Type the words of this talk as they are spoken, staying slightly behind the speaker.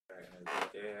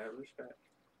Yeah, respect.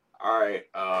 All right,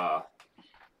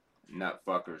 nut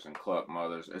fuckers and cluck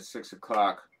mothers. It's 6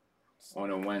 o'clock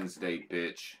on a Wednesday,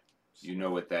 bitch. You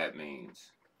know what that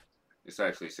means. It's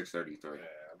actually 6:33. Yeah,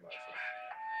 I'm about to say.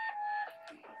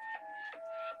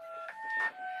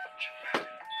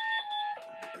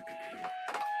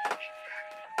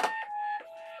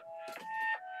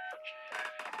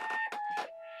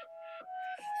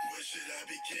 Where should I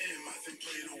begin? My thing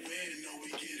play to win. No, we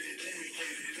get it in. We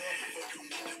get it up. Fucking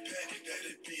with the pack.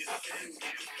 That'd be a sin.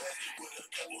 Get the best with a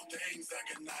couple things I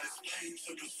cannot explain.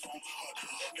 Took his phone hard to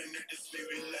hook and at the speed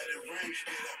we let it ring.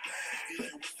 Hit a blast. He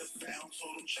like, what's the sound?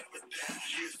 Told him chop it down.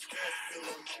 He is scared. Feel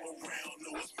him all around.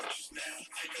 Know as much as now.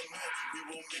 Take him out. We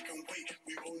won't make him wait.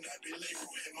 We will not be late.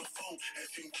 We'll hit my phone.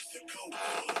 Ask him what's the code.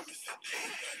 Told him it's a day.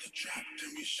 Got the drop.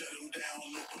 Then we shut him down.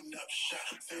 Open up shop.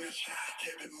 Send a shot.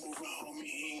 Kept it moving, homie.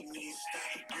 He ain't need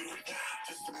stop. You don't die.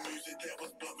 Just the music that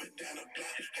was bumping down the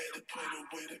block. Had to put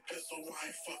away the pistol. I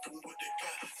ain't fucking with the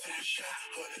clock. Take a shot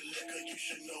for the liquor. You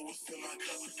should know what's in my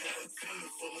cup. Got a team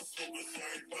full of smokers.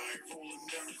 Everybody rolling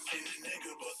nerves. Seen a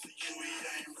nigga bust a UE.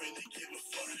 I ain't really give a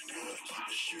fuck. You gotta keep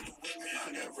a shooter with me. I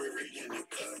got Riri in the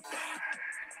cut.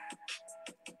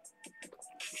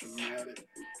 Dramatic.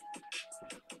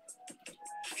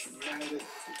 Dramatic.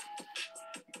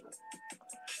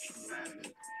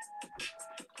 Dramatic.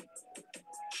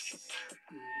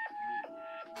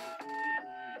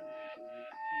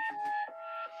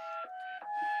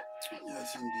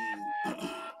 Yes, indeed.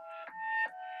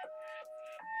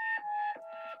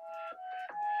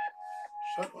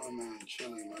 Shout out, man,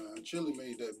 Chili, man. Chili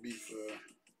made that beat for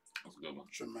That's a good one.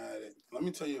 Dramatic. Let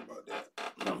me tell you about that.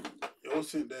 Yo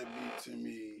sent that beat to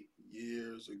me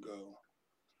years ago.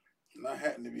 And I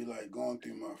happened to be like going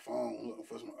through my phone looking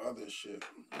for some other shit.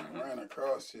 I ran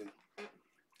across it.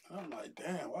 And I'm like,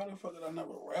 damn, why the fuck did I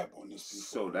never rap on this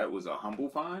before? So that was a humble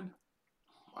find?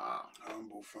 Wow.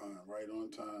 Humble find, right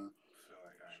on time. Feel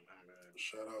like I remember that.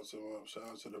 Shout out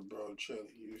to the bro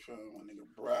Chili. You feel me? My nigga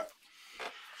Brock.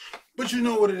 But you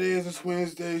know what it is, it's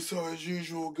Wednesday, so as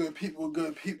usual, good people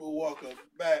welcome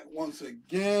back once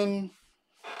again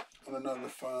on another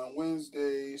fine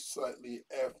Wednesday, slightly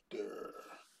after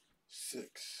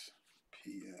 6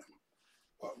 p.m.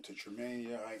 Welcome to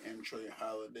Tremania. I am Trey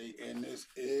Holiday, and this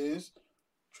is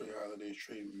Trey Holiday's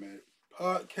Trey Med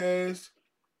Podcast,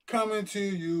 coming to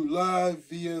you live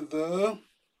via the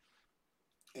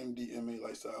MDMA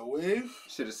Lifestyle Wave.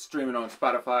 Shit is streaming on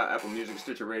Spotify, Apple Music,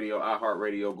 Stitcher Radio,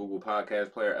 iHeartRadio, Google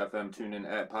Podcast Player, FM, TuneIn,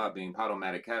 at Podbean,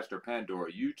 Podomatic, Caster,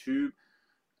 Pandora, YouTube,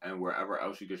 and wherever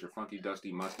else you get your funky,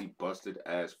 dusty, musty, busted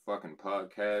ass fucking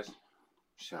podcast.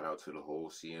 Shout out to the whole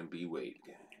CMB Wave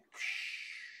gang.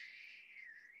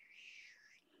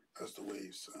 That's the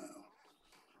wave sound.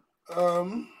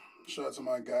 Shout out to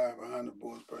my guy behind the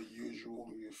boards per usual.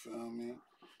 You feel me?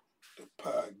 The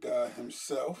pod guy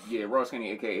himself. Yeah, Raw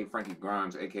Skinny, a.k.a. Frankie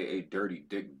Grimes, a.k.a. Dirty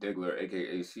Dick Diggler,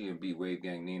 a.k.a. CMB Wave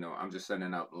Gang Nino. I'm just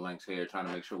sending out the links here, trying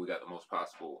to make sure we got the most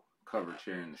possible coverage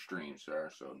here in the stream,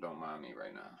 sir. So don't mind me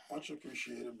right now. Much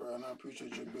appreciated, bro. And I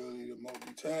appreciate your ability to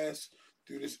multitask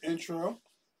through this intro.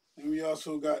 And we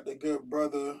also got the good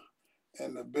brother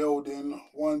in the building,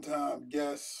 one-time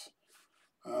guest.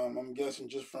 I'm guessing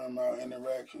just from our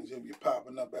interactions, he'll be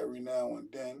popping up every now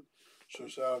and then. So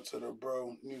shout out to the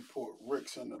bro Newport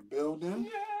Ricks in the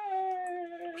building.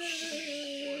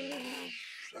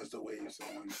 That's the wave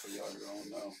sound for y'all who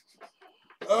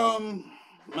don't know.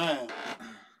 Man.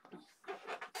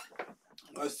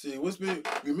 Let's see.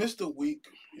 We missed a week,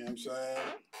 you know what I'm saying?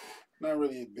 Not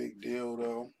really a big deal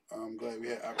though. I'm glad we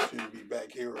had opportunity to be back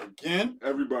here again.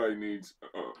 Everybody needs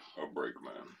a break,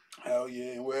 man. Hell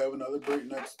yeah, and we'll have another break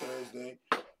next Thursday.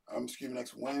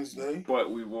 Next Wednesday.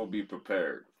 But we will be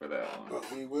prepared for that one.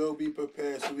 But we will be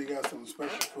prepared, so we got something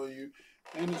special for you.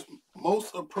 And it's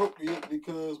most appropriate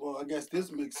because, well, I guess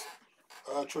this makes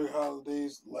Trey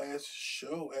Holiday's last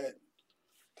show at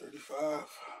 35.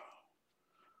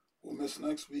 We'll miss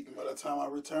next week, and by the time I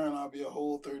return, I'll be a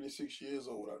whole 36 years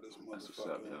old out this motherfucker. That's what's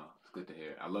up, yo. It's good to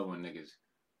hear. I love when niggas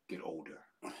get older.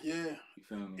 Yeah. You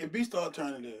feel me? It beats the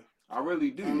alternative. I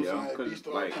really do, yo. Because,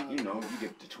 like, alternative. you know, you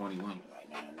get to 21, you're like,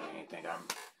 man, I ain't think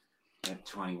I'm at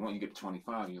 21. You get to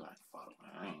 25, you're like, fuck,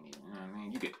 man, I ain't even, you know what I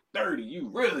mean? You get to 30, you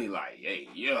really like, hey,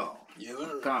 yo. Yeah,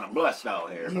 Kind of blessed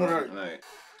out here, bro. Right. Like,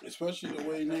 especially the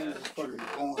way niggas is fucking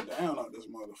going down out this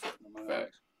motherfucker, man.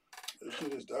 facts. This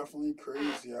shit is definitely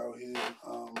crazy out here.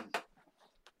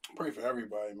 Pray for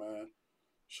everybody, man.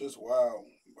 Shit's wild.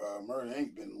 Murder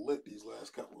Inc. been lit these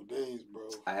last couple of days, bro.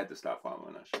 I had to stop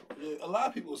following that shit. Yeah, a lot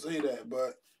of people say that,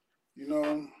 but, you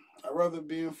know, I'd rather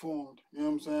be informed. You know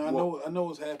what I'm saying? I know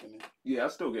what's happening. Yeah, I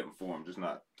still get informed, just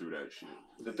not through that shit.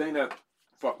 The thing that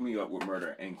fucked me up with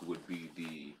Murder Inc. would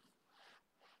be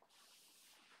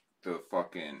the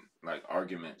fucking like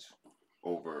arguments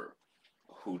over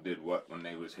who did what when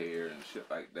they was here and shit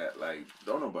like that. Like,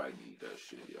 don't nobody need that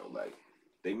shit, yo. Like,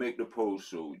 they make the post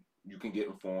so you can get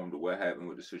informed of what happened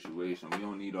with the situation. We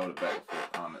don't need all the back and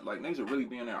forth comment. Like, niggas are really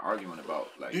being there arguing about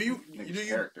like niggas'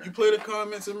 character. You play the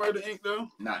comments in Murder Inc. though?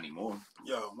 Not anymore.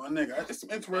 Yo, my nigga, it's some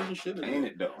interesting shit in Ain't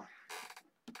it though?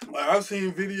 Like, I've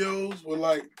seen videos with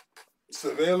like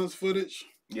surveillance footage.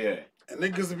 Yeah. And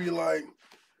niggas would be like,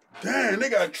 damn, they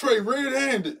got Trey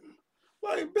red-handed.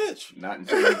 Like, bitch. Not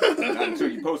until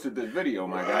you posted this video,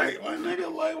 my guy. My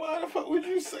nigga, like, why the fuck would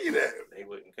you say that? They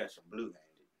wouldn't catch a blue-handed.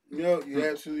 Yo, you're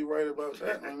absolutely right about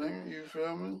that, my nigga. You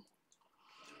feel me?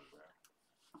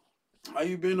 How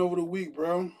you been over the week,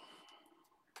 bro?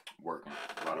 Working.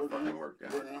 A lot of fucking work,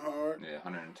 yeah. Working hard? Yeah,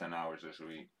 110 hours this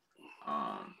week.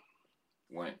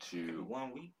 Went to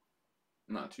 1 week?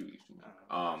 Not 2 weeks.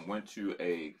 Went to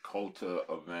a Culta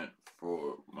event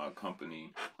for my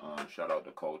company. Shout out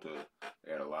to Culta.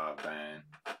 They had a live band,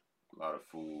 a lot of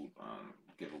food,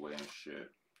 giveaway and shit.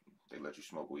 They let you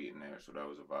smoke weed in there, so that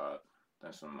was a vibe.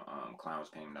 Then some clowns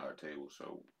came to our table,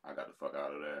 so I got the fuck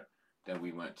out of there. Then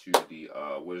we went to the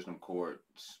Wisdom Court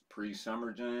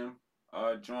pre-summer jam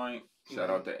joint. Shout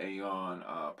out to Aeon.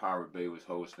 Pirate Bay was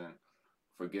hosting.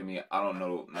 Forgive me, I don't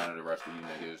know none of the rest of you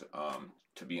niggas.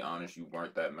 To be honest, you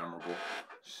weren't that memorable.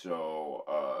 So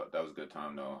that was a good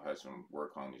time though. Had some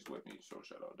work homies with me, so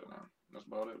shout out to them. That's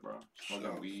about it, bro.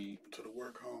 Smoking weed to the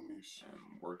work homies and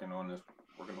working on this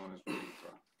weed,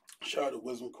 bro. Shout out to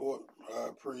Wisdom Court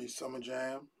pre-summer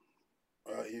jam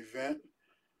event.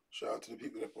 Shout out to the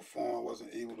people that performed.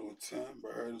 Wasn't able to attend,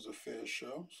 but heard it was a fair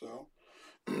show. So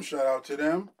shout out to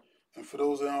them. And for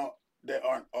those that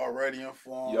aren't already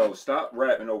informed, yo, stop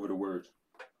rapping over the words.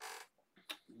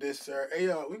 This Saturday,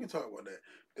 hey, we can talk about that.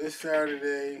 This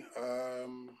Saturday,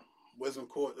 Wisdom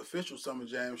Court official Summer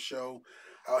Jam show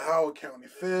at Howard County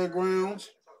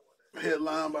Fairgrounds,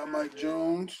 headlined by Mike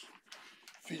Jones,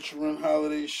 featuring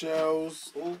Holiday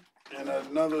Shells and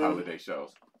another Holiday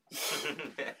Shells.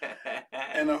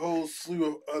 and a whole slew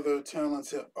of other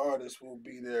talented artists will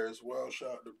be there as well.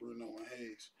 Shout out to Bruno and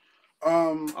Hayes.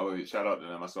 Shout out to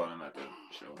them. I saw them at the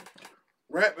show.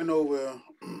 Rapping over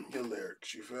your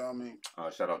lyrics, you feel me?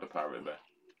 Shout out to Pirate Bay.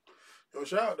 Yo,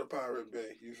 shout out to Pirate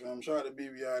Bay, you feel me? Shout out to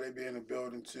BBI, they be in the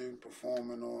building too,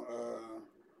 performing on,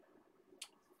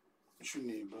 what you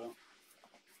need, bro?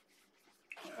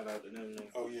 Shout out to them, nigga.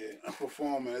 Oh, yeah, I'm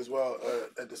performing as well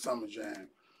at the Summer Jam.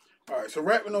 All right, so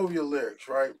rapping over your lyrics,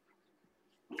 right?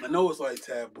 I know it's like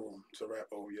taboo to rap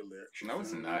over your lyrics. No,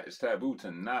 it's not. It's taboo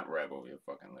to not rap over your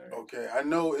fucking lyrics. Okay, I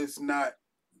know it's not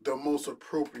the most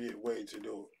appropriate way to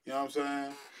do it. You know what I'm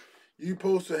saying? You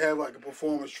supposed to have like a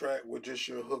performance track with just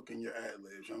your hook and your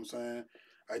ad-libs. You know what I'm saying?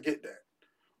 I get that.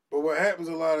 But what happens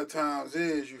a lot of times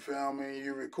is, you feel me,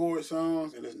 you record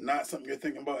songs and it's not something you're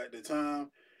thinking about at the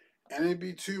time. And it'd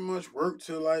be too much work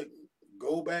to like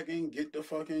go back and get the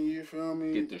fucking, you feel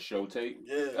me? Get the show tape.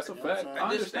 Yeah. That's a you know what fact. I'm I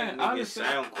saying? understand. I understand.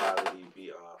 Sound quality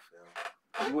be off,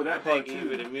 yo. Well, I that part think too.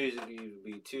 either the music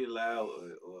be too loud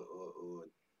or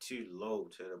too low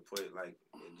to the point like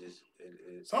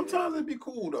it Sometimes it'd be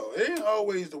cool though. It ain't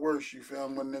always the worst, you feel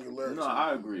me, when nigga lyrics. No,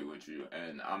 I agree with you,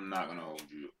 and I'm not gonna hold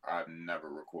you. I've never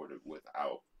recorded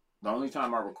without. The only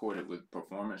time I recorded with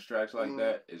performance tracks like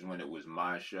that is when it was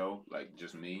my show, like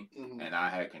just me, and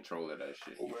I had control of that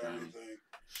shit. You feel me?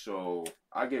 So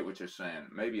I get what you're saying.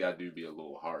 Maybe I do be a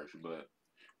little harsh, but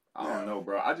I don't know,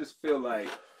 bro. I just feel like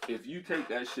if you take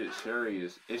that shit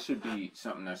serious, it should be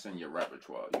something that's in your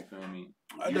repertoire. You feel me?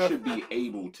 You should be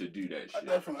able to do that shit.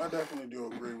 I definitely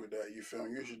do agree with that. You feel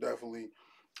me? You should definitely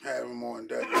have him on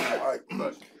deck. Like,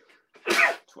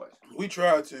 Twice. We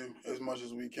try to as much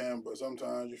as we can, but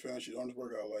sometimes you feel she don't just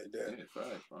work out like that. Yeah,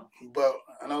 facts, bro. But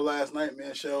I know last night,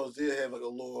 man, Shells did have like a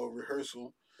little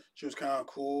rehearsal. She was kind of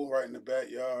cool, right in the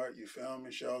backyard. You feel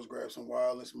me? Shells grabbed some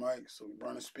wireless mics, so we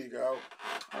brought the speaker out.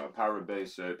 Pirate Bay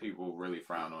said people really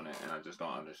frown on it, and I just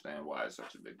don't understand why it's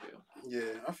such a big deal.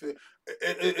 Yeah, I feel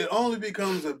it only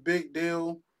becomes a big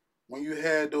deal when you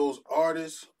had those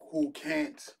artists who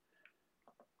can't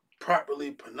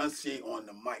properly pronunciate on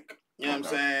the mic. You know what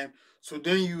I'm saying? So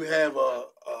then you have a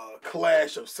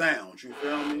clash of sounds, you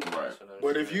feel me? Right.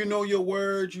 But if you know your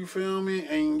words, you feel me,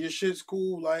 and your shit's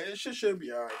cool, like, it should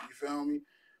be all right, you feel me?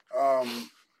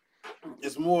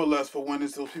 It's more or less for when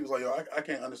it's those people like, yo, I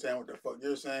can't understand what the fuck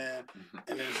you're saying,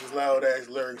 and then it's just loud-ass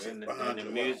lyrics behind the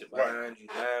music behind you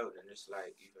loud, and it's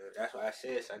like, you know, that's why I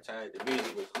said sometimes the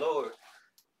music was lower,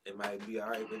 it might be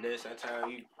alright, but then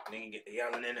sometimes you nigga get the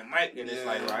yelling in the mic, and it's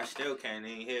like, well, I still can't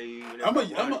even hear you.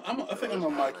 I think I'm a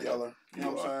mic yeller. You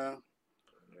know what I'm saying?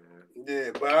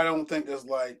 Yeah, but I don't think it's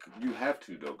like you have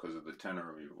to though, because of the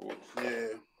tenor of your voice.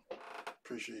 Yeah,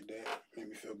 appreciate that. Made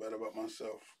me feel better about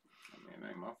myself. I mean, it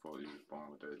ain't my fault you was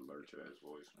born with that lurch ass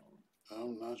voice.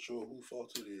 I'm not sure whose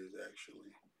fault it is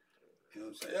actually. You know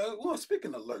what I'm saying? Well,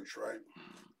 speaking of lurch, right?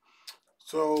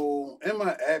 So in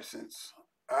my absence,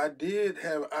 I did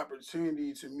have an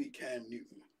opportunity to meet Cam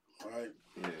Newton, right?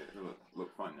 Yeah, it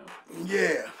look fun though.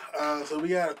 Yeah. So we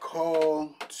got a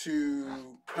call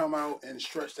to come out and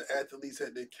stretch the athletes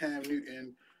at the Cam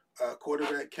Newton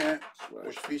quarterback camp,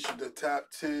 which featured the top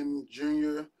 10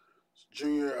 junior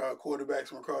quarterbacks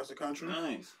from across the country.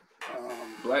 Nice.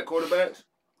 Black quarterbacks?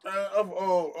 Of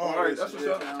all right, that's what's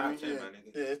up. Top 10, yeah, my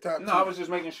nigga. Yeah, it's top 10. No, I was just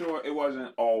making sure it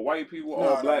wasn't all white people,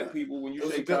 all black people. When you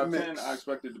say top 10, I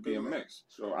expected it to be a mix.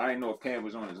 So I didn't know if Cam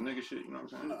was on his nigga shit, you know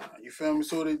what I'm saying? Nah, you feel me?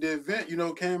 So the event, you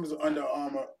know, Cam is an Under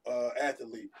Armour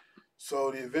athlete. So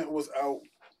the event was out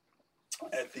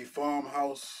at the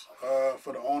farmhouse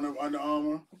for the owner of Under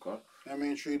Armour. Okay. I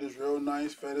mean, treated us real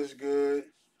nice, fed us good.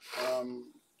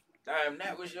 Damn,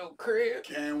 that was your crib.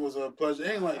 Cam was a pleasure.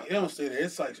 It ain't like, he don't say that.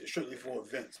 It's like strictly for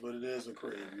events, but it is a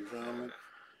crib. You feel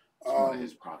me?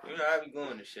 His property. You know, I be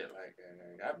going to shit like that.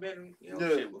 Like, I've been,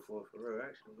 shit before for real.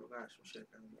 Actually, we got some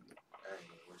shit down there. I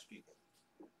ain't even speaking.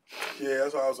 Yeah,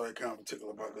 that's why I was like kind of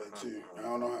particular about that too. I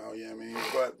don't know how, I mean,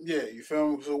 but yeah, you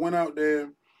feel me? So went out there.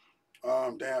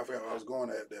 Damn, I forgot where I was going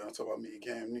at there. I'm talking about meeting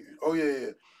Cam Newton. Oh yeah.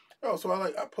 Oh, so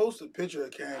I posted a picture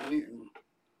of Cam Newton,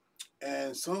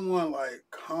 and someone like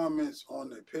comments on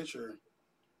the picture,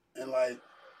 and like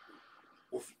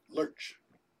with lurch.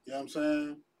 You know what I'm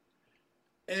saying?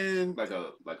 And like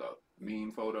a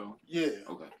meme photo. Yeah.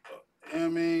 Okay. I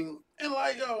mean, and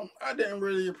like I didn't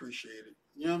really appreciate it.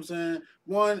 You know what I'm saying?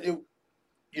 One,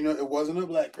 it wasn't a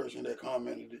black person that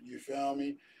commented it. You feel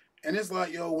me? And it's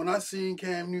like, when I seen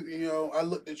Cam Newton, I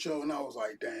looked at and I was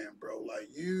like, damn, bro, like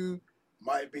you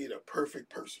might be the perfect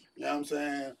person. You know what I'm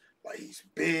saying? Like he's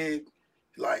big,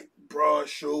 like broad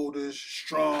shoulders,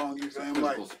 strong. You feel me?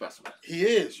 Like specimen. He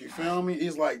is. You feel me?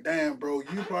 He's like, damn, bro,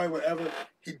 you probably would ever.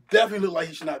 He definitely look like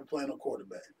he should not be playing no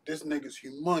quarterback. This nigga's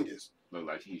humongous. Look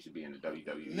like he should be in the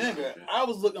WWE. Nigga, I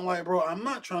was looking like, bro, I'm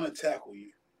not trying to tackle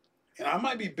you, and I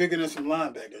might be bigger than some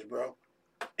linebackers, bro.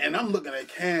 And I'm looking at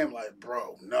Cam like,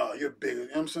 bro, no, you're bigger. You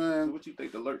know what I'm saying? So what you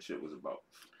think the lurch shit was about?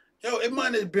 It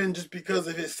might have been just because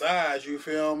of his size, you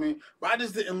feel me? But I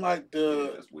just didn't like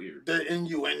that's weird. The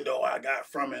innuendo I got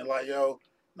from it. Like,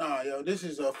 this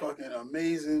is a fucking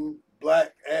amazing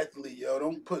black athlete,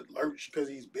 Don't put lurch because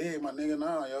he's big, my nigga.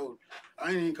 Nah, I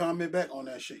ain't even comment back on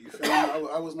that shit, you feel me?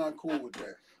 I was not cool with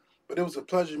that. But it was a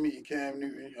pleasure meeting Cam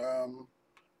Newton.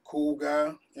 Cool guy,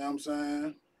 you know what I'm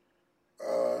saying?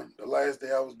 The last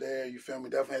day I was there, you feel me,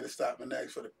 definitely had to stop and ask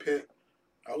for the pick.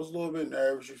 I was a little bit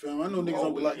nervous, you feel me? I know niggas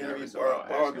don't be like to be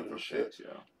bothered and shit.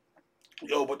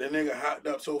 But the nigga hopped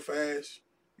up so fast,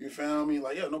 you feel me?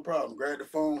 Like, no problem. Grabbed the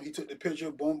phone, he took the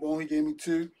picture, boom, boom, he gave me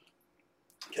 2.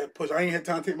 Kept pushing. I ain't had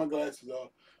time to take my glasses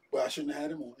off, but I shouldn't have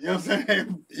had them on. You know what I'm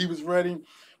saying? He was ready.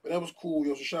 But that was cool.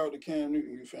 So shout out to Cam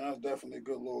Newton, you feel me? That was definitely a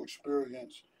good little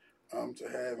experience to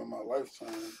have in my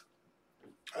lifetime.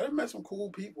 I done met some cool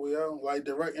people, like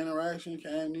direct interaction,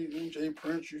 Cam Newton, Jay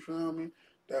Prince, you feel me?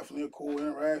 Definitely a cool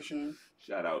interaction.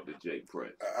 Shout out to Jay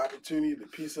Prince. An opportunity to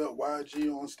piece up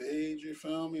YG on stage, you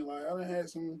feel me? Like, I done had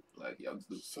some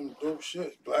dope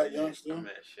shit. Black youngster. I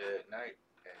met Suge Knight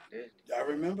at Disney. I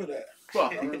remember that.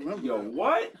 Fuck. I remember that.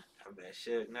 What? I met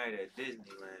Suge Knight at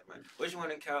Disneyland, man. Which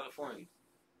one in California?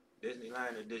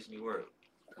 Disneyland or Disney World?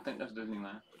 I think that's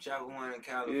Disneyland. Whichever one in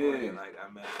California, Yeah. like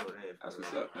I met you there. That's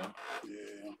what's up, man.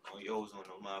 Yeah. On yours on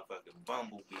the motherfucking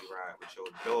Bumblebee ride with your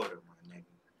daughter, my nigga.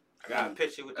 I got a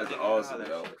picture with the That's nigga awesome,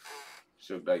 and all though. that shit.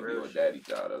 Should like your daddy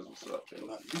child. That's what's up, I'm yo.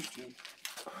 not used to.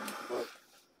 But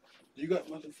you got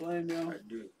much of flame now? I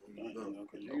do.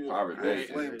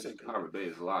 Pirate Bay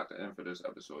is locked in for this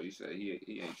episode. He said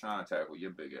he ain't trying to tackle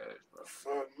your big ass, bro.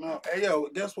 Fuck no. Hey,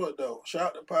 guess what, though? Shout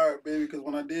out to Pirate Bay, because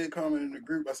when I did comment in the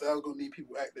group, I said I was going to need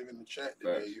people active in the chat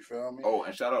today. Facts. You feel me? Oh,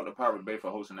 and shout out to Pirate Bay for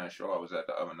hosting that show I was at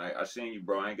the other night. I seen you,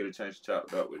 bro. I ain't get a chance to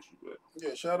chop it up with you, but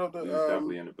Yeah, shout out to you was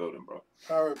definitely in the building, bro.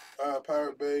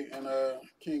 Pirate Bay and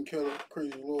King Killer,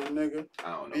 crazy little nigga.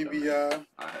 I don't know. BBI.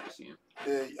 I had to see him.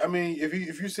 Yeah, I mean, if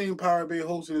you seen Pirate Bay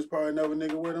hosting, there's probably another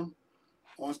nigga with him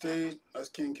on stage. That's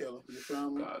King Killer. You feel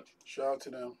me? Gotcha. Shout out to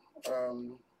them.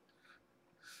 And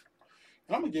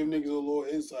I'm gonna give niggas a little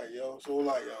insight, So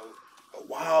like, a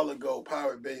while ago,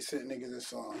 Pirate Bay sent niggas this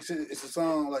song. It's a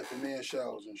song like for me and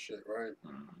Shells and shit, right?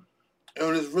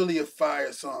 And it's really a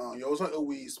fire song, yo. It's like a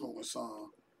weed smoking song.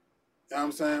 You know what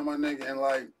I'm saying, my nigga? And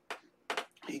like,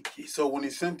 so when he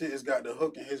sent it, it's got the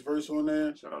hook and his verse on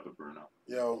there. Shout out to Bruno.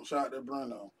 Yo, shout out to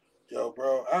Bruno. Yo,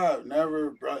 bro, I've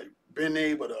never been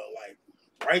able to like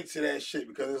write to that shit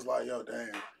because it's like, yo,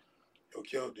 damn, yo,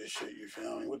 killed this shit. You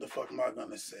feel me? What the fuck am I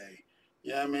gonna say?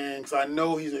 You know what I mean? Because I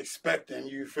know he's expecting.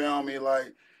 You feel me?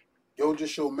 Like, yo,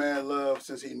 just show mad love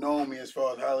since he know me as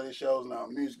far as holiday shows and our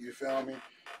music. You feel me?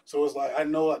 So it's like I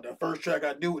know like the first track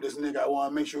I do with this nigga, I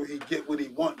want to make sure he get what he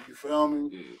want. You feel me?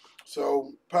 Yeah.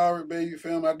 So Pirate Bay, you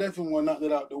feel me? I definitely want to knock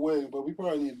that out the way, but we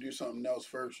probably need to do something else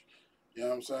first. You know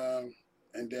what I'm saying?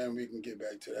 And then we can get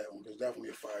back to that one because definitely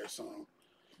a fire song.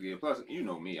 Yeah, plus, you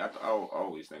know me. I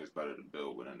always think it's better to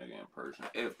build with a nigga in person,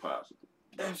 if possible.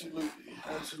 Absolutely.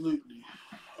 Absolutely.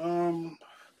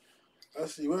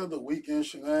 Let's see, what other weekend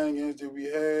shenanigans did we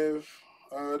have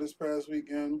this past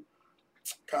weekend?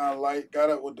 Kind of light. Got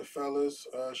up with the fellas.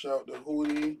 Shout out to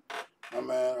Hootie, my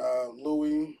man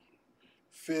Louie,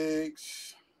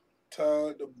 Figs,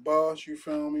 Todd, the boss, you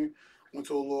feel me? Went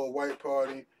to a little white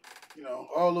party. You know,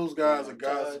 all those guys are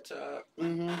guys. Todd.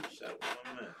 Mm-hmm. Shout out to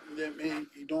my man. Yeah, man,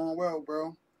 you doing well, bro. You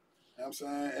know what I'm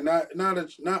saying? And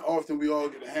not often we all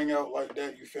get to hang out like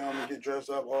that, you feel me? Get dressed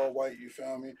up all white, you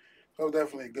feel me? So it was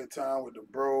definitely a good time with the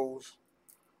bros.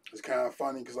 It's kind of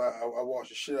funny because I washed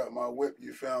the shit out of my whip,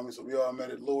 you feel me? So we all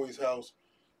met at Louis' house.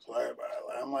 So everybody,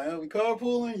 I'm like, oh, we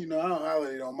carpooling? You know, I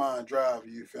really don't mind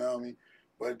driving, you feel me?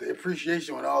 But the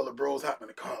appreciation when all the bros hop in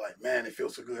the car, like, man, it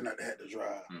feels so good not to have to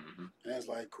drive. Mm-hmm. And it's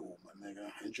like, cool, my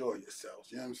nigga. Enjoy yourselves.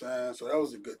 You know what I'm saying? So that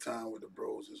was a good time with the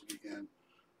bros this weekend.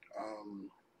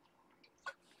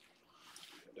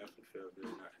 Definitely feel good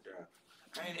not to drive.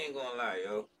 I ain't even gonna lie,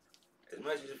 yo. As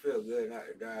much as it feel good not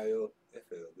to drive, yo, it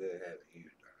feel good having you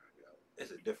drive, yo.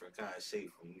 It's a different kind of safe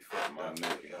when you feel My up,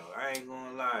 nigga. yo. I ain't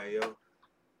gonna lie, yo.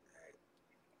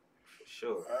 For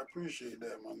sure. I appreciate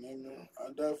that, my nigga. I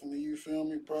definitely, you feel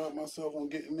me, pride myself on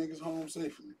getting niggas home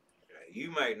safely.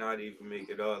 You might not even make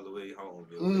it all the way home,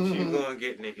 yo, Mhm. but you gonna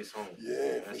get niggas home.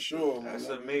 Yeah, for sure, man. That's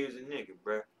an amazing nigga,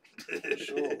 bruh. For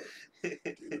sure. Do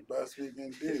the best we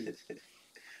can do.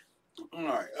 All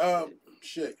right.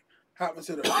 Shit. Hopping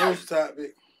to the first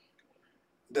topic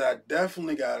that I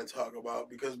definitely got to talk about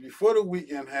because before the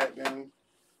weekend happened,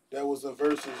 there was a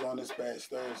versus on this past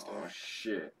Thursday. Oh,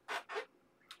 shit.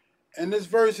 And this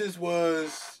versus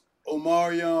was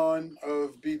Omarion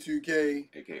of B2K,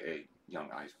 A.K.A. Young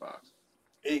Icebox.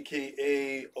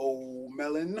 a.k.a.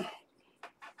 O'Melon,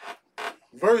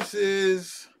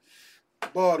 versus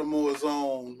Baltimore's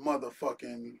own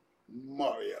motherfucking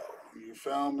Mario. You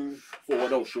feel me? For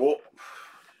those short.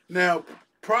 Now,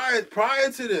 prior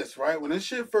to this, right, when this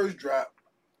shit first dropped,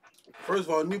 first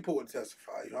of all, Newport would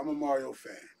testify. I'm a Mario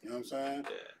fan. You know what I'm saying?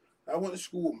 Yeah. I went to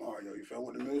school with Mario. You feel? I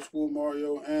went to middle school with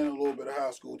Mario and a little bit of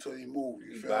high school till he moved.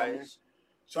 You You feel me? biased?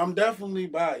 So I'm definitely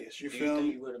biased. You Do feel you think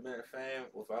me? you would have been a fan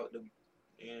without the,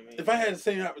 you know what I mean? If I had the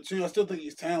same opportunity, I still think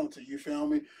he's talented. You feel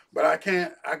me? But I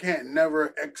can't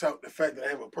never X out the fact that I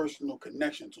have a personal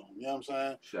connection to him. You know what I'm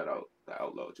saying? Shout out the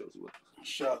outlaw Josie Williams.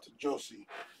 Shout out to Josie.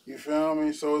 You feel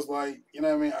me? So it's like, you know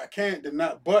what I mean? I can't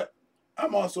deny, but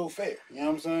I'm also fair. You know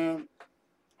what I'm saying?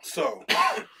 So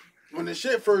when the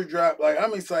shit first dropped, like,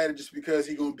 I'm excited just because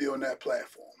he gonna be on that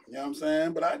platform. You know what I'm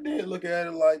saying? But I did look at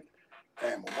it like,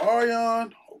 damn,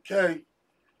 Omarion, okay.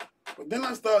 But then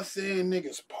I start seeing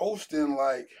niggas posting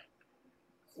like,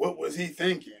 what was he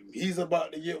thinking? He's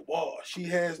about to get washed. He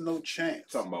has no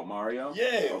chance. Talking about Mario?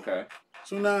 Yeah. Okay.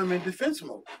 So now I'm in defense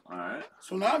mode. All right.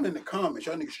 So now I'm in the comments.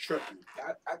 Y'all niggas tripping.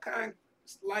 I kind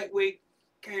of lightweight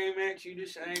came at you the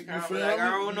same time. feel Like, me? I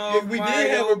don't know Yeah, if we did Mario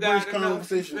have a got brief enough,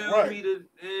 conversation, you feel right. me, to, you know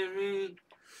what I mean?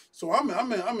 So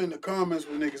I'm in the comments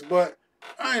with niggas, but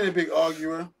I ain't a big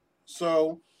arguer.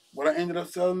 So what I ended up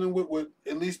selling them with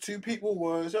at least two people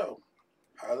was, yo,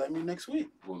 holla at me next week.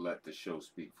 We'll let the show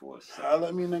speak for itself. Holla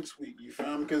at me next week. You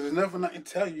feel me? Because there's nothing I can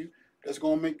tell you that's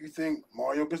gonna make you think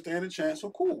Mario can stand a chance. So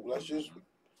cool. Let's just,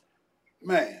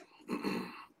 man.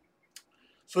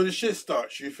 So the shit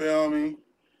starts. You feel me?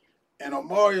 And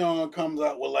Omarion comes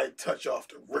out with like touch off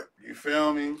the rip. You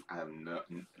feel me? I have no.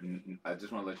 I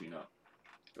just want to let you know.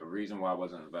 The reason why I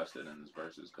wasn't invested in this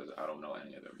verse is because I don't know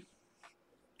any other reason.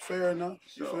 Fair enough.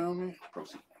 You So, feel me?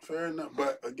 Proceed. Fair enough.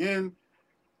 But again,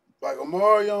 like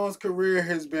Omarion's career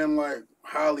has been like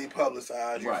highly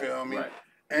publicized. You feel me? Right.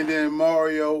 And then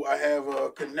Mario, I have a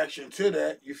connection to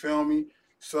that. You feel me?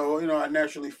 So you know, I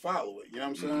naturally follow it. You know what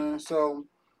I'm saying? So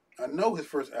I know his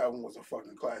first album was a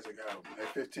fucking classic album at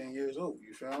 15 years old.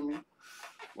 You feel me?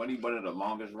 When he one of the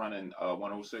longest running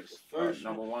 106 First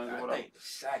number ones or I whatever. think the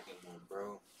second one,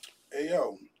 bro. Hey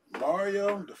yo,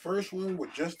 Mario, the first one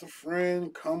with Just a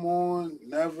Friend, Come On,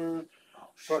 Never,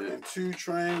 fucking 2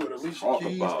 Train with Alicia Talk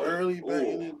Keys about it. early back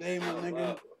in Ooh. the day, my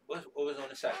nigga. What was on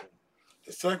the second?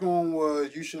 The second one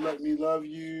was You Should Let Me Love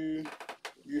You.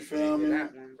 You feel me?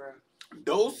 That one, bro.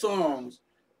 Those songs,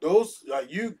 those like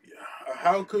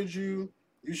How Could You?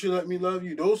 You Should Let Me Love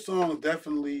You. Those songs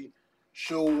definitely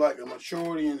show like a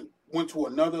maturity and went to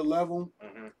another level.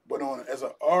 Mm-hmm. But as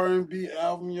an R&B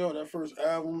album, yo, that first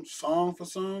album, song for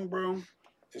song, bro,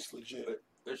 it's legit.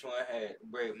 Which one had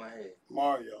Break My Head?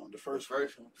 Mario, the first one.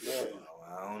 Yeah. Oh,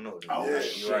 I don't know. Oh, Yeah,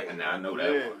 shit. You're right. Now I know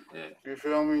that Yeah. one. Yeah. You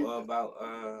feel me? What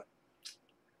about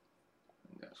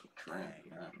That's some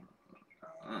train.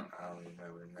 I don't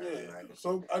remember the name. Yeah. Like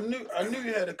So I knew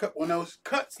you had a cut when those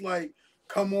cuts like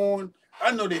Come On.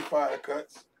 I know they fire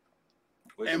cuts.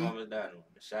 Which And- one was that one?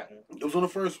 The second one? It was on the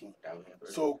first one. That was the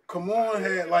first So Come On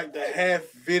had like the half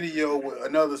video with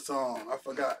another song. I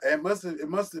forgot. It must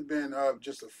have been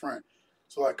Just a Friend.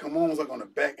 So like Come On was like on the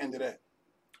back end of that.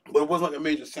 But it wasn't like a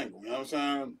major single, you know what I'm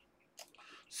saying?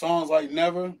 Songs like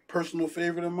Never, personal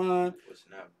favorite of mine. What's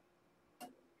Never?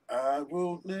 I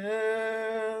will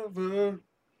never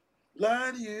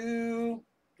lie to you.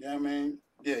 You know what I mean?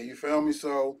 Yeah, you feel me?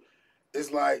 So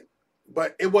it's like,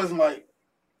 but it wasn't like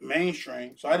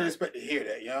mainstream. So I didn't expect to hear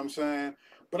that, you know what I'm saying?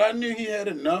 But I knew he had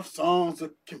enough songs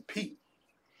to compete.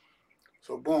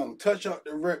 So boom, Touch Out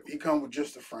the Rip, he come with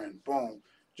Just a Friend. Boom.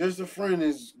 Just a Friend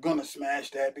is gonna smash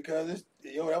that because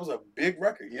that was a big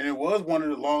record. And it was one of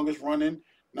the longest running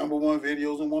 #1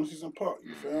 videos in One Season Park.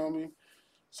 You feel me?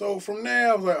 So from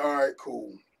there I was like, all right,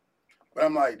 cool. But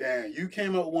I'm like, damn, you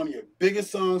came up with one of your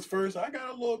biggest songs first. I got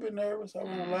a little bit nervous, I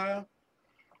won't lie.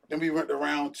 Then we went to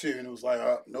round 2 and it was like,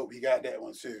 nope, he got that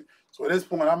one too. So at this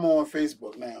point I'm on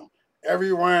Facebook now.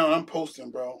 Every round I'm posting,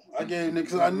 bro. I gave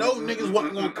niggas, I know niggas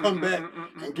wasn't gonna come back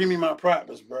and give me my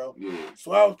props, bro. Yeah.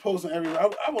 So I was posting every. I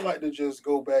would like to just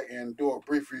go back and do a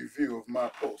brief review of my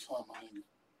posts, huh, my nigga?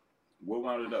 What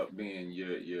wound up being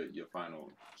your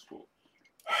final score?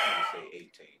 I would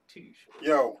say 18-2.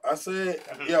 Yo, I said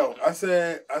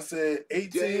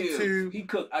 18-2. He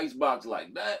cooked Icebox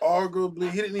like that. Arguably,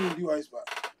 he didn't even do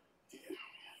Icebox.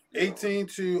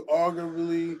 18-2,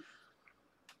 arguably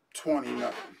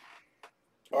 20-0.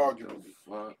 Arguably.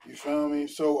 Fuck. You feel me?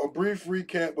 So a brief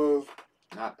recap of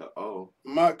Not the O.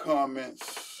 my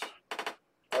comments,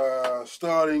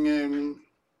 starting in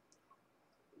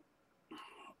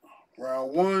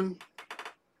round 1.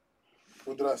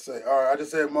 What did I say? All right, I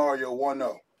just said Mario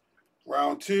 1-0.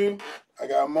 Round 2, I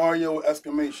got Mario with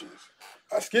exclamations.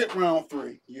 I skipped round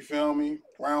 3. You feel me?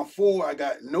 Round 4, I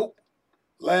got nope,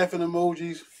 laughing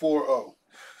emojis 4-0.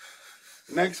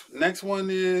 Next one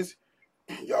is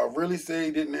y'all really say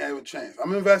he didn't have a chance.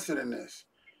 I'm invested in this.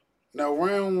 Now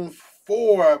round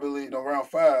 4, I believe, no, round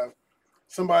 5,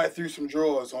 somebody threw some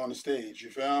drawers on the stage. You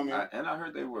feel me? And I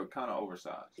heard they were kind of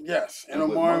oversized. Yes. And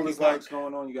with Omar was like, monkeypox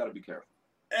going on, you got to be careful.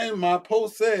 and my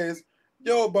post says,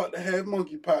 yo, about to have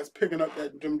monkeypox picking up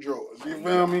them drawers. You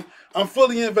feel me? I'm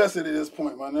fully invested at this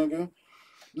point, my nigga.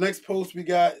 Next post we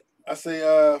got, I say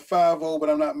 5-0, but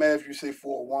I'm not mad if you say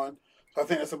 4-1. So I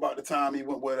think that's about the time he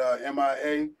went with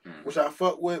MIA, which I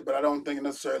fuck with, but I don't think it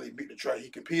necessarily beat the track he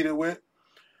competed with.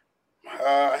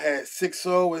 I had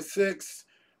 6-0 at 6.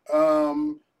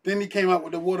 Then he came out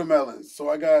with the watermelons. So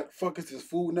I got Fuck It's His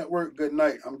Food Network, Good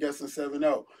Night. I'm guessing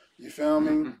 7-0. You feel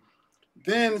me?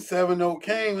 Then 7-0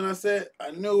 came, and I said,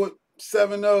 I knew it.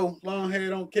 7-0, long hair,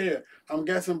 don't care. I'm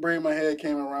guessing Braid My Hair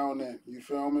came around then. You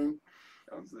feel me?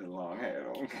 I was in long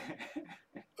hair. Okay.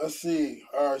 Let's see.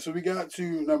 All right, so we got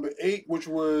to number 8, which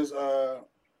was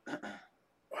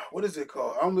what is it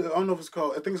called? I don't know if it's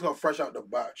called. I think it's called Fresh Out the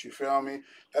Box. You feel me?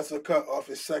 That's a cut off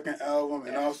his second album,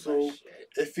 and also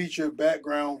it featured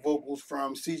background vocals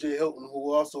from C.J. Hilton,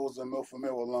 who also was a Milford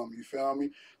Mill alum. You feel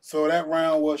me? So that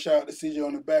round was shout out to C.J.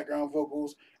 on the background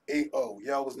vocals. 8-0.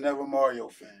 Y'all was never Mario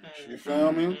fans. You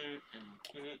feel me?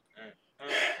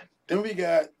 Then we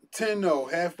got 10-0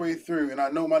 halfway through, and I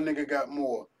know my nigga got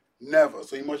more. Never.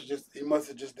 So he must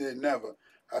have just did Never.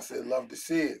 I said love to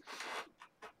see it.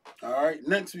 All right.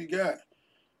 Next we got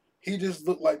He Just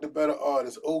Looked Like the Better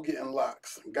Artist. Oh, getting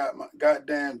locks. Got my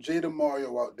goddamn Jada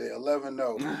Mario out there.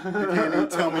 11-0. You can't even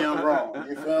tell me I'm wrong.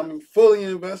 You feel me? Fully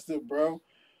invested, bro.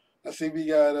 I see we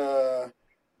got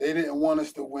They Didn't Want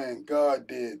Us to Win. God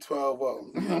did.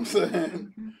 12-0. You know what I'm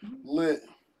saying? Lit.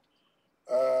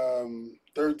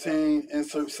 13,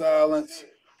 Insert Silence.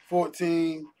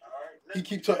 14, he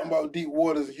keep talking about Deep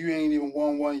Waters. You ain't even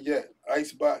won one yet.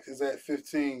 Icebox is at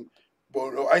 15.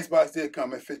 But Icebox did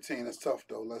come at 15. That's tough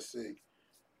though. Let's see.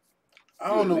 I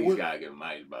don't know what. Gotta give him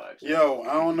Icebox. Yo,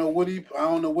 I don't know what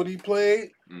he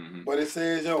played. Mm-hmm. But it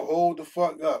says, yo, hold the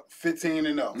fuck up,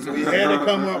 15-0. So he had to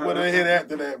come up with a hit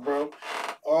after that, bro.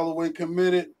 All the way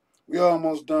committed. We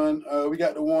almost done. We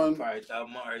got the one. Probably thought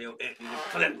Mario empty the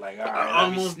clip like, all right, I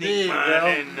almost did,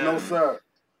 bro. No, sir.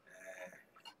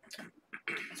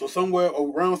 So somewhere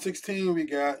around 16 we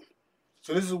got.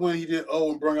 So this is when he did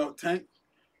and brought out Tank.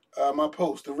 My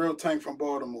post, the real Tank from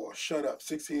Baltimore. Shut up,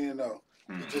 16-0.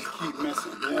 You just keep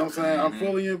messing. You know what I'm saying? I'm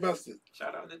fully invested.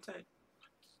 Shout out to Tank.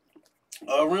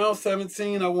 Around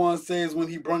 17, I want to say is when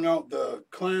he brought out the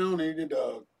clown and he did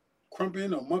the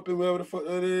crumping or mumping, whatever the fuck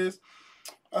that is.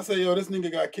 I say, yo, this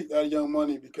nigga got kicked out of Young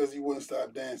Money because he wouldn't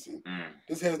stop dancing.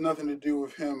 This has nothing to do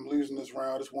with him losing this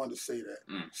round. I just wanted to say that.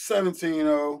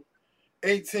 17-0.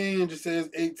 18 just says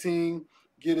 18.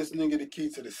 Get this nigga the key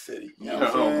to the city. You know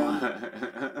what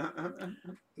I'm saying?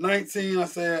 19, I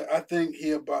said, I think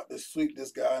he about to sweep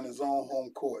this guy in his own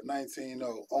home court.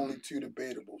 19-0. Only 2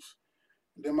 debatables.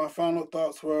 Then my final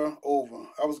thoughts were over.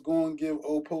 I was going to give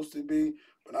old Posty B,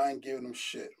 but I ain't giving him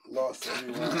shit. Lost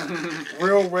every round.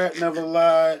 Real rap never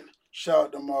lied. Shout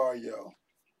out to Mario.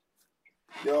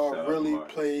 Y'all Shout really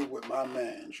played with my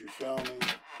mans. You feel me?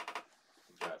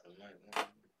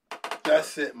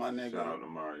 That's it, my nigga. Shout out to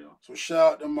Mario. So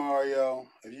shout out to Mario.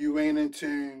 If you ain't in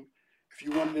tune, if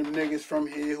you one of them niggas from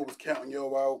here who was counting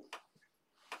yo out,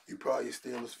 you probably a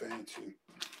Steelers fan too.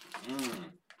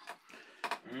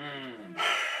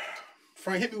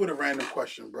 Frank, hit me with a random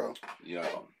question, bro.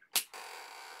 Yo.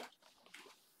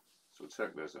 So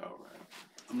check this out, right?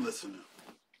 I'm listening.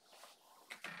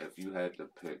 If you had to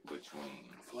pick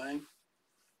between Flame?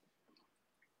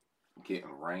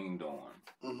 getting rained on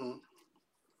Mm-hmm.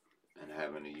 and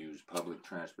having to use public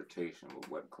transportation with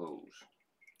wet clothes,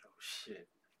 Oh, shit.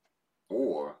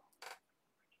 or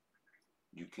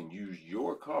you can use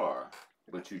your car,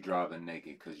 but you driving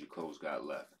naked because your clothes got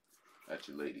left at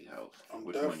your lady house.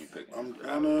 Which one you picking? I'm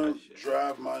gonna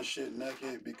drive my shit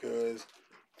naked because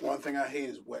one thing I hate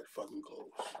is wet fucking clothes.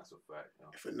 That's a fact, yo.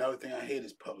 If another thing I hate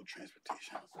is public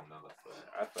transportation. That's another fact.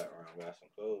 I thought around got some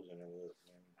clothes in the wood,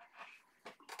 man.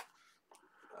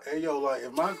 Hey, yo, like,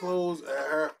 if my clothes at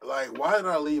her, like, why did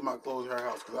I leave my clothes at her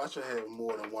house? Because I should have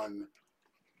more than one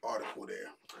article there.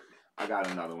 I got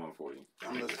another one for you.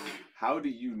 I'm listening. How do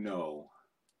you know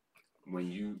when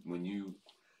you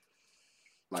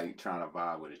like trying to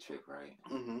vibe with a chick, right?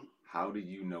 Mm-hmm. How do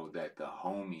you know that the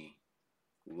homie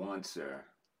wants her,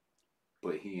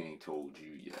 but he ain't told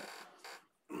you yet?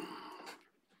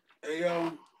 Hey,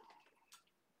 yo.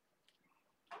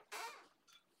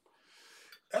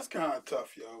 That's kind of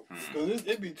tough, yo. Because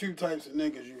it be 2 types of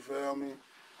niggas, you feel me?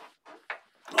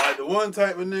 Like, the one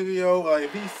type of nigga, yo, like,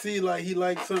 if he see, like, he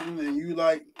like something and you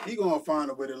like, he gonna find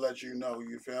a way to let you know,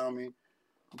 you feel me?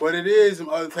 But it is some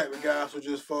other type of guys who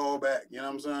just fall back, you know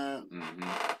what I'm saying?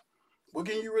 Mm-hmm. What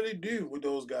can you really do with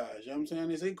those guys? You know what I'm saying?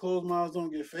 They say closed mouths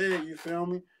don't get fed, you feel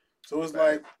me? So it's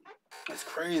like, it's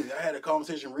crazy. I had a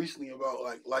conversation recently about,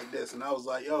 like this, and I was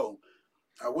like, yo,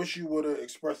 I wish you would have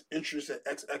expressed interest at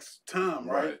XX time,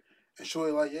 right? And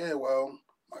Shorty like, yeah, well,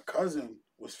 my cousin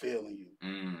was feeling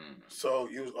you. So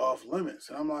you was off limits.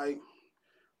 And I'm like,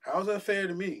 how's that fair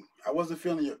to me? I wasn't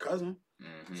feeling your cousin.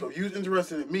 So if you was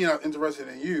interested in me and I was interested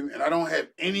in you, and I don't have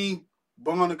any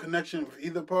bond or connection with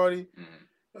either party,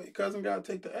 your cousin got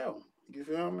to take the L. You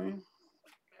feel me?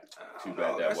 Too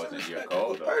bad that wasn't your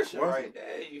call, though. Person right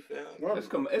there, you feel me?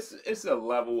 It's a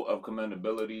level of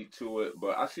commendability to it,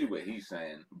 but I see what he's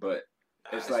saying. But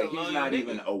it's like he's not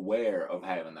even aware of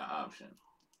having the option.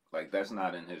 Like, that's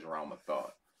not in his realm of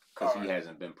thought because he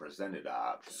hasn't been presented the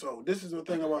option. So this is the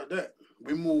thing about that.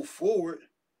 We move forward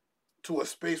to a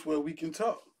space where we can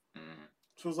talk.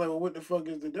 So it's like, well, what the fuck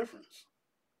is the difference?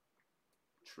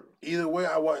 True. Either way,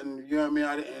 I wasn't, you know what I mean?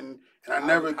 I didn't, and I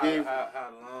never gave.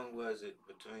 How long was it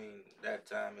between that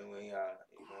time and when y'all,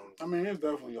 you know? I mean, it's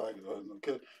definitely like,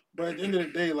 but at the end of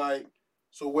the day, like,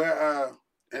 so where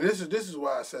and this is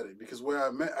why I said it, because where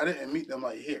I didn't meet them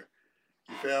like here.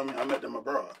 You feel me? I met them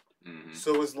abroad.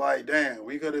 So it's like, damn,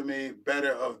 we could have made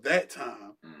better of that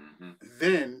time.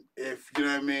 Then, if, you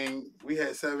know what I mean, we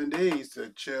had 7 days to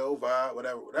chill, vibe,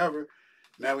 whatever.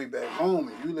 Now we back home,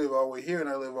 and you live all the way here, and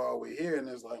I live all the way here, and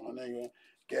it's like, my nigga,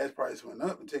 gas price went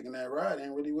up, and taking that ride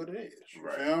ain't really what it is. You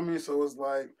feel me? So it's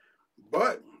like,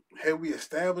 but had we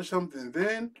established something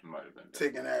then,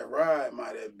 taking that ride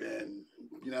might have been,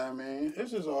 you know what I mean? It's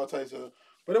just all types of,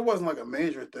 but it wasn't like a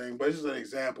major thing, but it's just an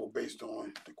example based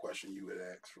on the question you would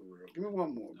ask, for real. Give me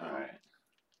one more, bro. All right.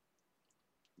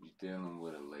 You're dealing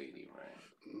with a lady,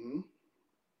 right?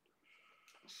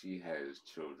 She has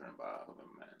children by other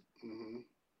men.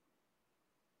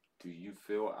 Do you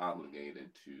feel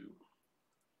obligated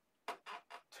to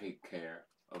take care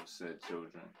of said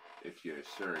children if you're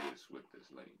serious with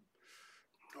this lady.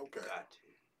 Okay. Got to.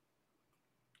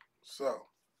 So,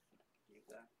 You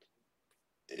got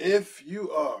to. if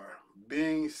you are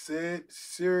being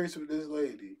serious with this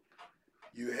lady,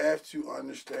 you have to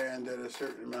understand that a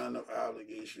certain amount of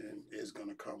obligation is going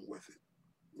to come with it.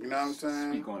 You know what I'm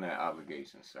saying? Speak on that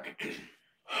obligation, sir.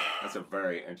 That's a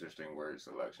very interesting word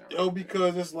selection. Yo,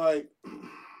 because it's like,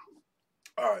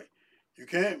 all right, you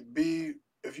can't be,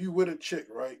 if you with a chick,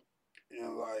 right? You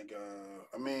know, like,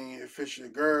 I mean, if it's your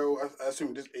girl, I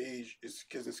assume this age is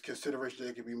because it's consideration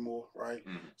that it could be more, right?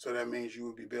 Mm-hmm. So that means you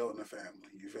would be building a family.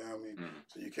 You feel me? Mm-hmm.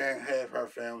 So you can't have her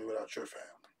family without your family.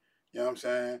 You know what I'm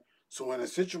saying? So in a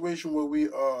situation where we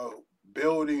are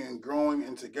building and growing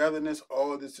in togetherness,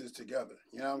 all this is together.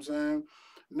 You know what I'm saying?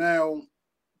 Now,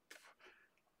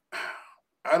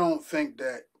 I don't think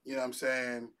that, you know what I'm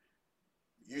saying,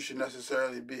 you should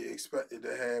necessarily be expected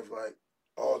to have like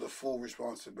all the full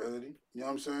responsibility. You know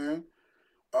what I'm saying?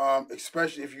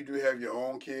 Especially if you do have your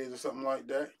own kids or something like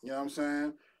that. You know what I'm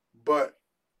saying? But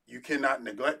you cannot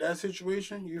neglect that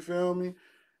situation. You feel me?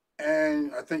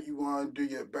 And I think you want to do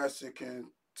your best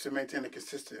to maintain a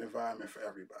consistent environment for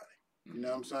everybody. You know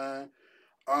what I'm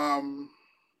saying?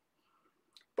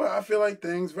 But I feel like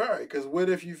things vary. Because what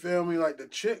if you feel me, like the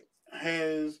chick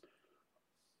has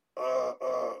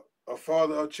a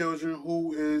father of children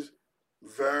who is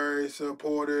very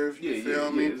supportive, you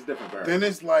feel me? It's different. Then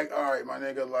it's like, all right, my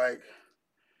nigga, like,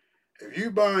 if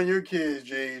you buying your kids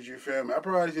J's, you feel me? I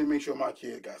probably need to make sure my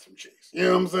kid got some chicks. You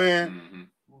know what I'm saying? Mm-hmm.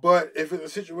 But if it's a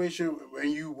situation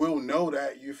when you will know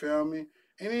that, you feel me?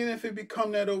 And even if it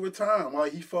become that over time,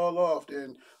 like he fall off,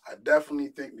 then I definitely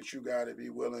think that you got to be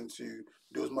willing to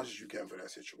do as much as you can for that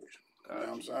situation. Gotcha. You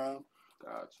know what I'm saying?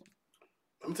 Gotcha.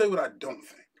 Let me tell you what I don't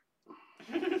think.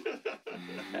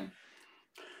 Mm-hmm.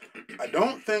 I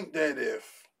don't think that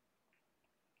if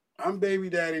I'm baby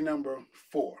daddy number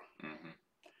 4 Mm-hmm.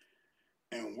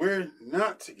 and we're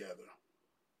not together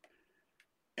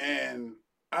and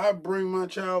I bring my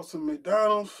child to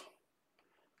McDonald's,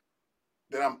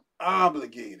 that I'm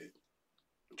obligated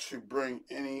to bring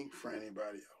any for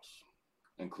anybody else.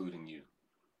 Including you.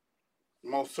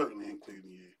 Most certainly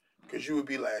including you. Because you would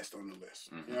be last on the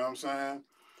list. Mm-hmm. You know what I'm saying?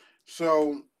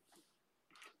 So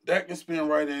that can spin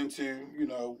right into, you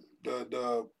know,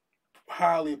 the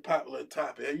highly popular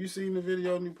topic. Have you seen the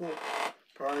video, Newport?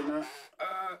 Probably not.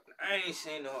 I ain't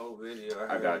seen the whole video.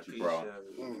 I got you, bro.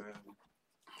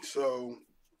 So,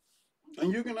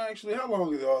 and you can actually, how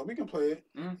long is it? We can play it.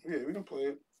 Mm. Yeah, we can play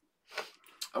it.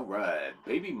 All right.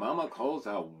 Baby mama calls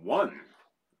out one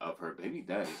of her baby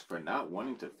daddies for not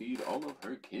wanting to feed all of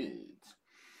her kids.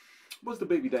 Was the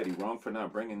baby daddy wrong for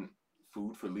not bringing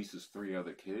food for Lisa's 3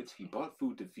 other kids? He bought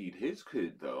food to feed his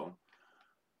kid, though.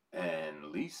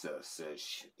 And Lisa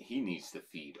says he needs to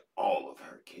feed all of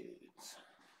her kids.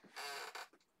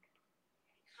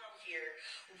 Come here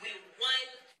with one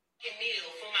meal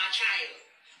for my child,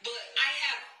 but I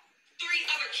have 3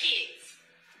 other kids.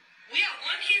 We have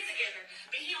 1 kid together,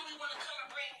 but he only want to come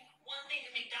and bring one thing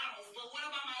to McDonald's. But what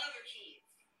about my other kids?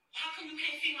 How come you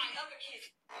can't feed my other kids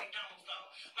at McDonald's though?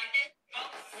 Like that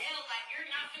bogus hell. Like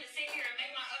you're not gonna sit here and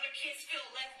make my other kids feel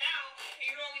left out, and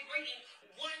you're only bringing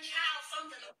one child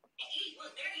something to eat.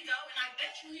 Look, there you go. And I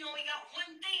bet you he only got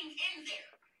one thing in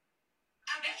there.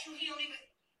 I bet you he don't even.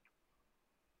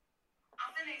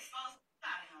 I'm finna expose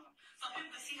out of him so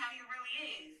people can see how he really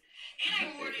is.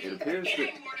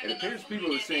 It appears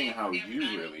people are seeing how you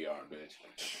really are, bitch.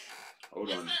 Hold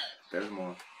on. There's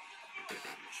more.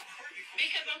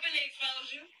 Because I'm finna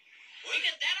expose you.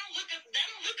 Because that don't look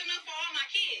enough for all my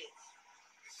kids.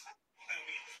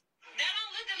 That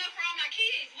don't look enough for all my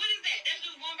kids. What is that? That's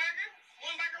just 1 burger?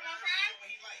 1 burger, 1 fries?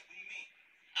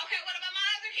 Okay, what about my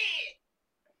other kid?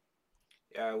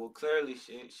 Yeah, well, clearly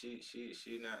she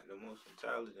not the most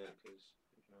intelligent because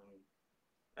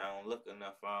I don't look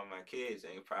enough for all my kids.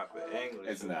 Ain't proper English.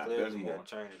 It's not. Clearly There's more. got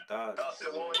trained thoughts.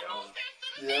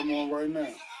 Yeah, I'm on right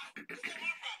now.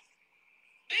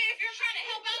 But if you're trying to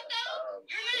help out though,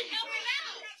 you're not helping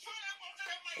out.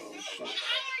 Oh, shit.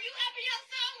 How are you helping your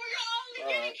son where you're only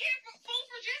getting care for food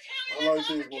for just him and I like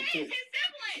his these other one kids, too. his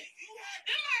siblings?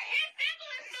 Them are his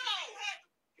siblings though.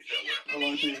 He's not I gonna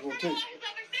like eat these from one all too. his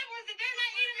other siblings if they're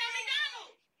not eating at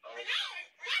McDonald's. No.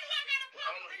 Why do I gotta put?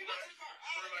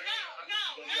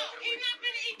 No. He's not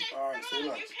gonna eat that. All right, say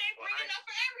You less. can't bring enough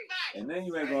for everybody. And then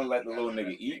you ain't gonna let the little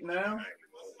nigga eat now?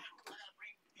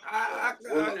 I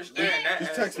can understand that.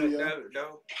 Just text me, yo.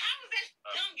 Though. How is that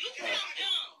dumb? You sound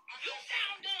dumb. You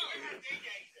sound dumb.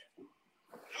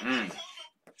 Mm.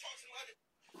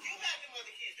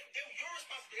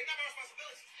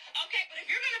 Okay, but if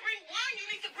you're gonna bring one, you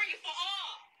need to bring it for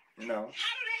all. No.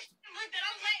 How do that shit look that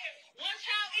I'm letting one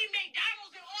child eat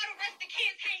McDonald's and all the rest of the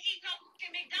kids can't eat no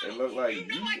fucking McDonald's? It look like you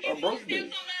know you I a give broke food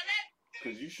stamps bitch. on my lap.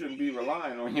 Because you shouldn't be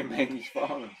relying on your baby's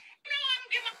father. You know I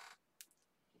don't give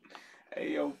a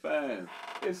Hey, yo, fam.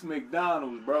 It's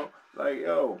McDonald's, bro. Like,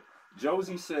 yo.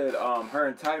 Josie said her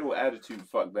entitled attitude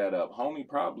fucked that up. Homie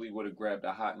probably would have grabbed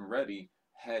a hot and ready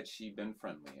had she been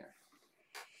friendlier.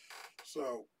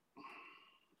 So,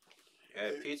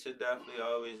 Yeah, pizza definitely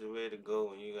always the way to go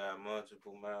when you got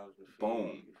multiple mouths to feed.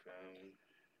 Boom. You feel me?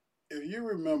 if you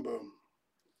remember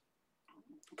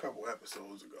a couple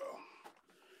episodes ago,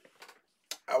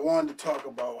 I wanted to talk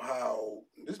about how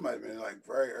this might have been like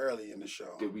very early in the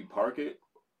show. Did we park it?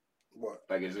 What?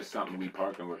 Like, is this something we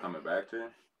parked and we're coming back to?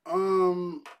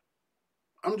 I'm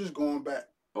just going back.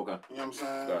 Okay. You know what I'm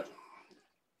saying? Gotcha.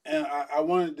 And I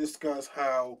want to discuss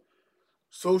how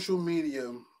social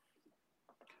media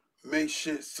makes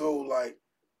shit so like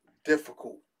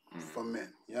difficult for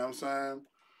men. You know what I'm saying?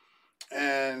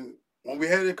 And when we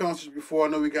had the conversation before, I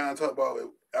know we kind of talked about it.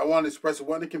 I want to express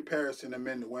one comparison to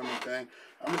men to women thing.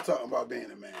 I'm just talking about being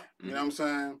a man. You know what I'm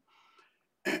saying?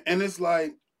 And it's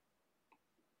like,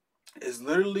 it's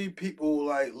literally people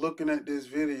like looking at this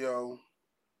video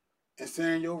and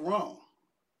saying you're wrong.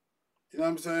 You know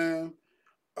what I'm saying?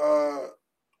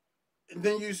 And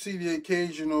then you see the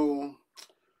occasional,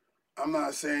 I'm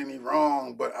not saying he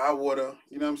wrong, but I woulda.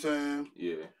 You know what I'm saying?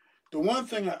 Yeah. The one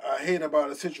thing I hate about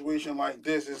a situation like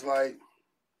this is like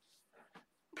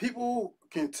people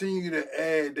continue to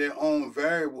add their own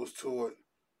variables to it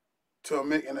to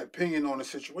make an opinion on the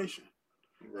situation.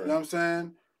 Right. You know what I'm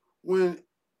saying? When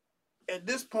at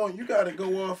this point you got to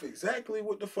go off exactly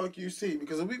what the fuck you see,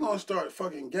 because if we're gonna start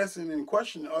fucking guessing and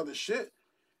questioning other shit,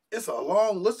 it's a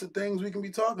long list of things we can be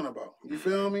talking about. You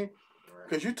feel me?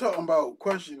 Because you're talking about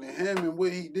questioning him and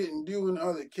what he didn't do and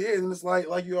other kids, and it's like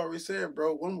you already said,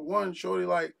 bro. Number one, shorty,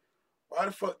 like, why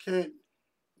the fuck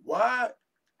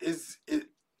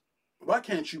why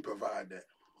can't you provide that?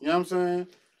 You know what I'm saying?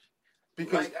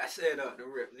 Because like I said off the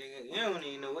rip, nigga, you don't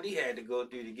even know what he had to go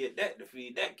through to get that to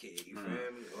feed that kid. You feel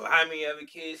me? Or how many other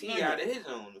kids he Nigga. out of his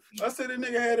own to feed. I said the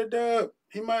nigga had a dub.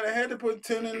 He might have had to put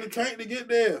 10 in the tank to get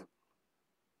there.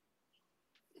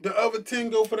 The other 10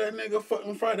 go for that nigga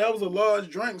fucking Friday. That was a large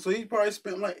drink, so he probably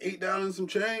spent like $8 and some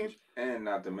change. And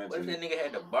not to What if mention, that nigga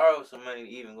had to borrow some money to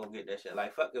even go get that shit?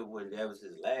 Like, fuck it, that was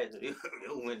his last. It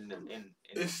went in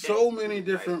It's the so debt. many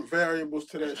different variables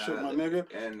to that that's shit, how my I nigga.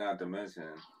 and not to mention,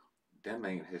 them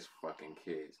ain't his fucking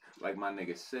kids. Like my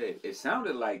nigga said, it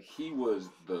sounded like he was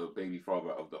the baby father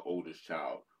of the oldest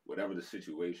child, whatever the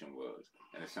situation was.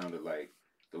 And it sounded like,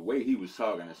 the way he was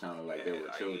talking, it sounded like they were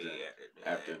children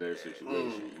after their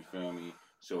situation. You feel me?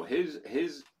 So his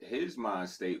mind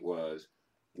state was,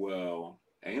 well,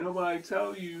 ain't nobody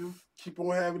tell you. Keep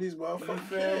on having these You motherfucking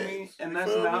feel me? kids. And You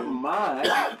that's feel not me?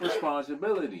 my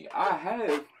responsibility. I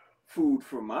have food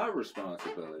for my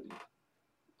responsibility.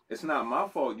 It's not my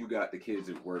fault you got the kids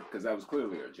at work, because that was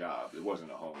clearly a job. It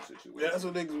wasn't a home situation. Yeah, that's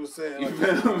what niggas was saying. You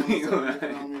Like, feel me? you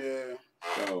feel me? Yeah.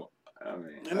 So, I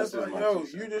mean, And that's it's like, just my yo, 2 you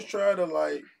cents. just try to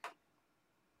like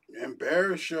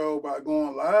embarrass show by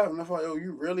going live, and I thought, yo,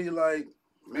 you really like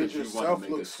made 'Cause you wanna yourself make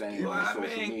a look stand stupid. Well, on I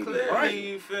social mean, media. clearly, Right.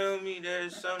 you feel me?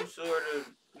 There's some sort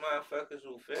of motherfuckers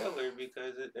who fail her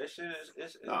because that shit is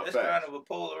it's Facts. kind of a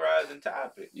polarizing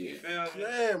topic. Yeah. You feel me?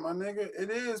 Yeah, my nigga, it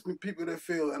is people that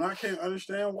feel, and I can't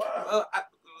understand why. Well,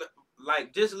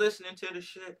 like just listening to the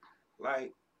shit,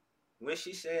 like when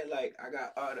she said like I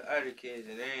got all the other kids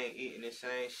and they ain't eating the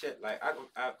same shit, like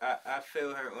I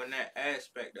feel her on that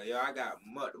aspect though. Yo, I got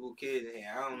multiple kids in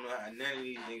here. I don't know how none of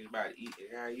these niggas about to eat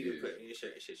it. How you Yeah. put me in a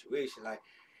certain situation like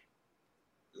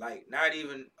not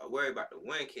even worry about the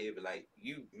one kid, but like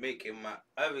you making my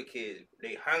other kids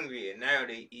they hungry and now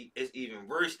they eat. It's even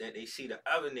worse that they see the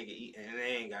other nigga eating and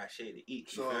they ain't got shit to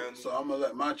eat. You feel me? So I'm gonna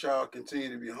let my child continue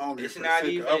to be hungry It's for not the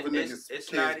sake even- of other it's- niggas' it's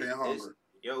kids not- being it's- hungry.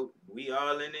 Yo, we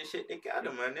all in this shit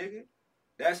together, my nigga.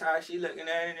 That's how she looking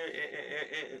at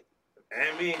it.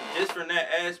 I mean, just from that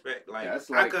aspect, like,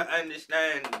 That's I like- could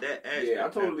understand that aspect. Yeah, I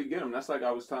totally get him. That's like I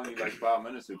was telling you like 5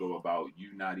 minutes ago about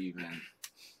you not even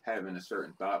having a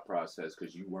certain thought process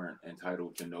because you weren't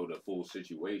entitled to know the full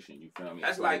situation. You feel me?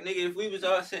 That's It's like, nigga, if we was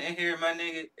all sitting here, my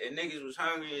nigga, and niggas was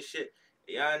hungry and shit,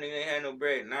 y'all niggas ain't had no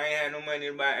bread, and I ain't had no money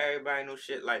to buy everybody no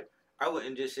shit, like, I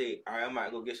wouldn't just say, all right, I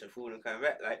might go get some food and come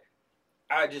back. Like,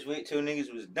 I just wait till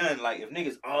niggas was done. Like, if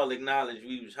niggas all acknowledged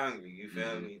we was hungry, you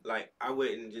feel me? Like, I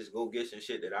wouldn't just go get some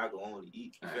shit that I could only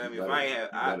eat. You feel me? If I ain't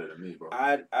have, better than me, bro.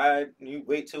 you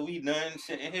wait till we done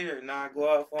sitting here and I go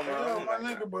off on my Yo, own. my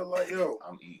like, nigga, but like, yo,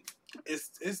 I'm eating.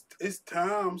 it's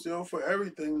times, yo, for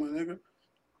everything, my nigga.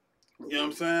 You know what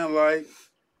I'm saying? Like,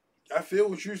 I feel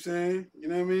what you're saying. You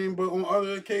know what I mean? But on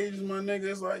other occasions, my nigga,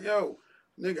 it's like, yo,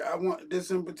 nigga, I want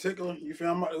this in particular. You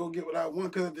feel? I'm about to go get what I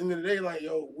want because at the end of the day, like,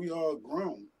 yo, we all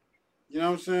grown. You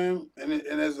know what I'm saying?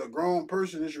 And as a grown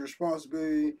person, it's your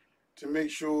responsibility to make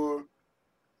sure,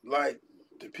 like,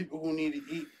 the people who need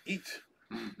to eat.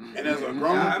 And as a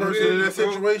grown person in that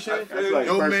situation,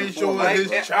 yo made sure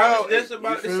his child. I was just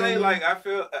about to say, like, I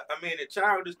feel. I mean, the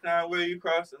child is kind of where you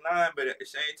cross the line, but at the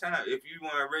same time, if you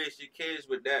want to raise your kids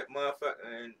with that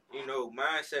motherfucker and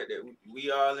mindset that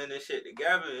we all in this shit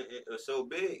together, so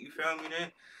big. You feel me?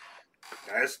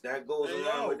 Then that goes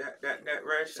along with that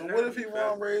rationale. So what if he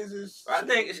want to raise his? I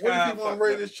think it's what kind if he want to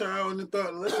raise his child and the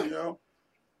thought, listen, yo,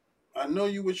 I know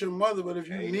you with your mother, but if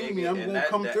you need me, I'm gonna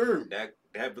come through.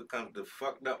 That becomes the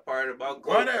fucked up part about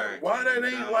why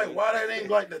that ain't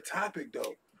like the topic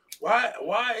though?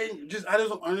 Why ain't just I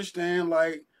just don't understand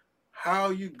like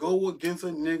how you go against a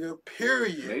nigga.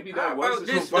 Period. Maybe that was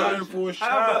providing for a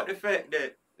child. How about the fact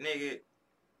that nigga,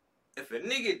 if a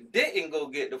nigga didn't go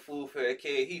get the food for the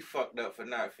kid, he fucked up for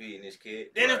not feeding his kid.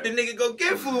 Then if the nigga go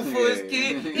get food for his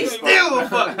kid, he still a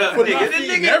fucked up for nigga. The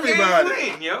nigga everybody.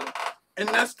 Can't win, yo. And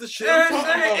that's the shit I'm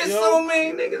talking about, it's so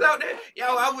many niggas out there.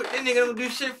 Yo, that nigga don't do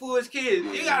shit for his kids.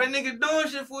 You got a nigga doing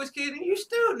shit for his kids, and you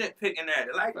still nitpicking at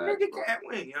it. Like, nigga can't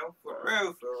win, yo. For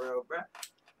real, bro.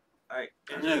 Like,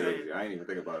 I ain't even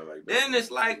think about it like that. Then it's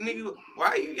like, nigga,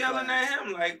 why you yelling at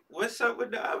him? Like, what's up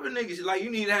with the other niggas? Like, you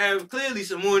need to have clearly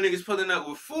some more niggas pulling up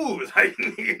with food. Like,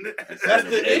 nigga, that's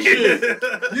the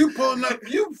issue. You pulling up,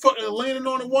 you fucking landing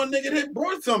on the one nigga that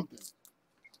brought something.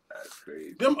 That's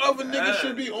crazy. Them other niggas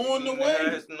should be on the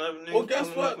way. Well, guess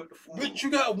what? Bitch, you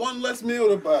got one less meal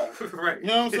to buy. Right. You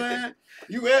know what I'm saying?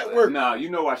 You at work. Nah, you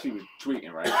know why she was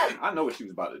tweeting, right? I know what she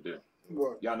was about to do.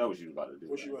 What? Y'all know what she was about to do.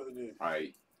 What she about to do? All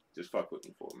right, just fuck with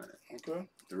me for a minute. Okay.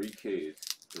 3 kids,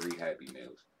 3 Happy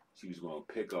Meals. She was going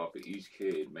to pick off of each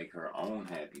kid, make her own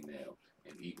Happy Meal,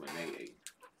 and eat when they ate.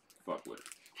 Fuck with it.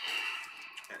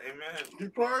 Hey man, you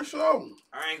probably so.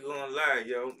 I ain't gonna lie,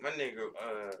 yo. My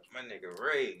nigga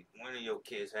Ray, one of your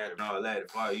kids had it and all that.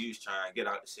 If all you was trying to get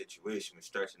out the situation with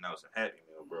stretching out some Happy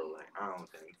Meal, bro, like I don't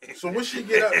think. So what she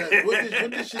get out of that?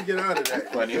 What did she get out of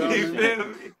that? Funny, you feel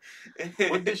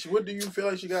me? What do you feel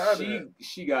like she got out of that?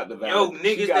 She got the yo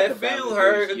niggas that feel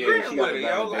her agreeing with her,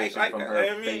 yo. Like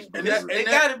I mean, it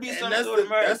gotta be some sort of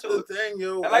murder. That's the thing,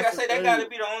 yo. And like I said, that gotta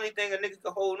be the only thing a nigga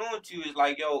can hold on to is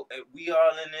like, yo, we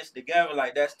all in this together.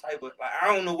 Like that's type of like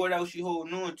I don't know what else you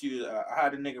holding on to. How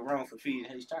the nigga wrong for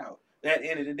feeding his child. At the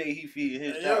end of the day, he feeding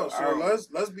his child. So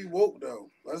let's be woke though.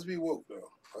 Let's be woke.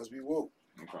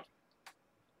 Okay.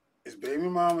 It's baby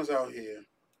mamas out here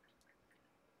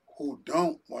who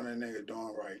don't want a nigga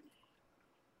doing right,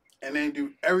 and they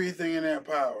do everything in their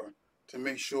power to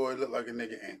make sure it look like a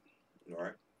nigga ain't. All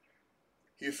right.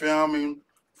 You feel me?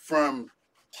 From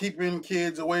keeping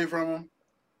kids away from them.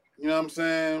 You know what I'm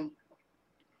saying?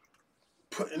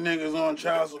 Putting niggas on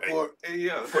child support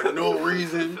for no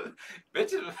reason.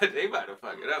 Bitches, they about to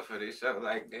fuck it up for this show.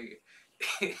 Like, nigga.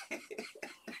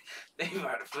 They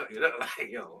about to fuck it up.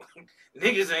 Like, yo,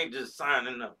 niggas ain't just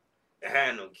signing up to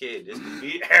have no kids. Just to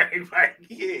be everybody's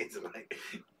kids. Like,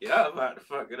 y'all about to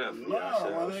fuck it up. No,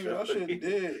 my nigga, that shit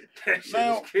dead. That shit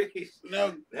is crazy.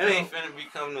 Now, that ain't finna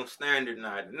become no standard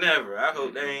now. Never. I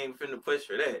hope they ain't finna push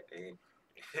for that.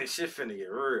 That shit finna get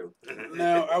real.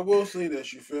 Now, I will say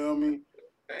this, you feel me?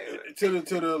 To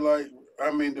the like, I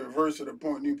mean, the verse of the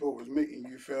point Newport was making,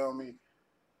 you feel me?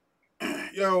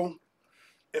 Yo,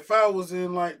 if I was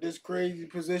in like this crazy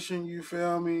position, you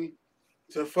feel me,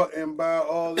 to fucking buy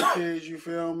all the kids, you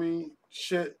feel me,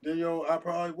 shit, then yo, I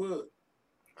probably would. You know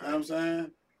what I'm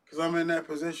saying? Because I'm in that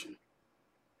position.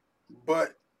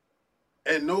 But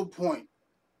at no point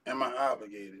am I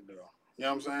obligated, though. You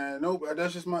know what I'm saying? No,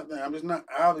 that's just my thing. I'm just not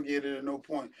obligated at no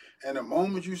point. And the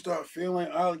moment you start feeling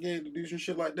obligated to do some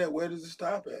shit like that, where does it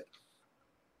stop at?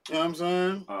 You know what I'm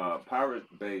saying? Pirate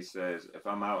Bay says, if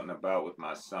I'm out and about with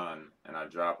my son and I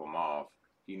drop him off,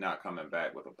 he not coming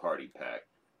back with a party pack.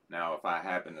 Now, if I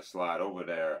happen to slide over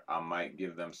there, I might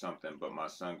give them something, but my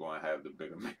son going to have the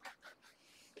bigger man.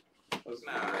 You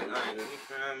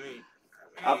feel me?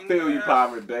 I feel you,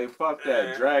 Pirate Bay. Fuck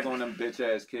that. Drag on them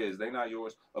bitch-ass kids. They not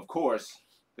yours. Of course,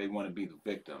 they want to be the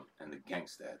victim and the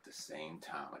gangster at the same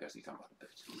time. I guess he's talking about the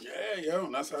bitch. Yeah,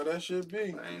 yo, that's how that shit be.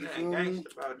 Ain't nothing gangster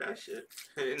about that shit.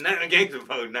 Nothing gangster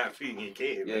about not feeding your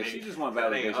kids. Yeah, she just want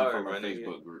validation from her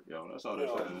Facebook group, yo. That's all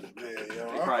that's happening. Yeah,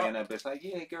 yo. They probably in that bitch like,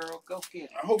 yeah, girl, go get it.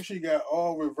 I hope she got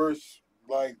all reverse.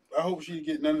 Like, I hope she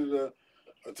get none of the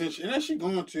attention, and that's she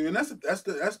going to. And that's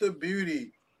the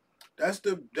beauty. That's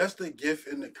the gift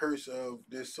and the curse of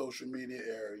this social media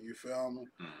era. You feel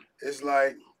me? It's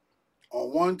like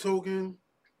on one token,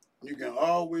 you can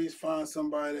always find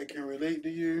somebody that can relate to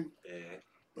you. Yeah.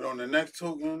 But on the next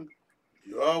token,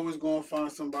 you're always going to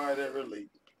find somebody that relate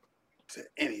to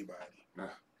anybody. Nah.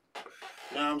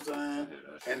 You know what I'm saying? Yeah,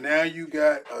 that's And now you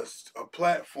got a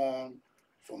platform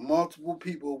for multiple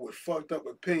people with fucked up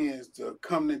opinions to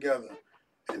come together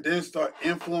and then start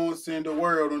influencing the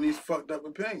world on these fucked up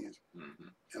opinions. Mm-hmm.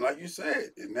 And like you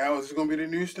said, and now is it going to be the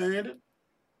new standard?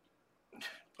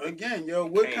 Again, yo,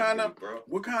 what kind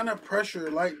of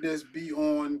pressure like this be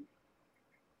on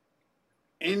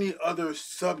any other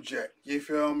subject? You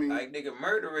feel me? Like, nigga,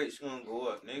 murder rate's gonna go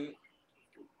up, nigga.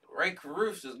 Ray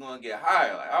Caruso's gonna get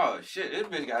higher. Like, oh shit, this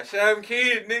bitch got 7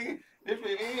 kids, nigga. This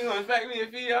bitch ain't gonna expect me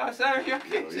to feed all 7 of your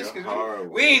kids just cause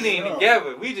we ain't even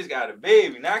together. We just got a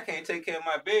baby. Now I can't take care of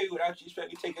my baby without you expect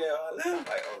me to take care of all them.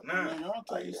 Like, oh no. Man, I'll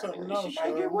tell you something She else,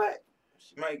 might get wet.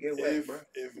 She might get wet, bro.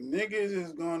 If niggas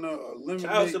is gonna eliminate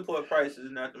child support prices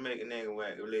not to make a nigga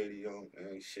whack a lady on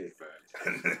ain't shit.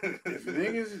 if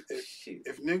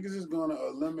niggas is gonna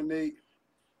eliminate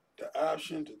the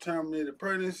option to terminate a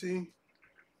pregnancy,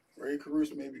 Ray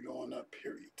Caruso may be going up,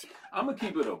 period. I'm gonna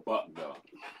keep it a buck though.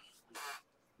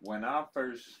 When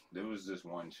there was this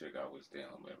one chick I was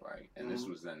dealing with, right? And this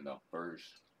was in the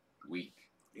first week.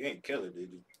 You ain't kill her,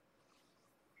 did you?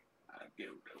 I get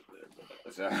it.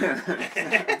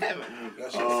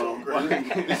 That shit's so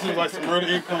crazy. This is like some murder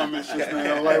income and shit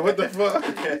now. Like, what the fuck?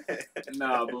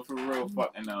 Nah, but for real,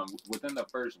 fucking within the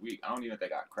first week, I don't even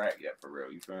think I cracked yet. For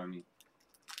real, you feel me?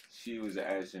 She was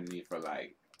asking me for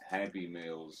like Happy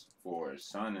Meals for her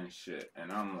son and shit,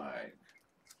 and I'm like,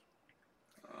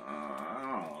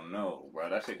 I don't know, bro.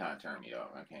 That shit kind of turned me off.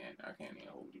 I can't even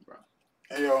hold you, bro.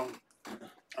 Hey yo,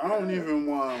 I don't even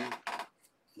want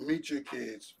to meet your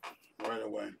kids right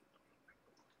away.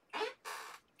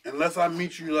 Unless I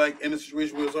meet you like in a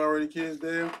situation where there's already kids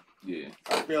there. Yeah.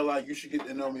 I feel like you should get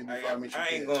to know me before I meet your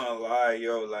kids. I ain't gonna lie,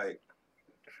 yo, like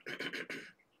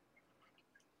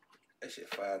that shit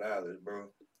 $5, bro.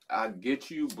 I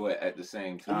get you, but at the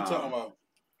same time, what you talking about?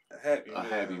 A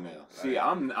Happy Meal. Like, see,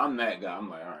 I'm that guy. I'm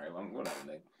like, all right, whatever,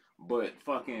 nigga. But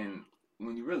fucking,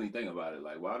 when you really think about it,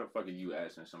 like, why the fuck are you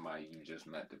asking somebody you just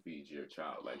met to feed your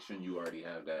child? Like, shouldn't you already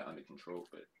have that under control?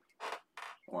 But,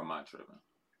 or am I tripping?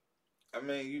 I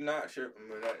mean, you not tripping,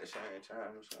 but at the same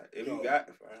time, it's like if you got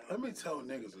the fine. Let me tell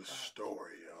niggas a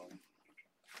story, yo.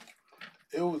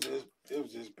 It was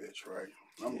this bitch, right?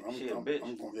 I'm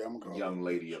gonna call young her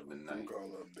lady bitch. of the night. I'm gonna call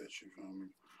her a bitch. You feel me?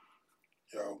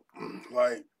 Yo,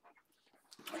 like,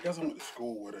 I guess I went to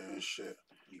school with her and shit.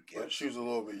 But she was a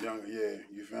little bit younger, yeah.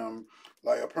 You feel me?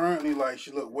 Like, apparently, like,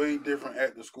 she looked way different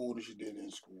at the school than she did in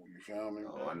school. You feel me?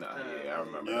 Oh, no, yeah, I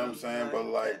remember. You know what I'm saying? But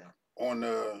like,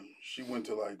 she went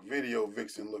to like video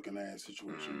vixen looking ass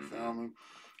situation. You feel me?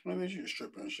 I mean, she was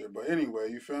stripping and shit. But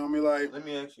anyway, you feel me? Like, let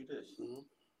me ask you this. Mm-hmm.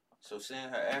 So seeing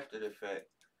her after the fact,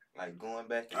 like going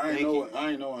back and I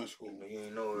ain't know in school. You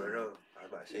ain't know her at all. I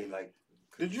was about to say, like,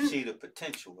 did you see the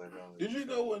potential in her? Did you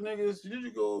go with niggas? Did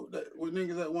you go with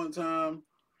niggas at one time?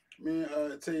 Me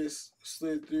and Tay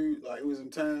slid through, like, it was in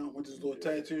town, went to this little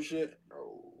tattoo shit.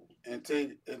 And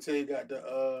Tay got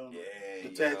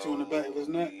the tattoo on the back of his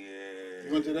neck. Yeah.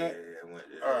 You went to that? Yeah, I went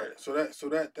to that. All right, so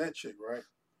that chick, right?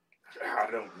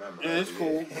 I don't remember. Yeah, it's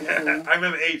cool. It's cool. I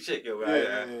remember a chick, yo.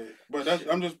 Yeah. But that's,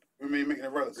 I'm just, making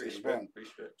it relative. Boom.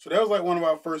 So that was like one of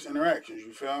our first interactions,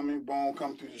 you feel me? Boom,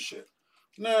 come through the shit.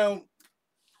 Now.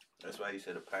 That's why you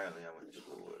said apparently I went to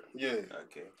school with her. Yeah.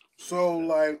 Okay. So,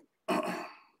 like,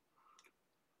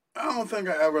 I don't think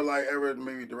I ever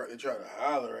maybe directly try to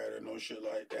holler at her, no shit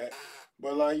like that.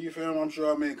 But, like, you feel me? I'm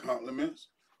sure I made compliments.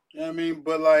 You know what I mean?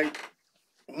 But, like,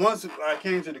 once I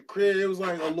came to the crib, it was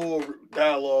like a little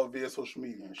dialogue via social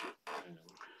media and shit. Mm-hmm.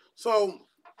 So,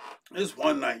 this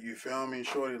one night, you feel me?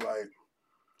 Shorty, like,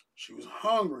 she was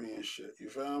hungry and shit, you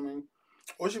feel me?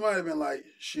 Or she might have been like,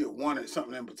 she had wanted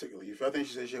something in particular. You feel? I think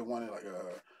she said she had wanted like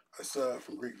a sub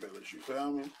from Greek Village, you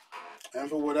feel me? And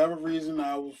for whatever reason,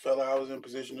 I felt like I was in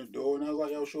position to do it. And I was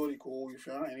like, yo, shorty, cool, you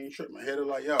feel me? I ain't even tripping. I hit her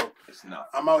like, yo,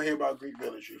 I'm out here about Greek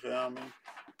Village, you feel me?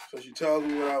 So she tells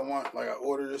me what I want. Like, I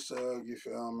ordered a sub, you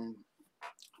feel me?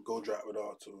 Go drop it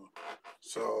off to her.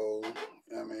 So,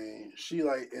 I mean, she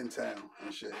like in town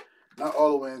and shit. Not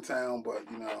all the way in town, but,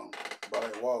 you know, by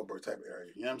like Wahlberg type of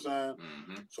area. You know what I'm saying?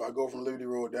 Mm-hmm. So I go from Liberty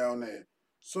Road down there.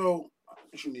 So,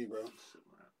 what you need, bro?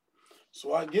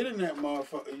 So I get in that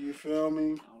motherfucker, you feel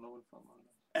me? I don't know what the fuck.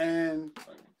 And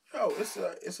yo,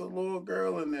 it's a little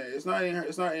girl in there. It's not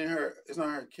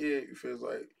her kid, you feel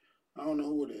like. I don't know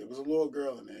who it is. There's a little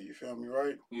girl in there, you feel me,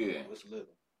 right? Yeah. What's little?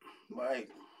 Like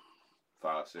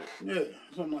 5, 6. Yeah,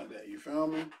 something like that, you feel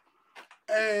me?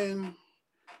 And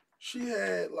she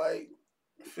had like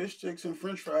fish sticks and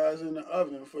French fries in the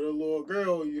oven for the little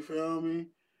girl. You feel me?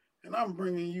 And I'm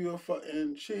bringing you a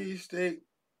fucking cheesesteak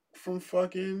from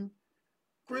fucking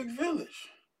Greek Village.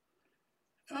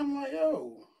 And I'm like,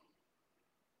 yo,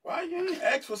 why you ain't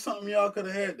ask for something y'all could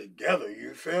have had together?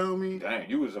 You feel me? Dang,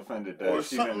 you was offended that Or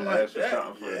she something didn't like ask for that.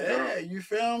 something for the Yeah, girl. you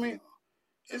feel me?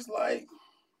 It's like,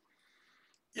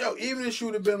 yo, even if she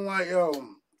would have been like, yo,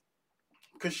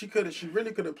 because she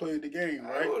really could have played the game,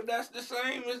 right? Well, that's the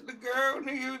same as the girl,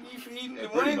 nigga. You feeding Yeah, the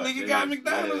pretty one much nigga it got is,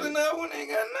 McDonald's yeah. and the other one ain't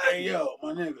got nothing. Hey, yo,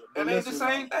 my nigga. But That ain't the listen,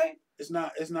 same thing. that's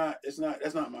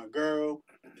not my girl.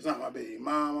 It's not my baby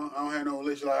mama. I don't have no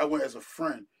relation. Like, I went as a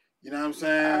friend. You know what I'm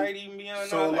saying? I ain't even be on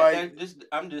So, all like- that.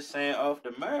 I'm just saying off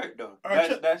the merit though. All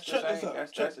right, That's check the this same. out.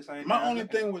 That's the same. My thing I'm only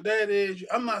looking thing with that is,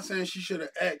 I'm not saying she should have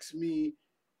asked me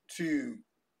to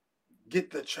get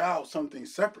the child something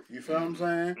separate. You feel what I'm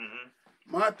saying? Mhm.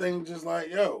 My thing just like,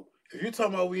 yo, if you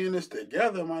talking about we in this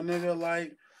together, my nigga,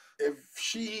 like, if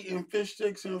she eating fish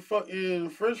sticks and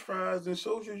fucking French fries, then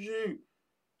so should you.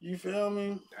 You feel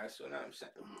me? That's what I'm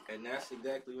saying, and that's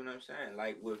exactly what I'm saying.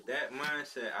 Like with that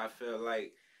mindset, I feel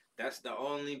like that's the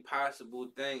only possible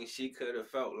thing she could have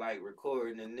felt like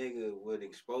recording a nigga would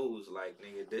expose. Like,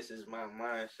 nigga, this is my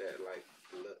mindset. Like,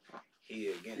 look, he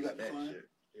You against got the that flame? shit.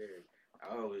 Yeah,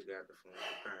 I always got the phone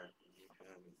apparently. You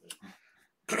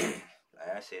feel me? But,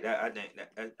 like I said, I think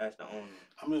that's the only.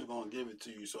 I'm just gonna give it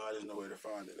to you so I just know where to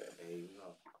find it at. There you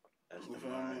go. That's You the feel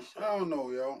me? mindset. I don't know,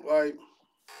 yo. Like,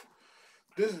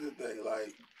 this is the thing.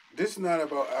 Like, this is not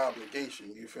about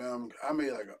obligation. You feel me? I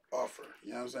made like an offer.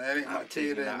 You know what I'm saying? It ain't my I'm kid. taking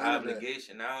Ain't the none of that.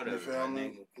 obligation out You of it, my feel me?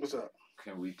 nigga. What's up?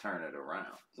 Can we turn it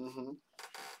around? Mm-hmm.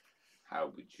 How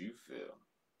would you feel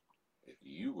if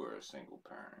you were a single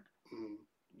parent? Mm-hmm.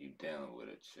 You dealing with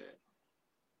a chick.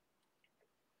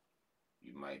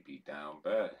 You might be down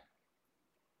bad.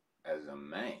 As a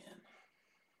man,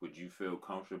 would you feel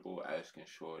comfortable asking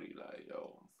Shorty, like,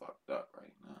 yo, I'm fucked up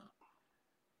right now?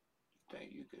 You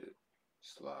think you could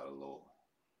slide a little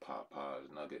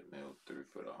Popeyes nugget meal through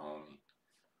for the homie?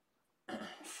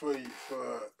 For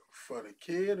the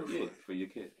kid or Yeah, for your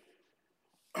kid.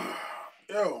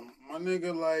 yo, my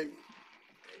nigga, like,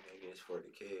 That nigga is for the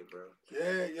kid, bro.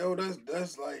 yeah, yo,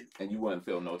 that's like, And you wouldn't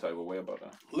feel no type of way about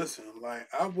that? listen, like,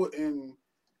 I wouldn't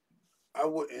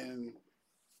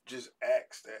just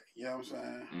ask that. You know what I'm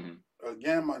saying? Mm-hmm.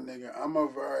 Again, my nigga, I'm a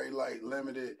very like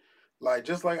limited, like,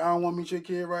 just like I don't want to meet your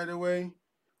kid right away.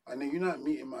 I nigga, you're not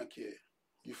meeting my kid.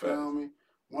 You feel me?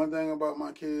 One thing about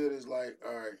my kid is like,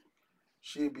 all right,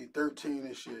 she'll be 13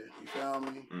 this year. You feel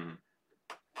me? Mm-hmm.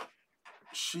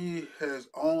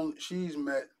 She's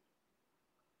met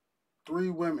 3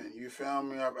 women. You feel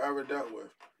me? I've ever dealt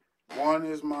with. One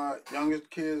is my youngest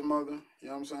kid's mother. You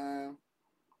know what I'm saying?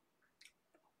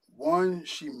 One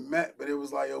she met, but it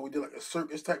was like, yo, we did like a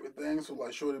circus type of thing. So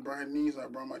like, Shorty brought her niece, and I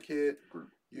brought my kid.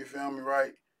 You feel me,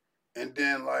 right? And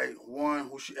then like one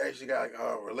who she actually got like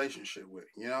a relationship with.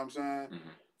 You know what I'm saying? Mm-hmm.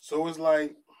 So it's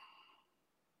like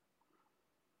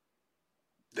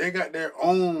they got their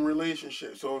own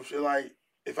relationship. So if she like,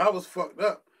 if I was fucked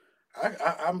up,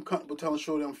 I'm comfortable telling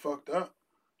Shorty I'm fucked up.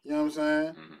 You know what I'm saying?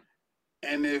 Mm-hmm.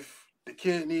 And if the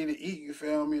kid need to eat, you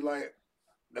feel me? Like,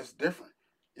 that's different.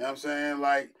 You know what I'm saying?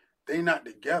 Like, they not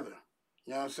together.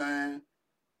 You know what I'm saying?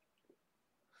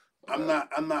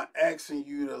 I'm not asking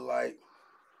you to like,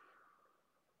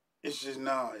 it's just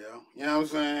nah, yo. You know what I'm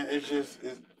saying? It's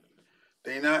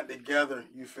they not together,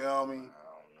 you feel me? I don't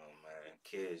know, man.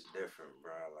 Kids different,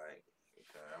 bro. Like,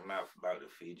 I'm not about to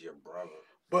feed your brother.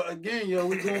 But again, yo,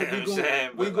 we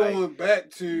going like,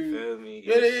 back to, you feel me?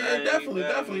 Yeah, Your son, definitely, you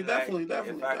feel me? definitely.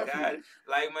 If I got,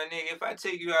 like, my nigga, if I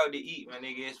take you out to eat, my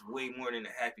nigga, it's way more than a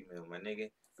Happy Meal, my nigga.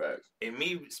 Facts. And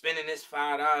me spending this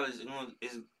 $5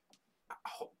 is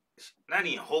not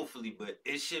even hopefully, but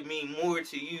it should mean more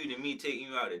to you than me taking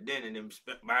you out to dinner than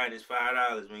buying this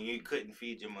 $5 when you couldn't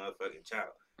feed your motherfucking child.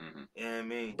 Mm-hmm. You know what I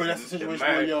mean? But that's a situation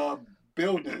where y'all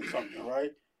building something,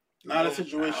 right? Not a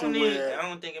situation where I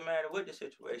don't think it matters what the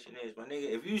situation is, my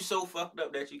nigga. If you so fucked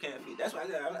up that you can't feed, that's why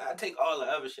I take all the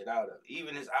other shit out of it.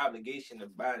 Even his obligation to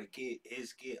buy the kid,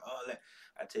 his kid, all that.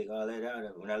 I take all that out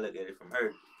of it when I look at it from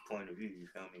her point of view. You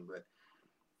feel me? But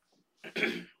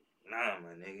nah,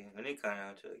 my nigga. When it come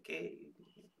down to a kid,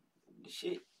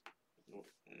 shit.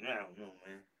 I don't know,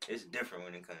 man. It's different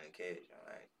when it comes to kids,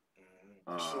 like. You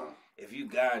know what I mean? so, if you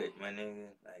got it, my nigga,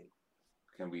 like.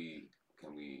 Can we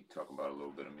talk about a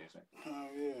little bit of music? oh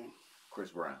yeah.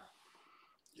 Chris Brown.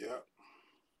 Yep.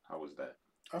 How was that?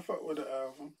 I fuck with the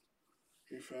album.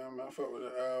 You feel me? I fuck with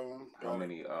the album. How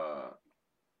many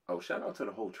oh, shout out to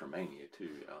the whole Tremania too,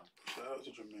 y'all. Shout out to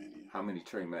Tremania. How many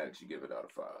Trey Maddox you give it out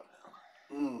of 5?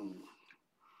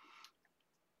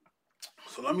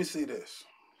 So let me see this,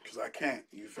 cause I can't.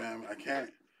 You feel me? I can't.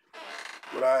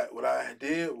 What I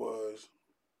did was,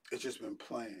 it's just been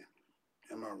playing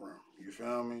in my room. You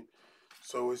feel me?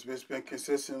 So it's been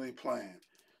consistently playing.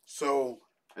 So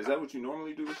Is that what you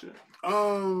normally do with shit?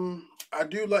 I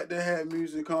do like to have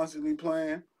music constantly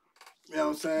playing. You know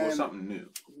what I'm saying? Or something new?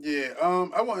 Yeah.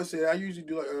 I want to say I usually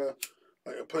do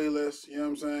like a playlist. You know what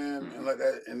I'm saying? Mhm. And like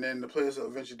that, and then the playlist will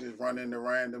eventually just run into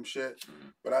random shit.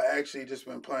 Mhm. But I actually just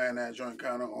been playing that joint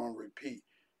kind of on repeat.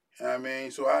 You know what I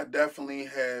mean? So I definitely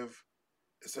have.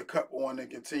 It's a couple one that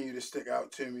continue to stick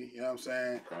out to me. You know what I'm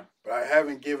saying? Okay. But I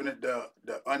haven't given it the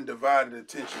undivided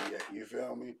attention yet. You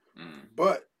feel me? Mm.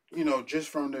 But you know, just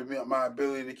from my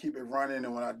ability to keep it running,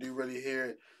 and when I do really hear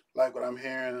it, like what I'm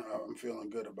hearing, I'm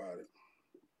feeling good about it.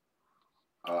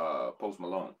 Post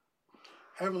Malone.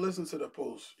 Haven't listened to the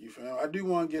Post. You feel me? I do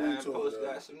want to get into Post it.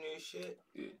 got some new shit.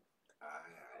 Yeah.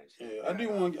 Yeah, I do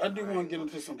want to get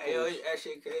into some Hey, yo, Post. that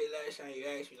shit crazy. Last time you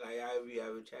asked me, like, I be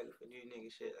checking for new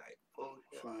nigga shit, like, Post.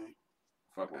 Yo. Fine.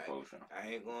 Fuck with Post. I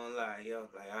ain't gonna lie, yo.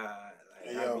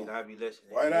 Hey, yo, I be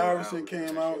listening. White Yo, Iverson albums came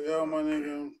and out, shit, yo, bro. my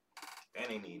nigga. That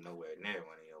ain't even nowhere near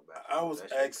one of your battles.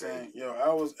 I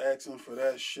was asking for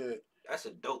that shit That's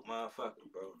a dope motherfucker,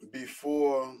 bro.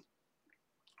 before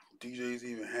DJs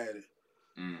even had it.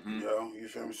 Mm-hmm. Yo, you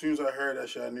feel me? As soon as I heard that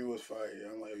shit, I knew it was fire.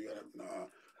 I'm like,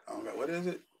 I don't got, what is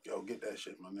it? Yo, get that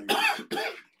shit, my nigga.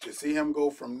 To see him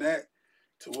go from that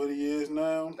to what he is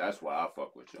now, That's why I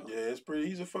fuck with you. yeah, it's pretty.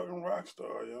 He's a fucking rock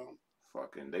star, yo.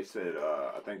 Fucking, they said,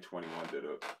 I think 21 did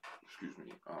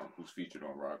who's featured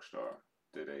on Rockstar,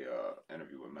 did a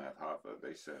interview with Math Hoffa.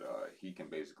 They said he can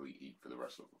basically eat for the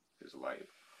rest of his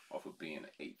life off of being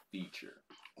a feature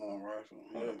On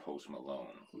on a Post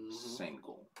Malone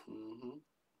single. Mm-hmm.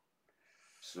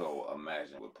 So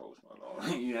imagine with Post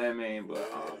Malone, you know what I mean?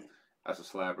 But that's a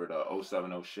slapper. The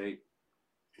 070 Shape.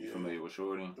 You familiar with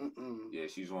Shorty? Mm-mm. Yeah,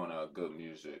 she's on Good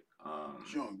Music.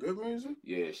 She on Good Music?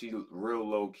 Yeah, she real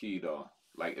low key though.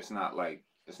 Like it's not like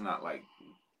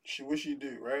She what she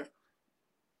do, right?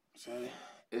 Same.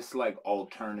 It's like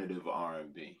alternative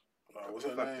R&B. What's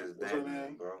her name? What's her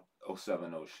name, bro?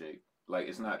 070 Shape. Like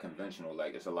it's not conventional.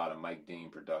 Like it's a lot of Mike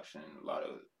Dean production, a lot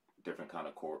of different kind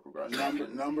of chord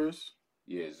progression. Numbers?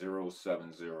 Yeah, 070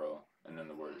 and then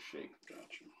the word Shape.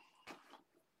 Gotcha.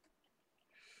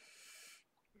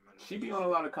 She be on a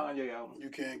lot of Kanye albums. You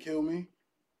Can't Kill Me?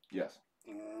 Yes.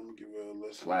 I'm gonna give her a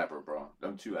listen. Slapper, bro.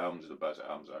 Them two albums are the best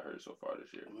albums I heard so far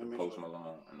this year. Let me Post try.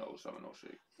 Malone and the 070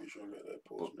 Shape. Make sure I got that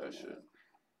Post Book that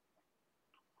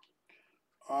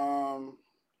Malone. shit.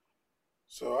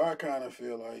 So I kind of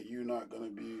feel like you're not gonna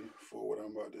be for what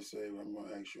I'm about to say, but I'm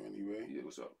gonna ask you anyway. Yeah,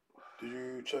 what's up? Did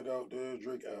you check out the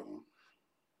Drake album?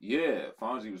 Yeah,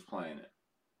 Fonzie was playing it.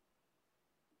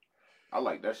 I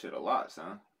like that shit a lot,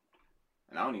 son.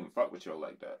 And I don't even fuck with yo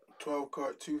like that. 12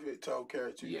 karat,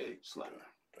 250. Yeah, slap.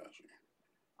 Gotcha.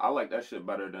 I like that shit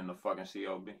better than the fucking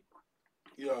CLB.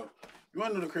 Yo, you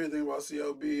wanna know the crazy thing about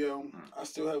CLB, yo? I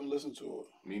still haven't listened to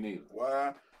it. Me neither.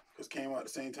 Why? Because it came out at the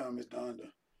same time as Donda.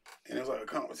 And it was like a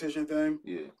competition thing.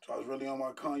 Yeah. So I was really on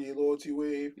my Kanye loyalty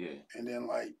wave. Yeah. And then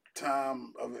like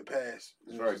time of it passed.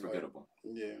 It's very forgettable.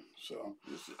 Yeah. So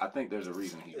I think there's a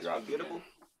reason he dropped it. Forgettable?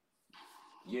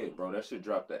 Yeah, bro, that shit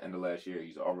dropped at the end of last year.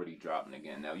 He's already dropping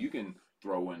again. Now you can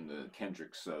throw in the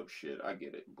Kendrick sub shit, I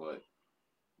get it, but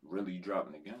really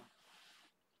dropping again?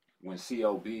 When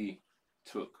CLB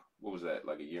took, what was that,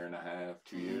 like a year and a half,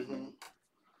 2 years maybe?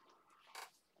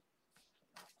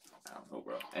 I don't know,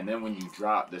 bro. And then when you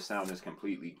drop, the sound is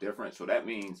completely different. So that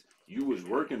means you was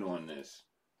working on this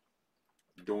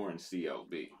during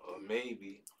CLB. Or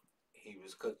maybe he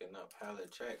was cooking up hella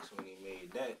tracks when he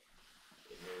made that.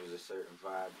 And there was a certain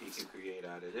vibe he could create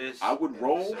out of this. I would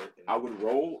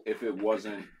roll if it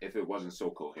wasn't so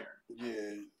coherent.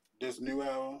 Yeah. This new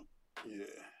album, yeah.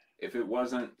 If it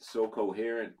wasn't so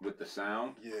coherent with the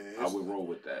sound, yeah, I would roll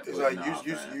with that. It's but like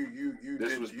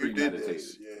you did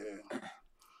this. Yeah.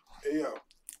 Hey, yo.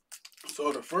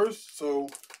 So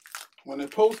when the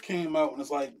Post came out and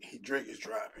it's like Drake is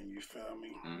dropping, you feel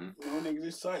me? Mm-hmm. You know, niggas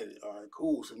excited. All right,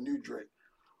 cool. Some new Drake.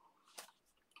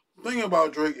 Thing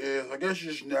about Drake is, I guess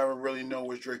you just never really know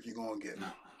which Drake you're gonna get.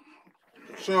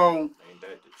 So ain't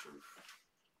that the truth?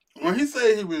 When he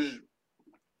said he was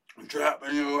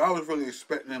dropping, you know, I was really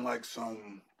expecting like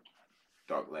some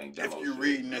Dark Lane demo. If you're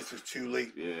reading this, it's too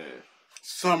late. Yeah.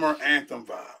 Summer anthem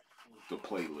vibe. The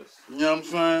playlist. You know what I'm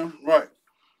saying? Right.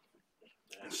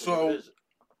 So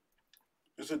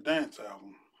it's a dance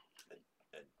album.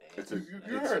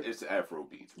 It's Afro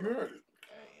beats. You heard it.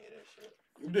 I ain't hear that shit.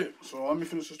 You did. So let me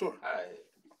finish the story. Alright.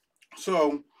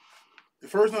 So the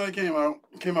first night it came out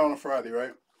on a Friday,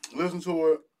 right? Listen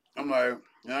to it. I'm like,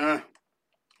 Nah,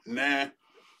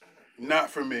 not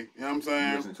for me. You know what I'm You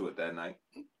saying? listen to it that night?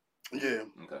 Yeah.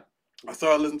 Okay. I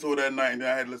started listening to it that night, and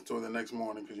then I had to listen to it the next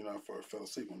morning because, I fell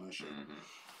asleep on that shit.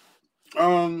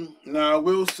 Mm-hmm. Now I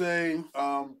will say,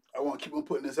 I want to keep on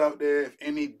putting this out there. If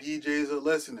any DJs are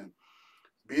listening,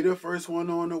 be the first one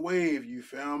on the wave. You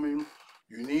feel me?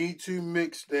 You need to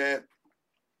mix that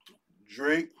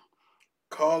Drake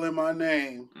calling my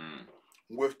name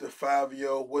with the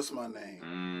 5-yo, what's my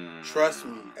name? Trust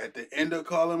me, at the end of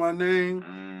calling my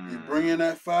name, you bring in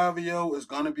that 5-yo, it's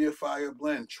gonna be a fire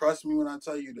blend. Trust me when I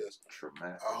tell you this.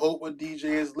 Traumatic. I hope a DJ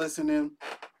is listening.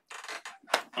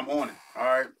 I'm on it. All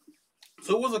right.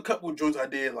 So it was a couple joints I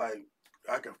did like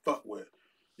I can fuck with.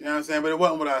 You know what I'm saying? But it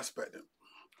wasn't what I expected.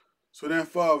 So then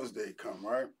Father's Day come,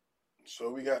 right? So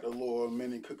we got the little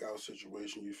mini cookout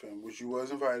situation, you feel me? Which you was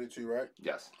invited to, right?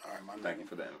 Yes. All right, my Thank nigga. you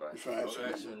for the invite. You feel me? Some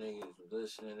Absolutely. niggas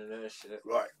listening to that shit.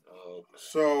 Right. Oh, okay.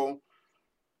 So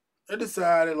I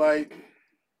decided, like,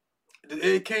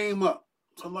 it came up.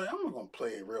 So I'm like, I'm not going to play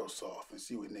it real soft and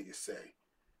see what niggas say.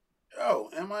 Yo,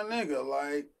 and my nigga,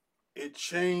 like, it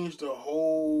changed the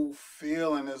whole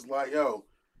feeling. It's like, yo,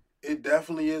 it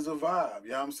definitely is a vibe. You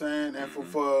know what I'm saying? And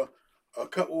for a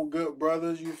couple good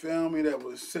brothers, you feel me, that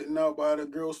was sitting out by the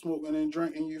girl smoking and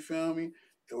drinking, you feel me?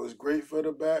 It was great for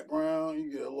the background.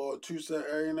 You get a little two-set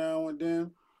every now and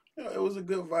then. You know, it was a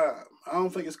good vibe. I don't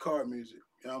think it's car music.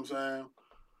 You know what I'm saying?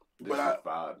 This is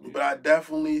vibe music. But I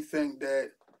definitely think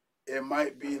that it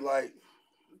might be like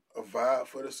a vibe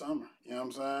for the summer. You know what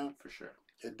I'm saying? For sure.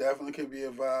 It definitely could be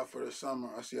a vibe for the summer.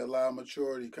 I see a lot of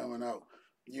maturity coming out,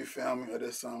 you feel me, of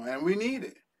this summer. And we need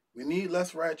it. We need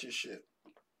less ratchet shit.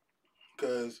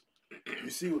 Because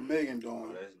you see what Megan doing.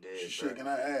 Oh, that's dead, She's bro. shaking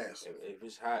her ass. If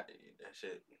it's hot, that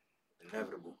shit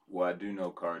inevitable. Well, I do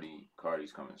know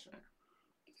Cardi's coming soon.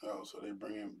 Oh, so they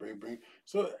bring.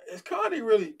 So is Cardi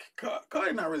really?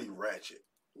 Cardi not really ratchet.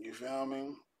 You feel me?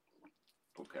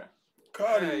 Okay.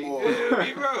 Cardi Hey, more. you feel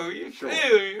me, bro? You Sure.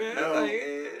 feel me, man? No, Like,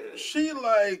 yeah. she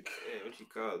like. Yeah, what you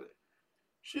call it?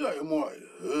 She like more like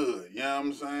hood. You know what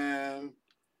I'm saying?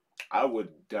 I would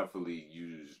definitely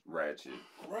use ratchet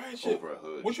Ratchet. over a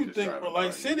hood. What you think? describing But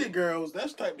like Cardi City B. Girls,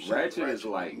 that's type of shit. Ratchet is to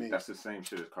like me. that's the same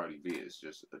shit as Cardi B. It's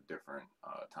just a different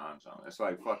time zone. It's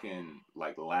like fucking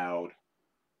like loud,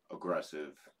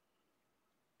 aggressive.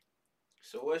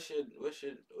 So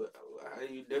how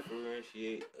do you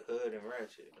differentiate hood and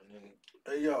ratchet? Nigga?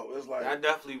 Hey yo, it's like I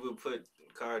definitely would put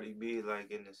Cardi B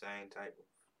like in the same type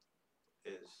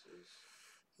of it's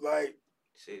like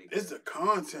city. it's the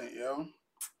content, yo.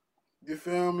 You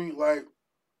feel me? Like,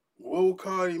 will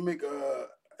Cardi make a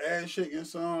ass shaking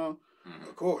song? Mm-hmm.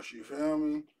 Of course, you feel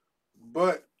me?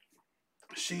 But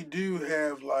she do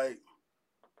have like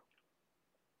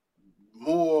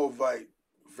more of like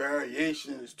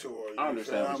variations to her. I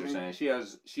understand what feel you're me?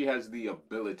 saying. She has the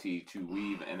ability to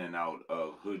weave in and out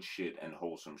of hood shit and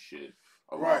wholesome shit.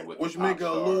 Right, With which the pop make her a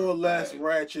star little less bag.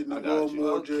 ratchet and I a got little you. more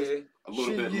Okay. just. A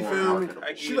little bit you more feel me? marketable.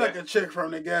 She like a chick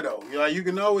from the ghetto. You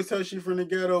can always tell she from the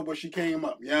ghetto, but she came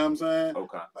up. You know what I'm saying?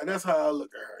 Okay. Like that's how I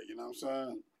look at her. You know what I'm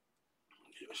saying?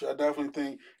 I definitely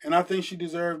think, and I think she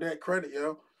deserved that credit,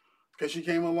 yo, because she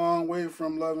came a long way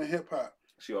from loving hip hop.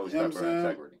 She always You know kept what her I'm saying?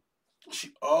 integrity.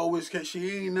 She always kept.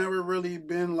 She ain't never really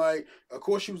been like. Of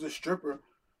course, she was a stripper,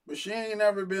 but she ain't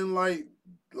never been like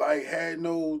had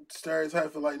no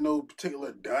stereotype for like no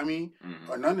particular dummy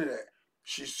or none of that.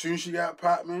 Soon she got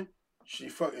popping, she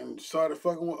fucking started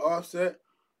fucking with Offset,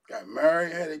 got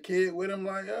married, had a kid with him.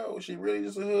 Like, oh, she really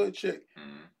just a hood chick.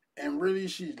 And really,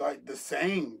 she's like the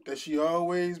same that she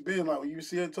always been. Like when you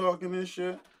see her talking and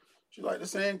shit, she like the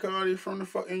same Cardi from the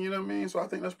fucking, you know what I mean? So I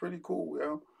think that's pretty cool,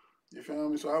 yo. You feel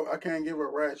me? So I can't give her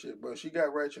ratchet, but she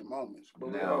got ratchet moments.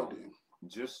 But we all Now, do.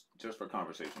 just for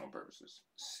conversational purposes,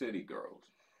 City Girls,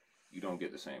 you don't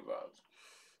get the same vibes.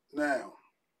 Now,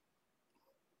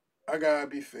 I gotta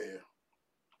be fair.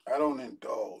 I don't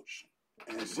indulge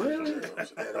in City Really?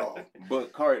 Girls at all.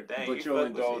 But Cardi, Dang, but you you're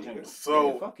fuck with City indulging. Girls.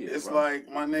 So Yeah, fuck it, it's bro. like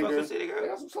my Fuck with nigga. City They Girls?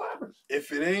 got some slappers.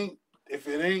 If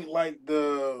it ain't like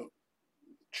the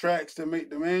tracks that make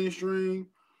the mainstream,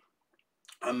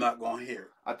 I'm not gonna hear it.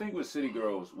 I think with City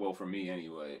Girls, well, for me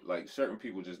anyway, like certain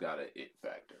people just got an it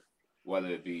factor. Whether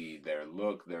it be their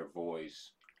look, their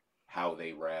voice, how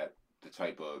they rap, the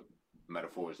type of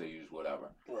metaphors they use,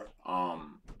 whatever. Right.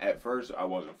 At first, I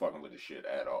wasn't fucking with the shit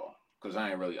at all. Because I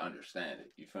didn't really understand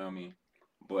it. You feel me?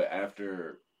 But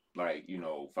after, like, you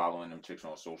know, following them chicks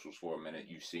on socials for a minute,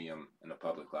 you see them in the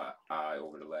public eye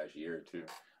over the last year or two.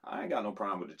 I ain't got no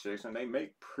problem with the chicks, and they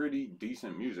make pretty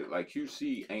decent music. Like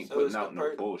QC ain't So putting it's out the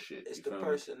no bullshit. It's you the feel me?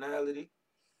 personality.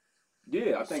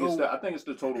 Yeah, I think it's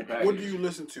the total package. What do you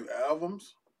listen to?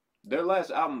 Albums? Their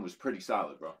last album was pretty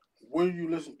solid, bro. Where do you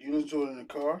listen? You listen to it in the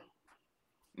car?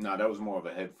 Nah, that was more of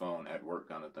a headphone at work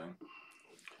kind of thing.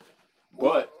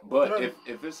 Well, But yeah.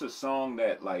 if it's a song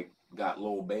that like got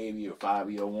Lil Baby or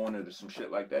Fabio on it or some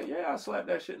shit like that, yeah, I slap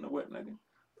that shit in the whip, nigga.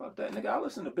 Fuck that, nigga. I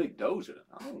listen to Big Doja.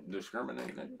 I don't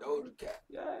discriminate, nigga. Doja Cat.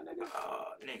 Yeah, nigga. Oh,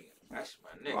 nigga. That's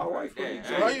my nigga. My right wife there. really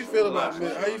So I how ain't you gonna feel lie, about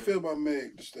Meg? man. How you feel about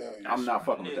Meg Thee Stallion? I'm not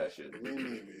fucking with that shit. Me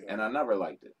neither. Yo. And I never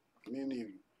liked it. Me neither.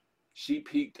 She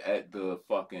peaked at the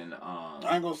fucking I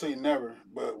ain't gonna say never,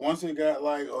 but once it got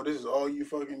like, oh, this is all you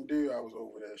fucking do, I was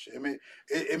over that shit.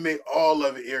 It made all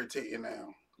of it irritating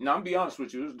now. No, I'm be honest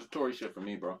with you, it was the Tory shit for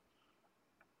me, bro.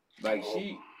 Like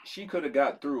Oh. she could have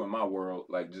got through in my world,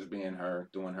 like just being her,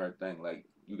 doing her thing. Like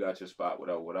you got your spot,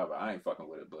 whatever. I ain't fucking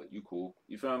with it, but you cool.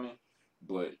 You feel me?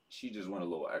 But she just went a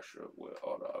little extra with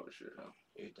all the other shit. Huh?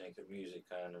 You think the music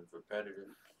kind of repetitive?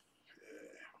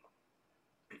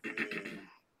 Yeah,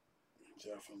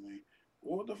 definitely.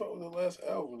 What the fuck was the last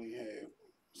album he had?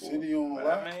 City on But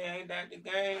Lock? I mean, ain't that the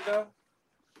game though?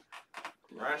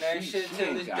 Run that She shit till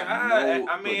ain't it's got dry. no-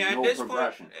 I mean, but at no this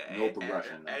progression. point, No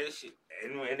progression, no.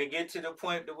 And when it get to the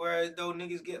point to where as though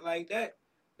niggas get like that,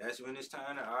 that's when it's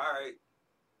time to, all right,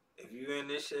 if you in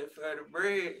this shit for the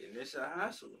bread and it's a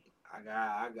hustle, I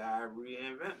gotta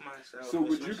reinvent myself. So and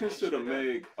would switch you some consider shit up.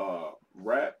 Meg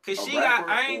rap? Cause a she got,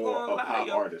 rapper I ain't or gonna a lie, pop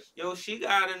artist? yo, she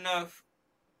got enough.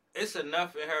 It's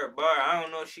enough in her bar. I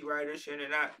don't know if she write her shit or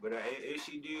not, but if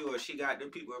she do, or she got the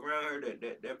people around her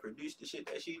that produce the shit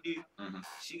that she do,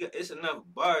 she got it's enough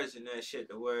bars in that shit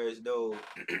to where as though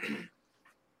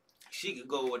she could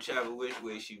go whichever which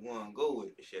way she want to go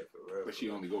with the shit for real. But she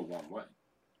only go one way.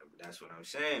 That's what I'm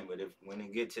saying. But if when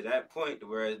it get to that point to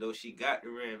where as though she got to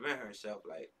reinvent herself,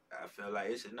 like I feel like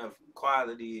it's enough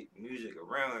quality music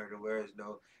around her to where as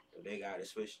though if they gotta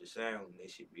switch the sound, they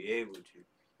should be able to.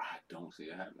 I don't see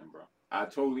it happening, bro. I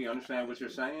totally understand what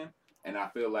you're saying, and I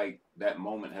feel like that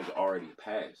moment has already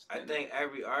passed. I think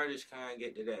every artist kind of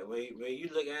get to that. When you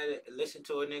look at it, listen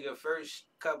to a nigga first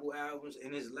couple albums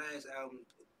and his last album,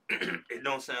 it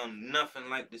don't sound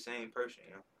nothing like the same person,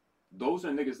 you know? Those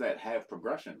are niggas that have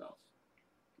progression, though.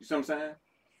 You see what I'm saying?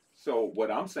 So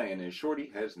what I'm saying is Shorty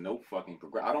has no fucking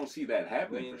progression. I don't see that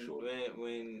happening for Shorty.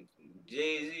 When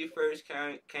Jay-Z first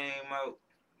came out,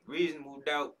 Reasonable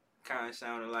Doubt kind of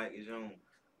sounded like his own.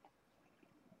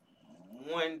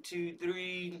 1, 2,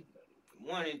 3,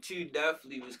 1 and 2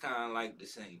 definitely was kind of like the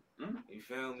same. Mm-hmm. You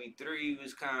feel me? 3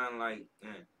 was kind of like,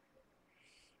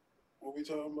 What we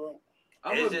talking about?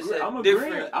 it's just a I'm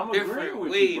different agreeing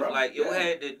with wave. you, bro. Like, yo Yeah.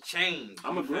 had to change.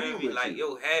 I'm You feel agreeing me? with Like, you.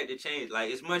 yo had to change.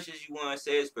 Like, as much as you want to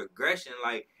say it's progression,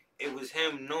 like, it was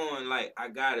him knowing, like, I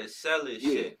gotta sell this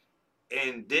Yeah. shit.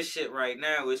 And this shit right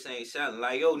now, it ain't selling.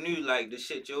 Like, yo knew, like, the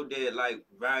shit yo did, like,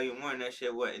 Volume 1, that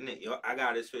shit wasn't it. Yo, I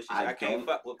gotta switch this. I can't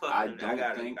fuck with Puff. I and don't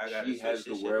gotta think switch she has this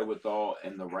the shit up. wherewithal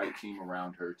and the right team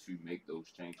around her to make those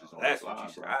changes on That's the what you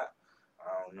fly, said. bro.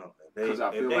 I don't know. Because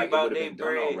I feel they like it about would have they been done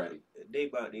bread, already. they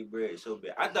about their bread so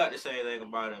bad. I thought the same thing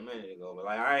about it a minute ago, but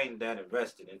like I ain't that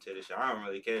invested into this shit. I don't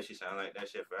really care. She sound like that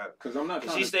shit forever. Because I'm not If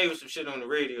trying she to... stay with some shit on the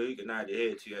radio, you can nod your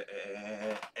head to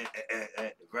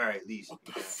at the very least. What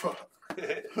the fuck?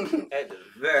 At the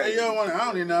very Hey, yo, least. I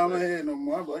don't even know my head no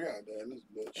more. I'm like, God damn, this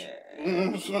bitch. Yeah. You know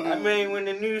what I'm saying? I mean, when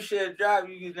the new shit drop,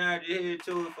 you can nod your head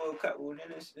to it for a couple.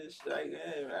 Then it's like,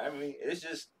 I mean, it's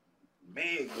just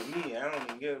big with me. I don't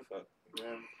even give a fuck. You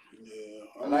know? Yeah.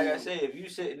 But like I said, if you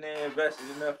sitting there invested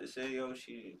enough to say, yo,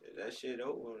 that shit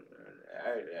over,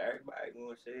 everybody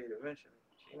gonna say it eventually.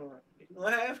 You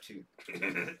gonna have to.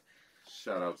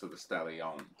 Shout out to the Stallion.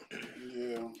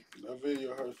 Yeah, that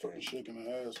video of her fucking shaking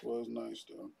her ass was nice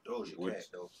though. Doja Cat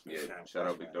though. Yeah, shout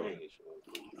out Big Doja.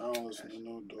 I don't listen to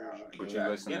no Doja But Cat. you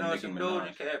listen Get to on Nicki some Minaj.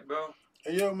 Doja Cat, bro.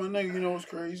 Hey, yo, my nigga, you know what's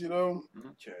crazy though?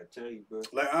 Trying to tell you, bro.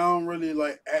 Like, I don't really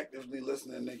like actively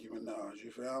listen to Nicki Minaj.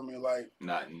 You feel me? Like,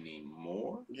 Not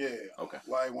anymore? yeah. Okay.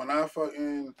 Like when I first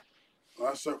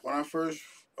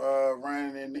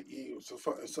ran in Nicki, it was a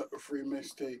fucking sucker free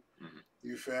mixtape.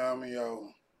 You feel me, yo?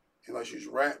 And like she was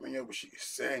rapping, yo, but she could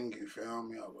sing. You feel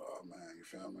me? I was like, oh man, you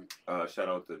feel me? Shout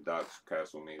out to Doc's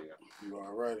Castle Media. You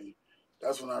already.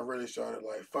 That's when I really started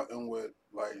like fucking with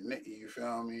like Nicki. You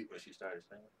feel me? When she started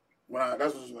singing. That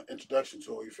was my introduction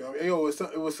to her. You feel me? Hey, yo,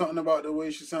 it was something about the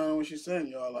way she sounded when she sang.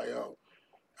 Y'all like, yo,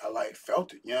 I like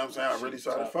felt it. You know what I'm saying? I really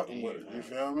started fucking with her. You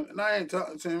feel me? And I ain't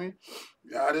talking to me.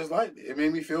 Yeah, I just liked it. It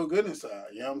made me feel good inside.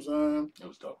 You know what I'm saying? It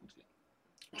was talking to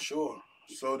you. Sure.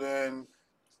 So then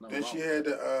she wrong. had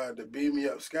the Beam Me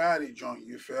Up Scotty joint.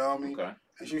 You feel me? Okay.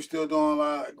 And she was still doing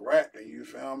like rapping. You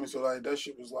feel me? So like that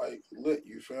shit was like lit.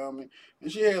 You feel me? And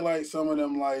she had like some of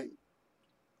them like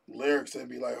lyrics that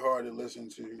be like hard to listen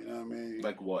to. You know what I mean?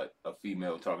 Like what? A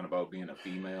female talking about being a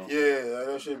female? Yeah,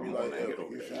 that should be Come like, on, man, get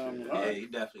over you that feel shit. me? Yeah, Alright. you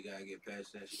definitely gotta get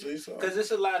past that See, shit. so Cause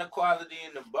it's a lot of quality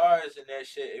in the bars and that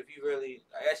shit. If you really,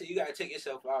 like I said, you gotta take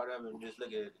yourself out of it and just look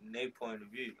at it from their point of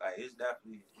view. Like it's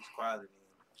definitely quality.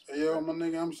 yo, my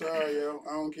nigga, I'm sorry, yo.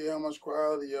 I don't care how much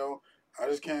quality, yo. I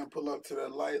just can't pull up to the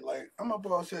light like I'm a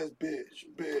boss ass bitch.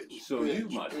 So bitch, you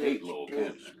must bitch, hate Lil' Kim,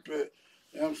 bitch, then. bitch.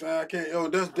 You know what I'm saying? I can't. Yo,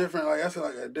 that's different. Like that's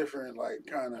like a different like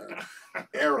kind of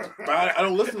era. But I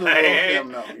don't listen to Lil'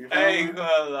 Kim now. You feel I me? ain't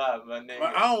gonna lie, my nigga.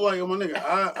 Like, I don't like my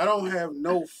nigga. I don't have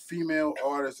no female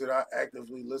artists that I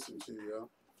actively listen to, yo.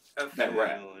 That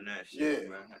rap. And that shit, Yeah.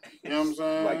 bro. You know what I'm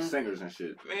saying? Like singers and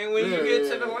shit. Man, when you Yeah, get to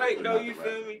yeah, the yeah, light, yeah. though, Not you the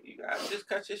feel rap. me? You gotta just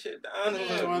cut your shit down a Yeah,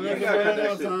 little. my You nigga, gotta gotta cut cut that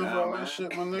no shit time down, for all man. that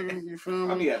shit, my nigga. You feel I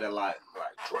mean, me? he had that like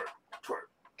twerk.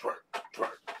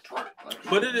 Like,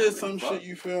 But it is some fuck. shit,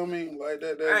 you feel me? Like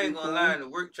that. I ain't gonna lie, in the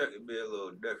work truck it be a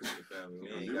little different, you feel me?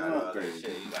 Man, you You got know, all that crazy.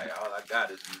 shit. You like, all I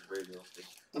got is these radio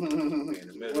stations. cool. In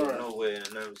the middle Right. of nowhere in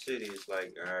another city, it's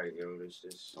like, alright, yo, this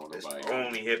is Don't this nobody the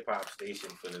only hip hop station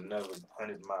for another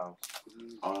 100 miles.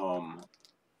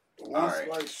 But once Alright.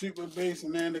 like Super Bass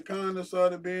and Anaconda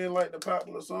started being like the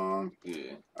popular song,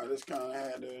 Yeah. I just kind of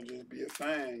had to just be a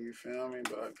fan, you feel me?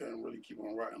 But I couldn't really keep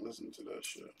on writing, listening to that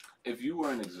shit. If you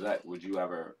were an exec, would you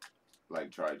ever like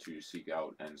try to seek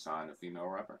out and sign a female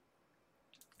rapper?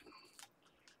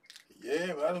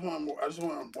 Yeah, but I just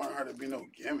want her to be no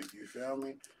gimmick, you feel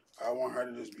me? I want her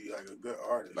to just be like a good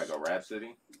artist. Like a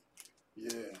Rhapsody?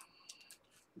 Yeah.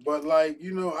 But like,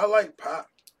 you know, I like pop.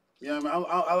 You know what I mean?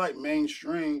 I like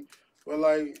mainstream, but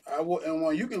like and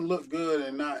when you can look good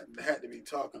and not have to be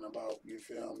talking about, you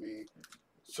feel me,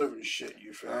 certain shit,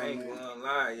 you feel I me? ain't gonna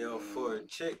lie, yo, for a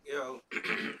chick, yo,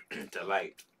 to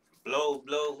like blow,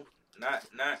 not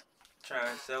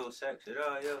trying to sell sex at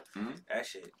all, yo, that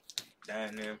shit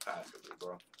damn near impossible,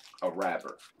 bro. A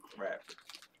rapper.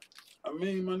 I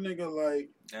mean, my nigga, like,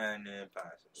 Damn near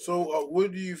impossible. so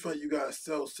what do you feel you gotta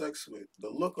sell sex with? The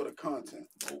look or the content?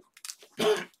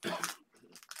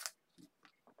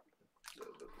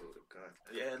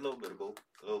 Yeah, a little bit of both.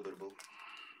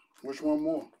 Which one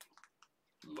more?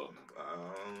 Look. I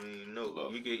don't even know.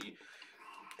 Look. You get,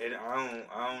 and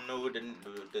I don't know what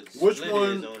the Which split one?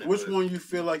 is on it. Which but one you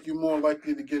feel like you're more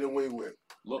likely to get away with?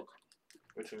 Look.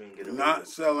 What you mean get away Not with?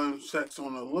 selling sex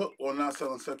on the look or not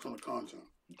selling sex on the content?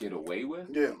 Get away with?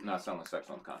 Yeah. Not selling sex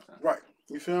on content. Right.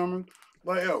 You feel me?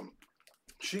 Like, yo,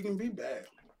 she can be bad.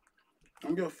 I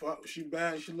don't give a fuck. She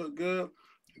bad, she look good.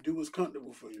 Do what's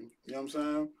comfortable for you. You know what I'm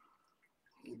saying?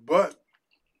 But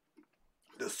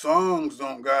the songs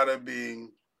don't gotta be,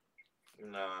 Nah.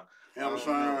 you know what I'm I don't saying?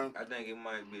 know. I think it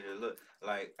might be the look.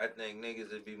 Like, I think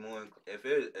niggas would be more if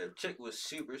a chick was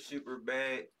super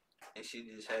bad and she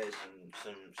just had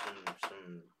some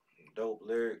dope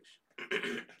lyrics.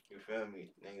 You feel me?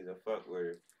 Niggas will fuck with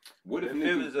her. What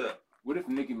if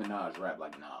Nicki Minaj rap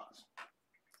like Nas?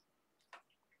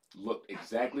 Looked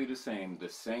exactly the same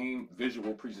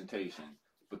visual presentation,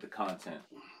 but the content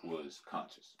was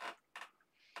conscious.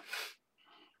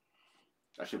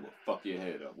 That shit would fuck your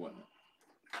head up, wouldn't it?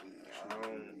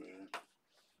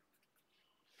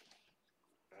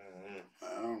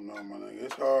 I don't know, my nigga.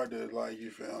 It's hard to, like, you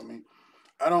feel me?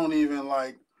 I don't even,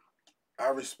 like, I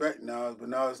respect Nas, but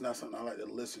Nas is not something I like to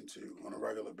listen to on a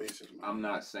regular basis, man. I'm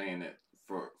not saying it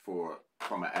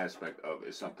from an aspect of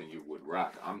it's something you would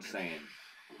rock. I'm saying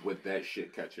would that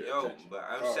shit catch your attention? But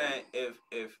I'm saying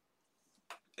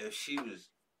if she was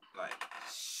like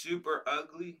super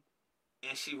ugly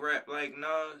and she rap like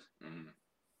Nas,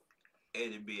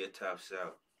 it'd be a tough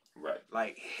sell. Right.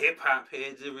 Like hip hop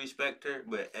heads would respect her,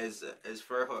 but as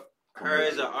for her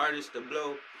as an artist to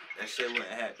blow, that shit wouldn't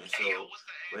happen. So,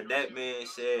 with that being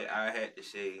said, I had to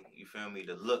say, you feel me?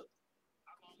 The look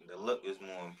is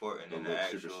more important than the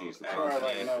actual.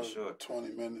 For sure. 20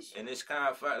 minutes. And it's kind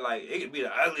of fun. Like it could be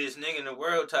the ugliest nigga in the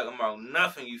world talking about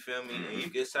nothing. You feel me? And you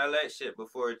can sell that shit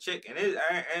before a chick. And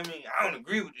I mean, I don't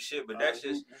agree with the shit, but that's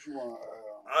just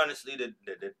honestly the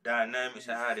dynamics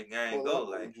of how the game go.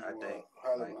 Like I think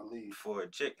like, for a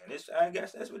chick, and it's I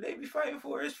guess that's what they be fighting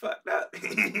for. It's fucked up.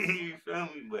 You feel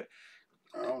me? But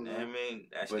I don't know. I mean,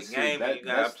 that's But the see, game. And you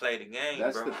gotta play the game,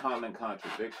 that's bro. the common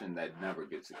contradiction that never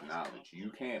gets acknowledged. You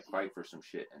can't fight for some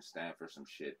shit and stand for some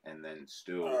shit and then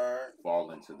still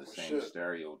fall into the same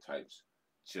stereotypes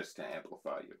just to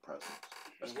amplify your presence.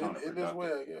 That's counterproductive. It is way,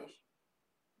 I guess. You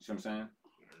see what I'm saying?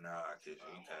 Nah, cause you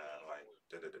kind of like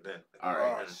All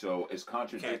Right. right, so it's You can't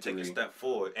contradictory. take a step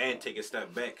forward and take a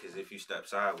step back, because if you step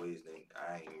sideways, then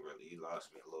I ain't really, you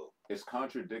lost me a little. It's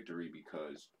contradictory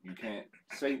because you can't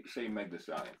say Meg Thee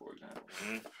Stallion, for example.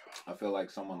 I feel like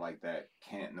someone like that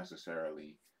can't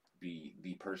necessarily be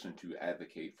the person to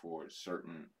advocate for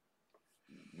certain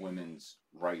women's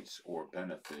rights or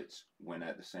benefits when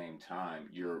at the same time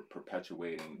you're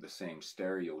perpetuating the same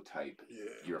stereotype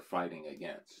you're fighting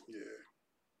against. Yeah.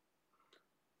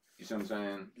 You see what I'm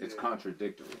saying? It's Yeah.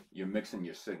 contradictory. You're mixing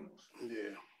your signals.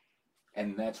 Yeah.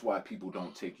 And that's why people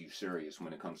don't take you serious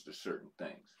when it comes to certain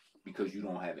things. Because you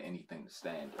don't have anything to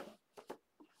stand on.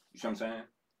 You see what I'm saying?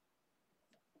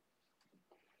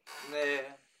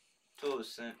 Yeah, to a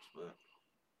sense, but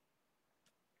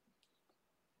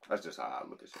That's just how I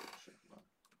look at certain shit. Bro.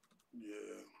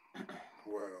 Yeah.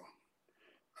 Well,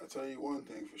 I tell you one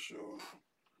thing for sure.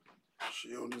 She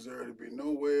don't deserve to be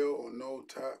nowhere or no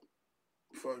top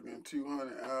fucking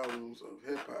 200 albums of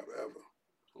hip hop ever.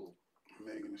 Cool.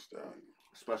 Megan Thee Stallion.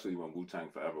 Especially when Wu-Tang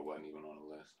Forever wasn't even on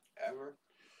the list. ever?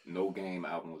 No Game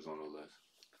album was on the list.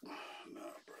 Nah,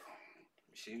 bro.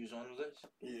 She was on the list?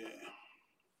 Yeah.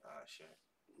 Ah, shit.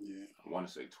 Yeah. I want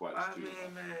to say twice, I too.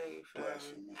 mean, man, you feel me?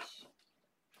 Blasphemous.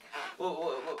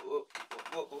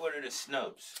 What are the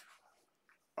snubs?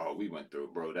 Oh, we went through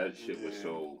it, bro. That shit was Yeah.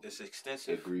 so It's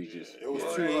extensive. egregious. It was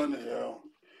Yeah. 200, yo.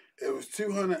 It was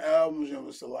 200 albums and it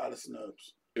was a lot of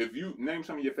snubs. If you name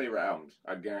some of your favorite albums,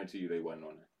 I guarantee you they wasn't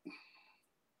on there.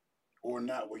 Or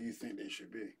not where you think they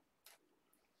should be.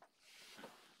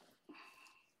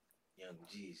 Young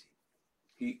Jeezy.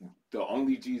 The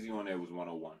only Jeezy on there was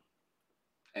 101.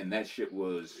 And that shit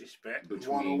was Respect.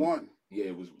 between 101. Yeah,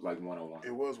 it was like 101.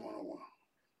 It was 101.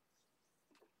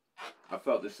 I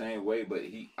felt the same way, but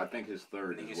I think his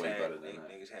third is way better than that.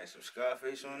 Niggas had some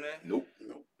Scarface on there? Nope.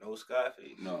 Nope. No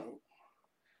Scarface? No.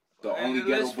 The Well, only the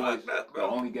Ghetto list Boys, fucked up, the bro.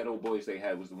 only Ghetto Boys they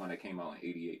had was the one that came out in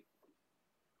 '88.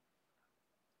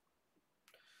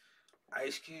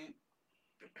 Ice Cube?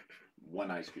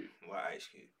 One Ice Cube. Why Ice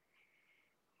Cube?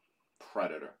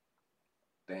 Predator.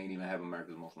 They ain't even have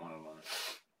America's Most Wanted on it.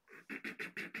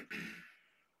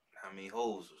 How many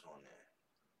hoes was on there?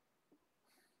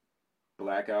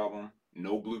 Black Album,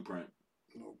 no Blueprint.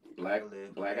 Nope.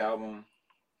 Black Album.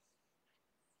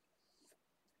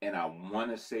 And I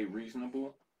want to say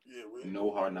Reasonable. Yeah, really.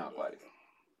 No Hard Knock Life.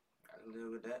 I can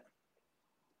live with that.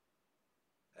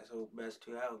 That's the best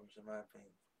two albums in my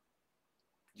opinion.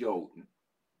 Yo,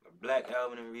 The Black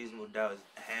Album and Reasonable Doubt is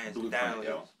hands Blueprint, down.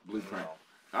 yo. Blueprint.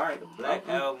 No. all right. The Black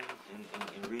Album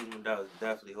and Reasonable Doubt is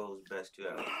definitely holds best two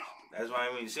albums. That's why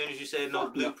I mean, as soon as you said no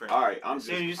Blueprint, All right, as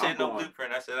soon as you said no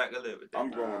Blueprint, I said I could live with that.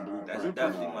 I'm going Blueprint. That's Blueprint,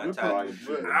 definitely my Blueprint top. was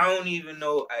good. I don't even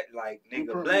know, like, nigga,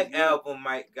 Blueprint Black was good. Album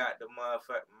might got the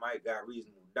motherfucker, might got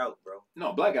Reasonable Doubt, bro.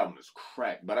 No, Black Album is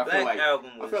crack, but I Black feel like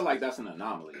Album was, that's an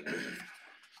anomaly.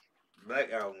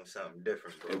 Black Album was something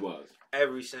different, bro. It was.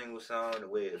 Every single song, the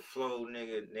way it flowed,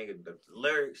 nigga, the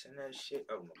lyrics and that shit.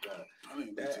 Oh my god, I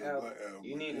need to that listen to the album. Black Album.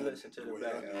 You need to again. listen to the Boy,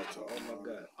 Black y'all need to Album. talk Oh my about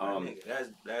god, it.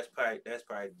 nigga, that's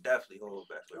probably definitely whole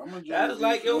best. I'm a That was Jay-Z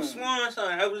like your fan. Swan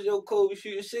song. That was your Kobe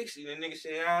shooting 60. The nigga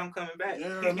said, I'm coming back. Yeah, I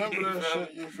remember You that feel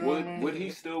shit. me? You feel me? Would he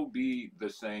still be the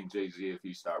same Jay-Z if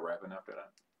he stopped rapping after that?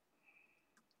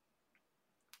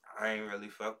 I ain't really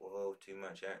fuck with Hov too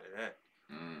much after that.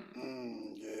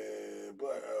 Yeah,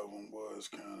 Black Album was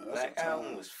kind of. Black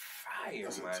Album was fire,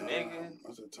 That's a my time. nigga.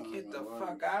 That's a time. Get the in life.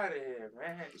 fuck out of here,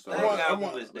 man. So Black I want- Album I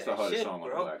want- was What's that the hardest shit, song on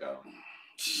the bro. Black Album?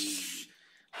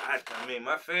 I mean,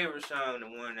 my favorite song, the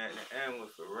one at the end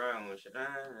with Pharrell, was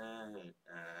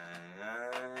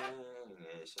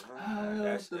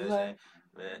that's it.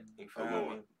 But you feel me?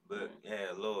 Lord. But yeah,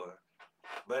 Lord.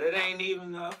 But it ain't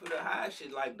even off of the high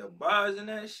shit, like the bars and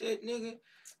that shit, nigga.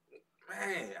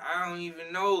 Man, I don't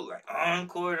even know. Like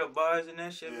Encore, the bars and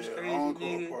that shit was crazy, Encore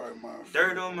nigga. probably my Dirt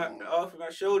favorite on my one. off of my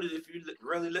shoulders. If you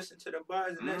really listen to the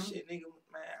bars and that Mhm. shit, nigga, You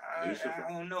man, should- I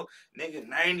don't know, nigga.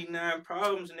 99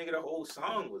 Problems, nigga. The whole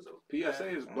song was a PSA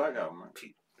is Black Album, man.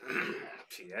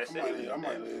 PSA. I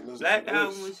might listen Black to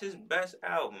Album this. was his best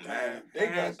album, man. They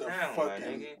got Hands the down, my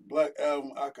fucking nigga. Black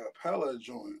Album acapella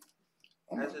joint.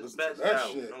 I'm That's gonna his listen to best that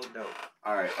album, shit. no doubt.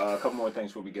 All right, a couple more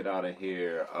things before we get out of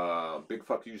here. Big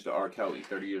fuck yous to R. Kelly,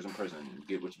 30 years in prison.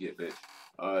 Get what you get,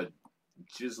 bitch.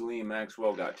 Ghislaine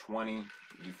Maxwell got 20.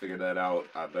 You figure that out.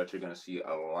 I bet you're going to see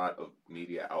a lot of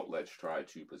media outlets try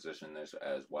to position this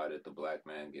as why did the black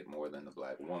man get more than the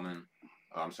black woman?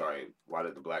 I'm sorry, why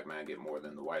did the black man get more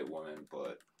than the white woman?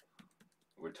 But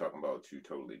we're talking about two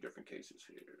totally different cases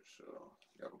here. So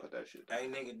y'all can put that shit down. Hey,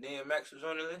 nigga, DMX was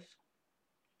on the list.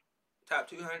 Top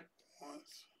 200.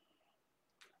 Once.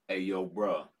 Hey, yo,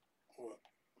 bruh. What?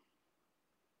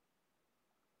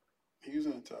 He was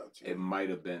in the top 10. It might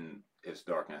have been It's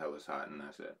Dark and Hell is Hot, and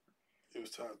that's it. It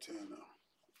was top 10 though.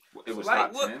 It was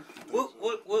Like, top 10.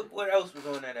 What else was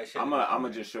on there that shit? I'm gonna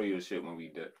just show you the shit when we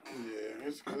did. Yeah,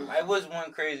 it's good. Like, what's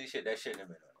one crazy shit that shouldn't have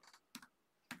been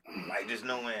on it? Like, just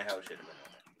no way in hell should have been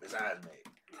on it. Besides me.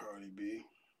 Cardi B.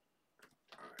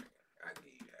 Alright, I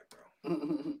give you that, bro.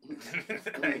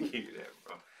 I give you that,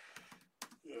 bro.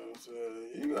 You know what I'm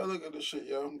saying? You gotta look at the shit,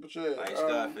 yo. But yeah, Like,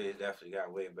 Scarface definitely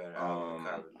got way better.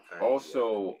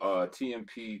 Also,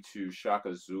 TMP to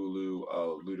Shaka Zulu,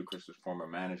 Ludacris's former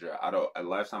manager.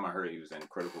 Last time I heard he was in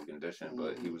critical condition,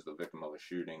 but he was the victim of a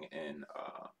shooting in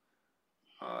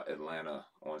Atlanta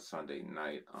on Sunday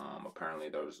night. Apparently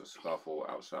there was a scuffle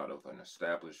outside of an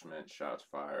establishment. Shots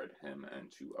fired. Him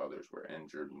and 2 others were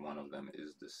injured. One of them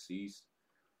is deceased.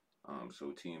 So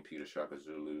TMP to Shaka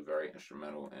Zulu, very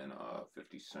instrumental in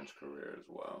 50 Cent's career as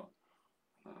well.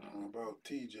 About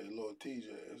TJ, Lil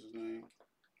TJ, that's his name.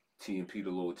 TMP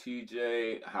to Lil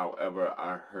TJ. However,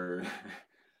 I heard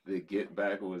the get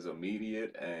back was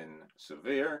immediate and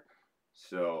severe.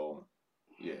 So,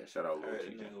 yeah, shout out Lil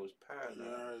TJ. It was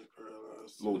paralyzed.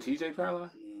 Lil TJ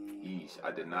paralyzed? Yeesh, I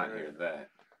did not hear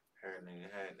that. Her nigga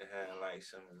had to have like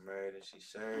some emergency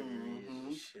surgeries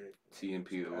and shit.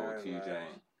 TMP to Lil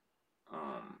TJ.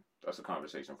 That's a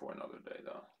conversation for another day,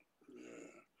 though. Yeah.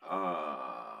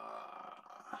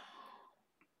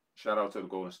 Shout out to the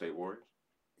Golden State Warriors.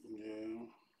 Yeah.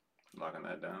 Locking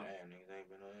that down. Damn, niggas ain't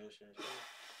been on this shit.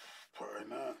 Probably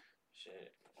not.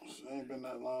 Shit. It ain't been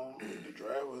that long. The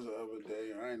draft was the other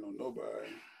day. I ain't know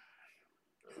nobody.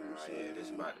 You know what I'm Yeah, this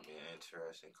saying? about to be an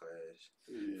interesting class.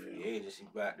 Yeah. Free agency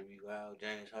about to be wild.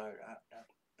 James Harden out now.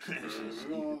 We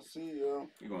gonna see, yo.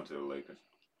 You going to the Lakers?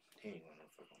 He ain't gonna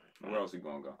fuck with Where else he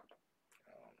gonna go?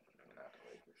 Not the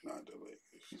Lakers. Not the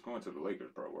Lakers. He's going to the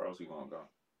Lakers, bro. Where else he gonna go?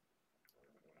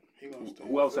 He gonna stay.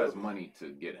 Who else has money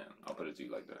to get him? I'll put it to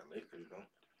you like that. The Lakers don't.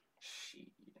 Shit.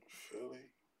 Philly.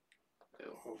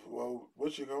 Ew. Well,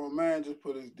 what you going man just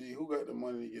put his D. Who got the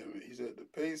money to give him? He said the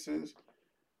Pacers.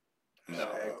 No,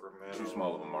 Sacramento. too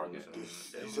small of a market.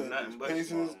 They He was said nothing the but Pacers,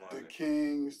 small the market.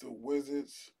 Kings, the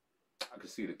Wizards. I could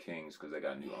see the Kings because they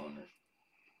got new owners.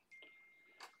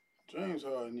 James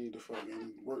Harden need to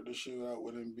fucking work the shit out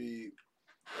with Embiid.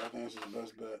 I think that's his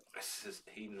best bet. It's just,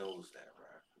 he knows that, bro.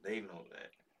 They know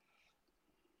that.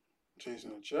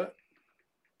 Chasing a check.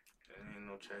 There ain't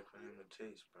no check for him to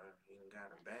chase, bro. He done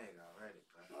got a bag already,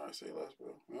 bro. All right, say less,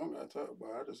 bro. We don't gotta talk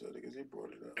about it. I just said it because he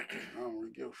brought it up. I don't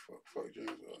really give a fuck. Fuck James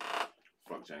Harden.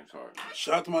 Fuck James Harden.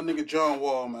 Shout out to my nigga John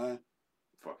Wall, man.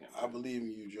 Fuck him. I believe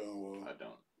in you, John Wall. I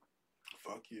don't.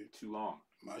 Fuck you. Too long.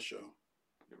 My show.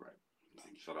 You're right.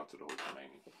 Thank you. Shout out to the whole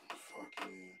Tremaine. Fuck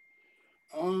yeah.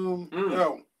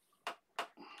 Yo.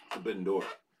 Forbidden Door.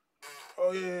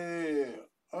 Oh yeah.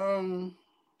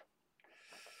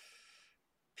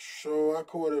 So I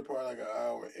caught it probably like an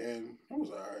hour in. It was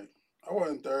alright. I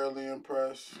wasn't thoroughly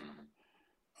impressed.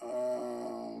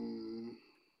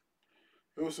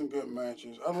 It was some good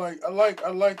matches. I like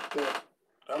that.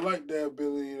 I like that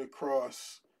ability to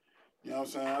cross. You know what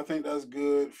I'm saying? I think that's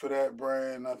good for that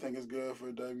brand. I think it's good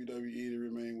for WWE to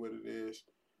remain what it is.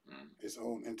 Its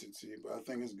own entity. But I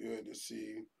think it's good to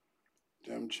see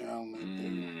them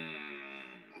channeling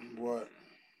what?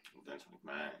 Vince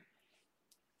McMahon.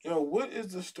 Yo, what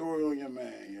is the story on your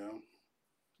man, yo?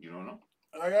 You don't know?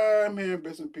 Like, I'm hearing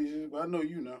bits and pieces, but I know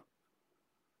you know.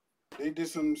 They did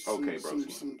some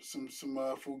fugazi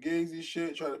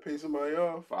shit, try to pay somebody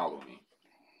off. Follow me.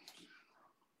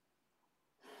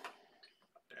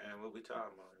 Damn, what we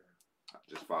talking about here?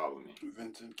 Just follow me.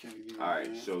 Vincent Kennedy. All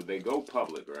right, so they go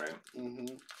public, right?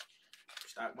 Mm-hmm.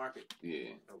 Stock market?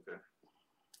 Yeah. Okay.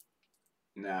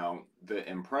 Now, the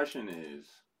impression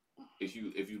is, if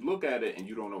you look at it and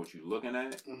you don't know what you're looking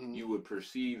at, you would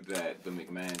perceive that the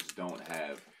McMahons don't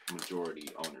have majority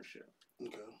ownership.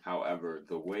 Okay. However,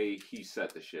 the way he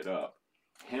set the shit up,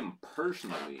 him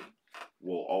personally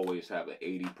will always have an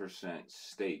 80%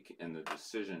 stake in the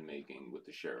decision making with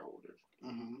the shareholders.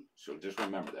 So just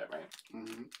remember that, right?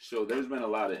 So there's been a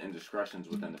lot of indiscretions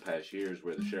within the past years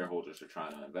where the shareholders are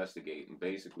trying to investigate, and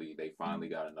basically they finally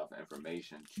got enough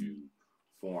information to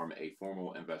form a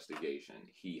formal investigation.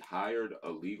 He hired a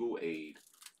legal aid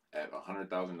at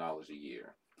 $100,000 a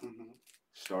year,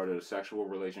 started a sexual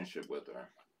relationship with her.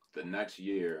 The next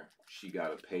year, she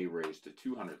got a pay raise to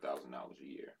 $200,000 a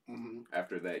year.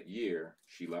 After that year,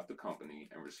 she left the company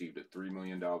and received a $3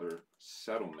 million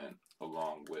settlement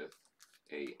along with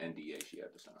a NDA she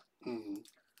had to sign.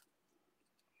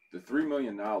 The $3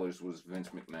 million was Vince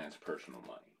McMahon's personal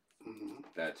money.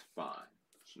 That's fine.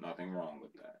 There's nothing wrong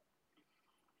with that.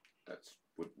 That's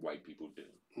what white people do.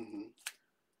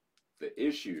 The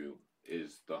issue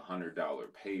is the $100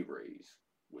 pay raise,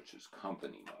 which is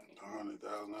company money.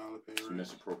 $100,000 pay It's raise.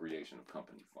 misappropriation of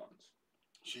company funds.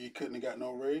 She couldn't have got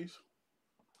no raise.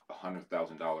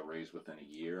 $100,000 raise within a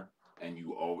year, and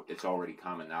it's already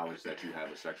common knowledge that you have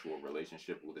a sexual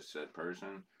relationship with a said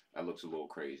person. That looks a little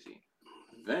crazy.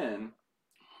 Then,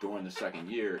 during the second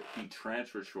year, he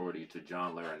transferred Shorty to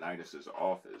John Laurinaitis'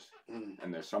 office,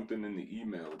 and there's something in the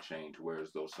email chain to where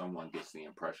as though someone gets the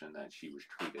impression that she was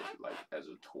treated like as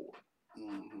a toy.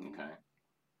 Okay?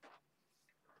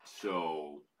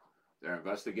 So, they're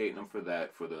investigating him for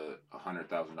that, for the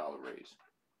 $100,000 raise.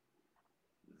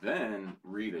 Then,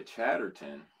 Rita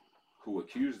Chatterton, who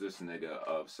accused this nigga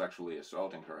of sexually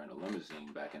assaulting her in a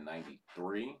limousine back in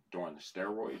 '93 during the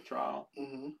steroid trial,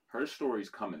 her story's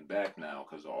coming back now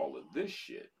because of all of this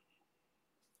shit.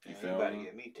 You feel about to me?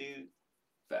 get me too.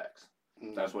 Facts.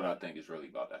 That's what I think is really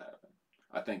about to happen.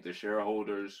 I think the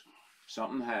shareholders,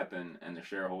 something happened, and the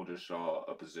shareholders saw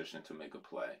a position to make a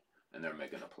play, and they're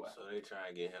making a play. So they trying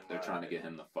to get him. They're trying to get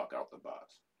him the fuck out the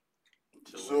box.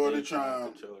 So they're trying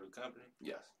to control the company.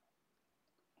 Yes.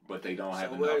 But they don't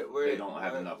have where, enough. They don't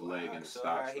have enough leg in the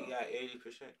stock. So how he got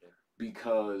 80% then?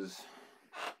 Because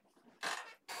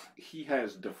he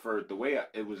has deferred. The way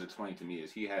it was explained to me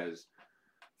is he has,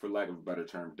 for lack of a better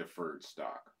term, deferred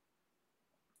stock.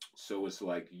 So it's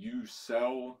like you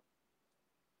sell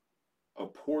a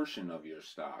portion of your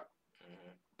stock,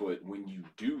 but when you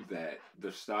do that,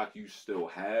 the stock you still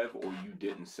have or you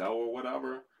didn't sell or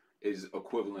whatever is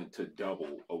equivalent to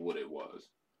double of what it was.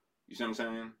 You see what I'm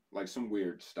saying? Like some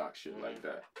weird stock shit like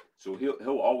that. So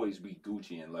he'll always be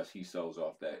Gucci unless he sells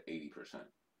off that 80%.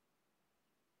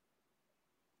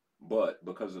 But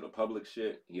because of the public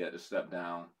shit, he had to step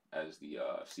down as the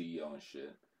CEO and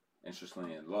shit.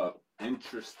 Interestingly enough, his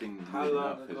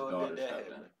daughter stepped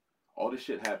in. All this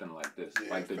shit happened like this. Yeah,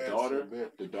 like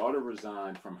the daughter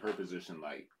resigned from her position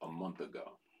like a month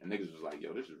ago. And niggas was like,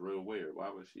 yo, this is real weird. Why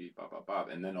was she bop, bop, bop?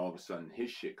 And then all of a sudden his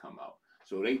shit come out.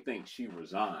 So they think she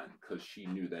resigned because she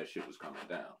knew that shit was coming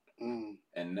down.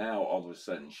 And now all of a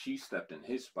sudden she stepped in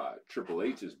his spot. Triple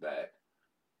H is back.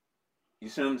 You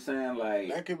see what I'm saying? Like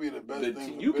that could be the best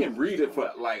thing. You can read it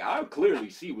for like I clearly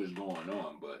see what's going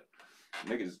on, but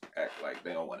niggas act like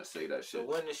they don't want to say that shit. So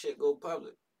when the shit go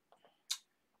public?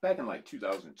 Back in like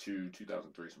 2002,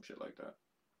 2003, some shit like that.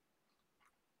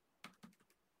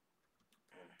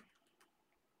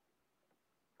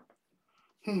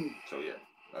 So yeah.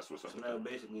 That's what's up. So now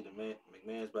basically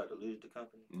McMahon's about to lose the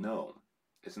company? No.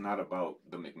 It's not about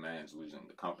the McMahons losing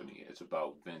the company. It's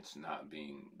about Vince not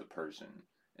being the person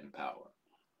in power.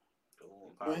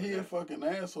 But he a fucking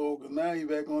asshole because now he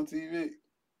back on TV.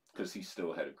 Because he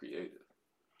still had a creative.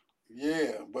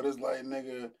 Yeah, but it's like,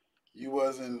 nigga, you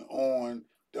wasn't on.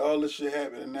 All this shit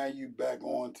happened and now you back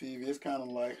on TV. It's kind of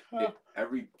like,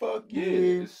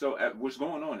 you. It's so what's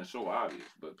going on is so obvious,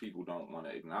 but people don't want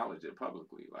to acknowledge it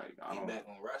publicly. Like I don't. Back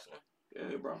on wrestling.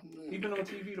 Yeah, bro. He been on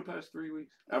TV the past 3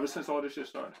 weeks. Ever since all this shit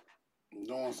started.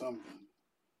 Doing something.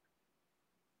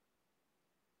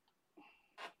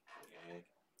 Yeah.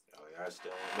 Oh, y'all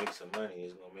still want to make some money.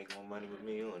 It's gonna make more money with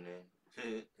me on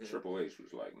there. Triple H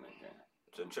was like, man.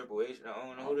 So Triple H, I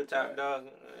don't know who the top dog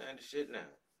and the shit now.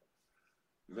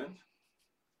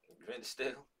 Vince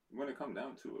still. When it come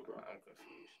down to it, bro. I'm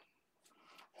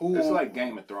confused. It's like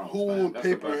Game of Thrones. Who on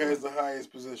paper has the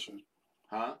highest position?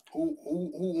 Huh?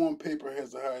 Who on paper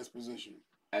has the highest position?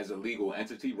 As a legal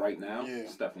entity right now? Yeah.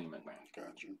 Stephanie McMahon.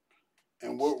 Got you.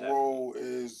 And what role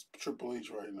is Triple H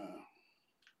right now?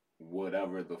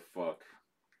 Whatever the fuck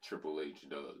Triple H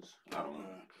does.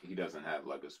 He doesn't have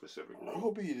like a specific role. I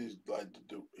hope he just like to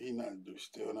do.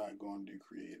 Still not going to do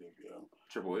creative, yo.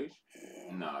 Triple H?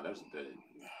 Yeah. Nah, that's dead.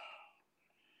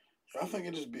 I think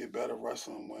it'd just be a better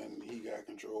wrestling when he got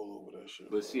control over that shit.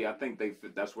 But see, I think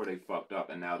that's where they fucked up,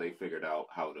 and now they figured out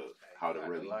how to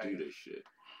really do this shit.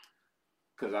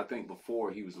 Because I think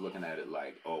before he was looking at it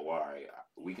like, oh, all right,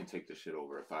 we can take this shit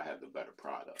over if I have the better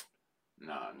product.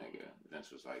 Nah, nigga.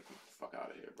 Vince was like, fuck out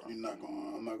of here, bro. I'm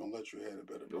not gonna let you have a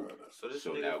better product.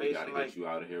 So now we gotta get you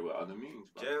out of here with other means,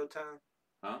 bro. Jail time?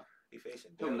 Huh? He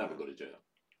facing jail. He'll never go to jail.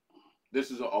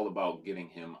 This is all about getting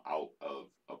him out of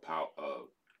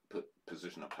a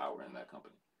position of power in that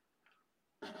company.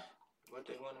 What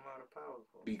they want him out of power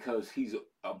for? Because he's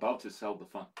about to sell the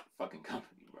fucking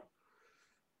company, bro.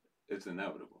 It's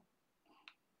inevitable.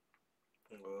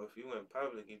 Well, if you went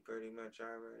public, you pretty much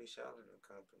already selling the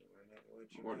company, man.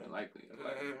 More than likely.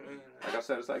 Like I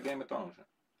said, it's like Game of Thrones.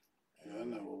 Yeah, I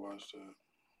never watched that.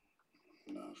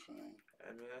 Nothing.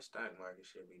 I mean, that stock market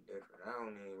should be different. I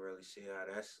don't even really see how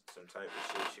that's some type of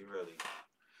shit you really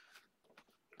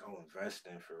Go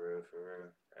investing for real, for real.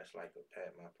 That's like a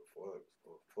pat my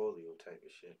portfolio type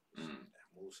of shit.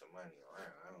 Move some money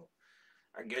around.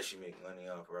 I guess you make money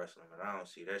off wrestling, but I don't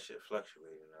see that shit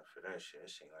fluctuating enough for that shit.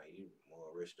 It seems like you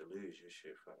more risk to lose your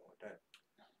shit fucking with that.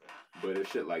 But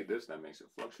it's shit like this that makes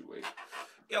it fluctuate.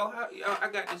 Yo, I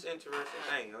got this interesting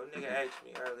thing, yo. Nigga asked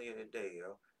me earlier today,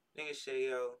 yo. Nigga say,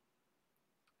 yo,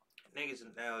 niggas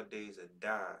nowadays would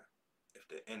die if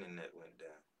the internet went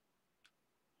down.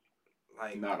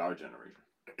 Like, not our generation.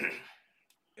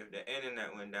 If the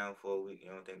internet went down for a week, you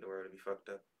don't think the world would be fucked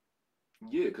up?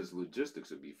 Yeah, because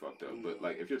logistics would be fucked up. But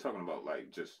like, if you're talking about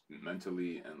like just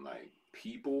mentally and like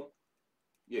people,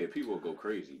 yeah, people would go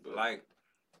crazy. But like,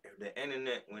 if the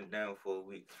internet went down for a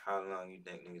week, how long you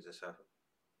think niggas would suffer?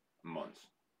 Months.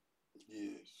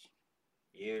 Years.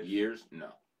 Years?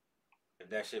 No. If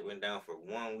that shit went down for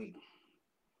 1 week,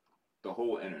 the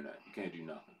whole internet, you can't do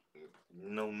nothing.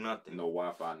 No nothing. No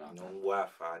Wi-Fi, nothing. No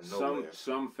Wi-Fi, nowhere.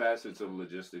 Some facets of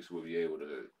logistics will be able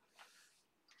to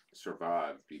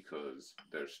survive because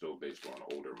they're still based on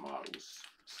older models,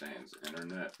 sans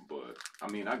internet. But I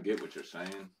mean, I get what you're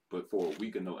saying. But for a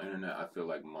week of no internet, I feel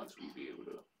like months we'd be able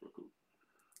to recoup.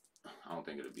 I don't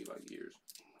think it'd be like years.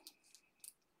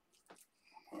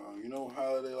 You know what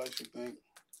Holiday likes to think?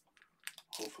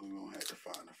 Hopefully we don't have to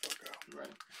find the fuck out.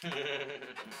 Right.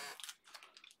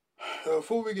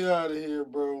 Before we get out of here,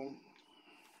 bro,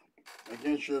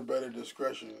 against your better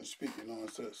discretion in speaking on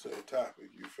said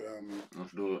topic, you feel me?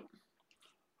 Let's do it.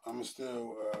 I'ma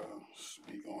still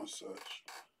speak on such.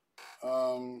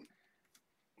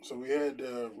 So we had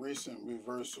the recent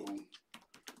reversal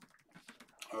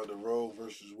of the Roe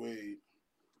versus Wade,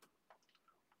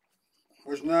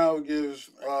 which now gives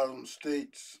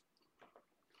states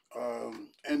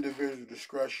individual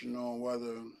discretion on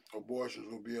whether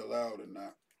abortions will be allowed or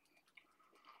not.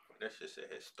 That's just a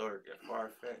historic and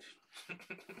far-fetched.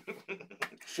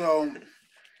 So,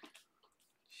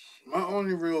 my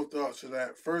only real thoughts to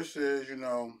that, first is,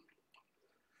 I'm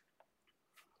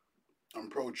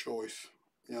pro-choice.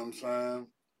 You know what I'm saying?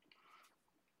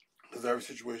 Because every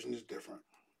situation is different.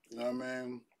 You know what I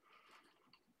mean?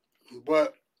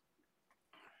 But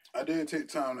I did take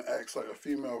time to ask, like, a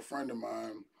female friend of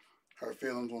mine her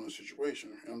feelings on the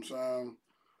situation. You know what I'm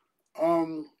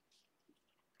saying?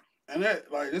 And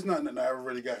that, like, it's not nothing I ever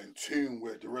really got in tune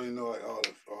with to really know, like, all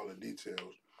the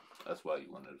details. That's why you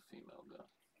wanted a female guy.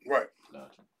 Right.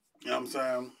 Gotcha. You know what I'm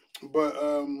saying? But,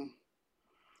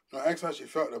 I asked how she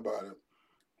felt about it.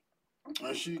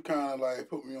 And she kind of, like,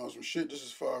 put me on some shit just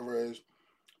as far as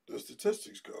the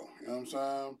statistics go. You know what I'm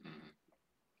saying? Mm-hmm.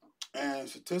 And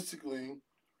statistically,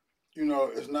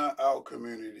 it's not our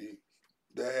community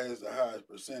that has the highest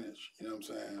percentage, you know what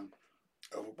I'm saying,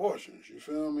 of abortions. You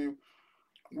feel me?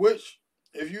 Which,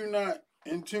 if you're not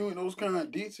in tune with those kind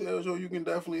of details, you can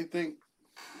definitely think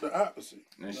the opposite.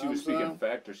 And she was speaking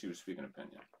fact or she was speaking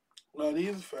opinion? No,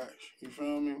 these are facts. You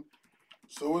feel me?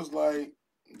 So it's like,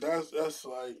 that's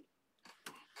like,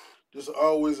 just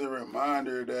always a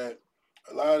reminder that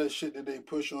a lot of shit that they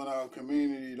push on our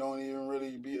community don't even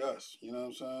really be us. You know what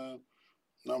I'm saying?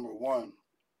 Number one.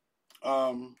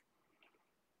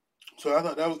 So I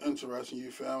thought that was interesting,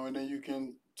 you feel me? And then you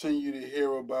continue to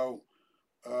hear about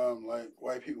like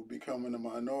white people becoming a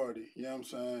minority, you know what I'm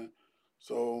saying?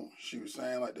 So she was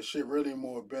saying like the shit really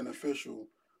more beneficial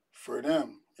for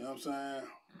them, you know what I'm saying?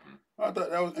 Mm-hmm. I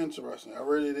thought that was interesting. I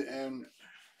really didn't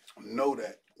know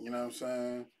that, you know what I'm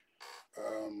saying?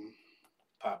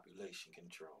 Population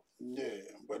control. Yeah,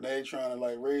 but they trying to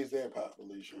like raise their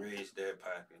population.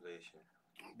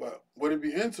 But what it'd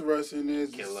be interesting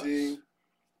is to see.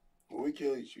 Well, we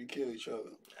kill each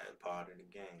other. That's part of the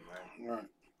game, right? Right.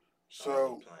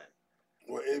 So,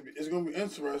 well, it's gonna be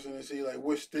interesting to see like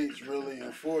which states really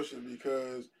enforce it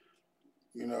because,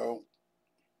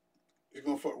 it's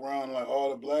gonna fuck around like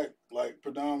all the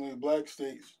predominantly black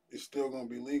states is still gonna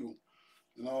be legal,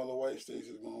 and all the white states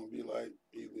is gonna be like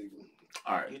illegal.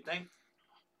 All right. You think?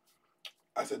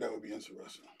 I said that would be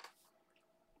interesting.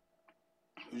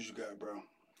 What you got, bro?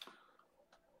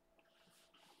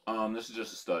 This is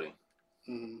just a study.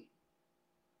 Mm-hmm.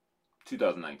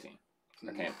 2019. Mm-hmm.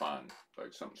 I can't find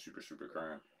like something super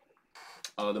current.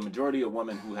 The majority of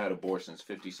women who had abortions,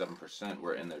 57%,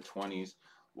 were in their 20s,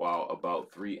 while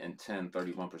about 3 in 10,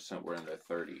 31%, were in their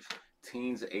 30s.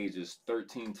 Teens ages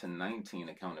 13 to 19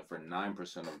 accounted for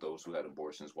 9% of those who had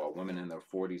abortions, while women in their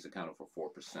 40s accounted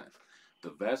for 4%.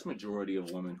 The vast majority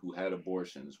of women who had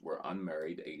abortions were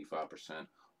unmarried, 85%,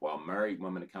 while married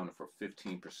women accounted for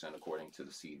 15%, according to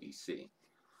the CDC.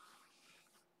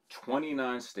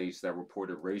 29 states that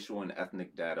reported racial and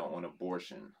ethnic data on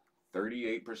abortion,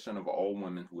 38% of all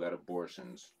women who had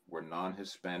abortions were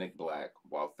non-Hispanic black,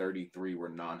 while 33 were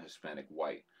non-Hispanic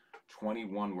white.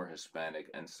 21 were Hispanic,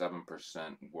 and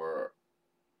 7% were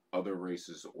other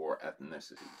races or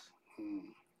ethnicities.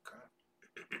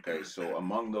 Okay, so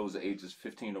among those ages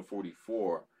 15 to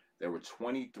 44, there were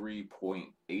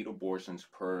 23.8 abortions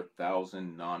per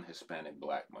 1,000 non-Hispanic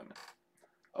black women,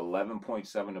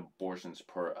 11.7 abortions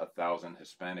per 1,000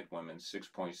 Hispanic women,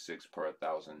 6.6 per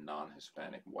 1,000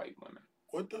 non-Hispanic white women.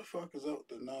 What the fuck is up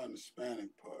with the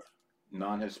non-Hispanic part?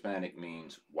 Non-Hispanic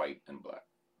means white and black.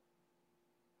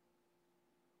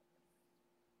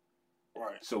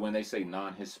 Right. So when they say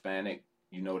non-Hispanic,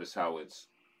 you notice how it's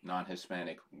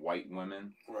non-Hispanic white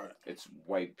women. Right. It's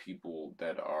white people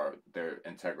that are, their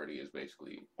integrity is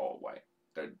basically all white.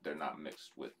 They're not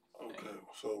mixed with. Okay, any.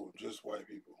 so just white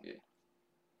people. Yeah.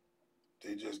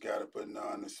 They just got to put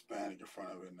non-Hispanic in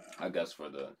front of it now. I guess for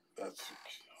the. That's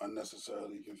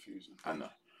unnecessarily confusing. I know.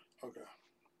 Okay.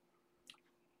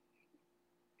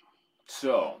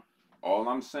 So, all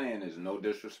I'm saying is no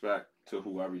disrespect to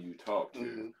whoever you talk to,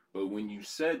 Mm-hmm. but when you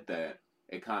said that,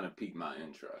 it kind of piqued my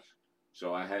interest.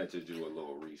 So I had to do a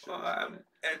little research on it.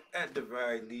 At the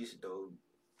very least, though,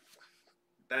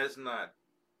 that's not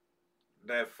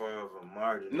that far of a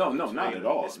margin. No, not at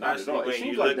all. Not at all. It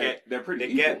seems like they're pretty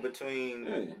the equal. gap between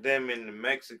them and the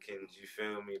Mexicans. You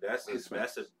feel me? That's a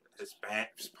Hispanic.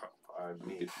 Pardon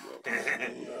me.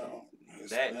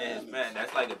 That Hispanic.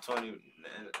 That's like a 20.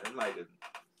 That's like a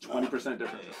 20%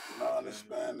 difference.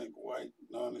 Non-Hispanic white,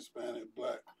 non-Hispanic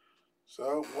black.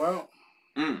 So, well.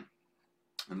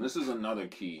 And this is another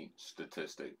key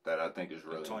statistic that I think is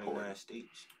really 29 important.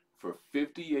 states. For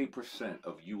 58%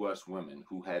 of U.S. women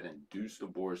who had induced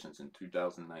abortions in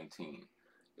 2019,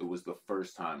 it was the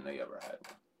first time they ever had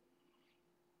one.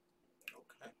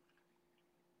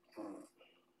 Okay.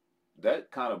 That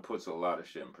kind of puts a lot of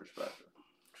shit in perspective.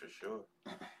 For sure.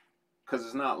 Because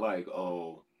it's not like,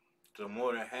 oh. So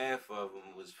more than half of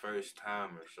them was first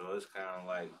timers. So it's kind of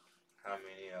like how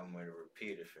many of them were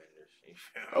repeat offenders. You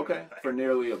feel Okay. me? Like, for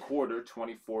nearly a quarter,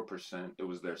 24%, it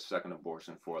was their second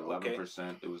abortion. For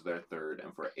 11%, it was their third.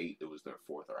 And for 8%, it was their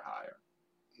fourth or higher.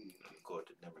 Of course,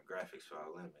 the demographics for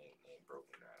all them ain't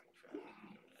broken down. You feel me?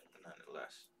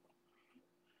 Nonetheless.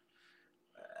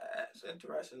 That's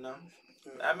interesting, though.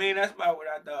 I mean, that's about what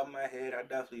I thought in my head. I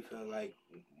definitely feel like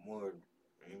more,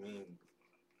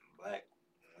 black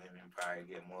women probably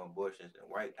get more abortions than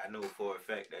white. I know for a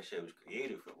fact that shit was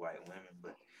created for white women,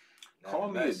 but call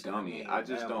me a dummy. I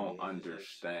just don't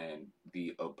understand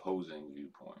the opposing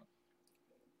viewpoint.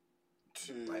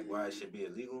 Like why it should be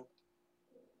illegal?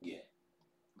 Yeah.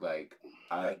 Like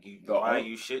why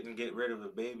you shouldn't get rid of a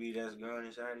baby that's growing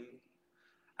inside of you?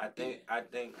 I think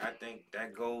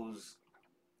that goes.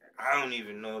 I don't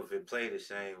even know if it played the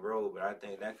same role, but I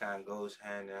think that kind of goes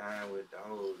hand in hand with the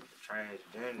whole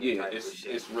transgender type of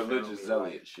shit. It's religious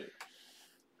zealot shit.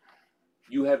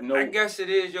 You have no. I guess it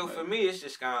is, yo. For me, it's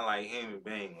just kind of like human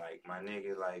being, like my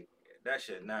nigga, like that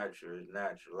shit. Natural is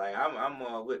natural. Like I'm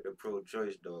more with the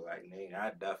pro-choice though. Like nigga,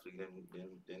 I definitely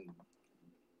didn't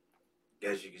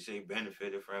guess you could say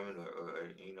benefited from it, or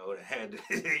had to,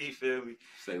 you feel me?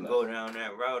 Go down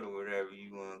that route or whatever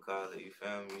you want to call it, you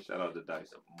feel me? Shout out to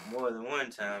Dice. More than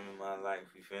one time in my life,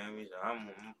 you feel me? So I'm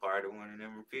part of one of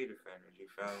them repeat offenders, you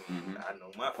feel me? Mm-hmm. I know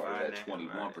my part of that 21%.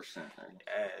 Right?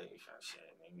 Yeah, you feel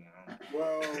shit, nigga.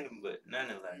 Well, but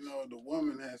nonetheless, the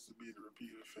woman has to be the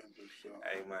repeat offender. So.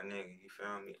 Hey, my nigga, you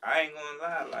feel me? I ain't gonna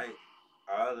lie, like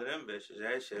all of them bitches,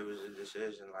 that shit was a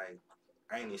decision, like.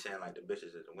 I ain't even saying like the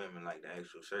bitches as the women, like the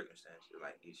actual circumstances,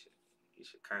 like each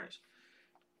occurrence.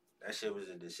 That shit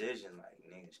was a decision, like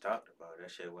niggas talked about.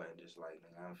 That shit wasn't just like,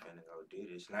 nigga, I'm finna go do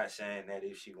this. Not saying that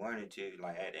if she wanted to,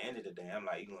 like at the end of the day, I'm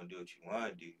like, you gonna do what you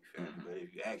wanna do, you feel me? But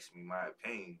if you ask me my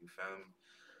opinion, you feel me?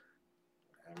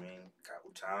 I mean, a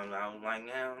couple times I was like,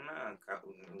 hell nah.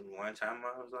 One time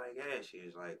I was like, yeah. She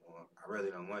was like, well, I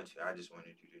really don't want to. I just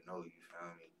wanted you to know, you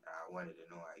feel me? I wanted to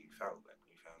know how you felt, but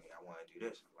you feel me? I want to do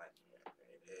this. I'm like,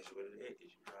 it is what it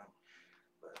is, you know.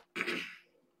 But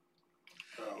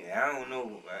yeah, I don't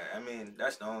know. I mean,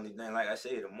 that's the only thing. Like I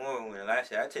said, the more when I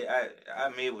say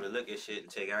I'm able to look at shit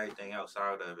and take everything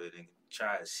outside of it and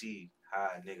try to see how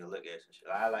a nigga look at some shit.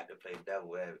 I like to play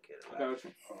devil advocate a lot.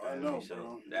 I know, so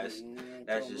bro. That's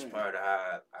just part of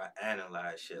how I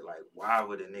analyze shit. Like, why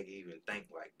would a nigga even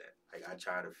think like that? Like, I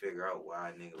try to figure out why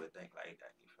a nigga would think like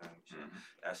that. You feel me? So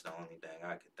that's the only thing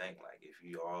I could think. Like, if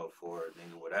you all for a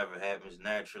nigga, whatever happens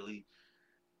naturally,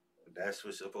 that's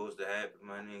what's supposed to happen,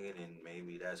 my nigga. Then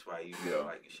maybe that's why you feel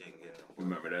like you shouldn't get no.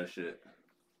 Remember that shit?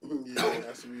 Yeah,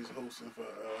 that's what he's hosting for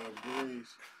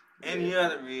Breeze. Any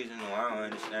other reason, though, I don't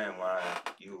understand why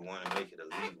you would want to make it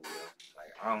illegal. Yo.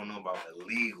 Like, I don't know about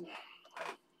illegal.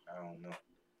 Like, I don't know.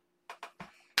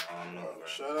 Bro.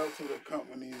 Shout out to the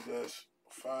companies that's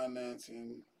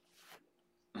financing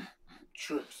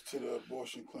trips to the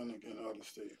abortion clinic in other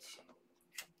states.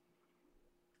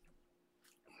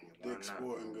 Dick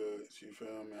Sporting Goods, you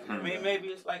feel me? I mean, maybe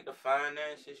it's like the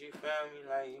finances, you feel me?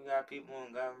 Like, you got people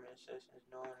in government sessions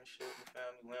doing this shit, you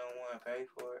feel me? We don't want to pay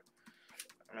for it.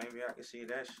 Maybe I can see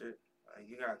that shit. Like,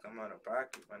 you got to come out of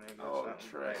pocket, my nigga. Oh,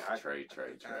 Trey.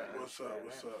 What's up?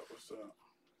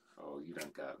 Oh, you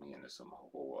done got me into some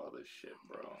whole other shit,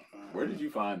 bro. Where did you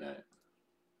find that?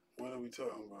 What are we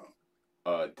talking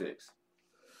about? Dicks.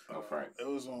 Oh, Frank. It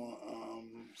was on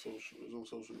social. It was on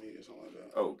social media, something like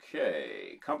that.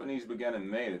 Okay. Companies began in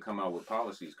May to come out with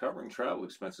policies covering travel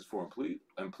expenses for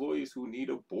employees who need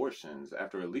abortions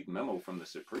after a leaked memo from the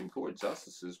Supreme Court.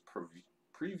 Justices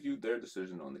previewed their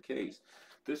decision on the case.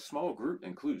 This small group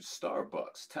includes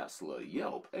Starbucks, Tesla,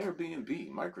 Yelp,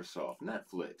 Airbnb, Microsoft,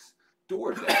 Netflix,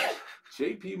 DoorDash,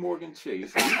 JP Morgan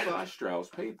Chase, Levi Strauss,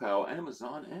 PayPal,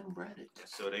 Amazon, and Reddit.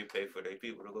 So they pay for their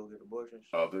people to go get abortions?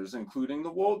 Others, including the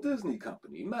Walt Disney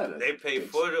Company, Meta. They pay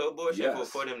for the abortion or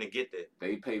for them to get there?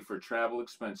 They pay for travel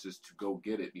expenses to go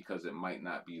get it because it might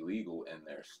not be legal in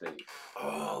their state.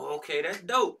 Oh, okay. That's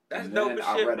dope. That's and dope then as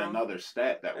I shit, read bro. another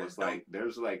stat that was dope. like,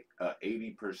 there's like a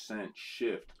 80%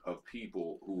 shift of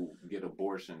people who get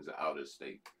abortions out of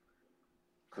state.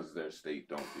 Because their state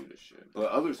don't do this shit. But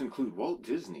others include Walt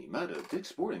Disney, Meta, Dick's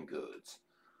Sporting Goods,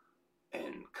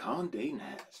 and Condé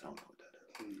Nast. I don't know what that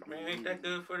is. Man, ain't that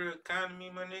good for the economy,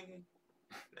 my nigga?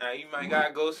 Now, you might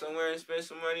gotta go somewhere and spend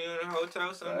some money on a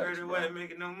hotel somewhere that wasn't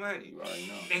making no money. Right,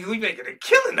 Nigga, we making a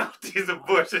killing off these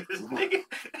abortions, nigga.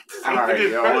 Alright,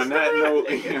 yo, on that note,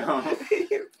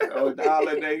 yo,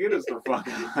 dollar, nigga, get us the fuck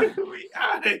out. We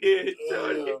out of here,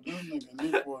 Jordan.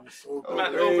 I'm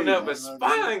about to open up a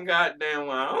spot in goddamn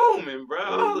Wyoming, bro.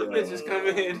 All the bitches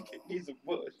coming in to get these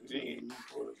abortions.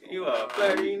 You are a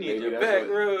player, you need your back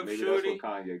rub, shorty. You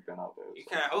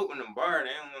can't open the bar, they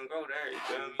don't want to go there, you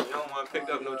feel me? You don't want to pick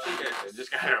up no chick at that.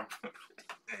 Just gotta.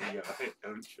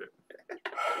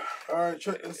 Alright,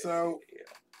 check this out.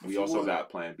 We also got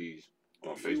Plan B's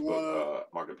on Facebook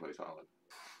Marketplace Holland.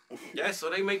 Yeah, so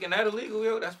they making that illegal,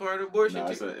 yo. That's part of the abortion.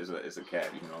 No, it's a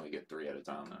cap. You can only get 3 at a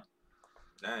time now.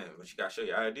 Damn, but you gotta show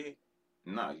your ID.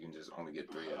 No, you can just only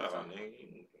get 3 at a time.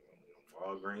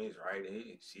 Walgreens, Rite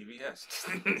Aid, CVS.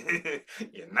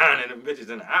 You're 9 of them bitches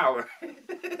in an hour.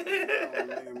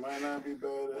 It might not be bad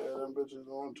to have them bitches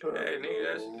on top. Hey, nigga,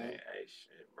 that's hey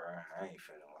shit, bro. I ain't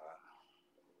finna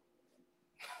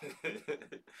lie.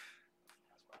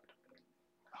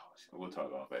 We'll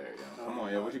talk off air, yo. Come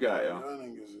on, yo. What you got, yo? Y'all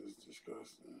niggas is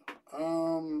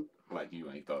disgusting. Like you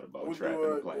ain't thought about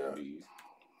trapping Plan B's.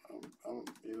 I'm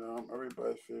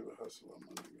everybody's favorite hustler,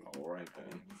 my nigga. All right,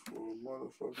 then. For a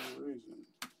motherfucking reason.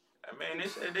 I mean, they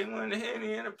said they wanted to hit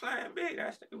me in a Plan B.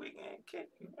 That's the weekend kick.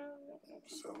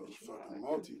 Sell a fucking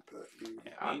multi-pack, dude.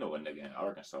 Yeah, I know a nigga in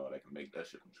Arkansas that can make that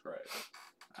shit from scratch.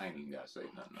 I ain't even gotta say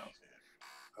nothing else.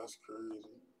 That's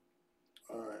crazy.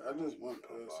 Alright, I just went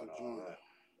past the joint.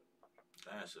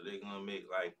 Damn, so they gonna make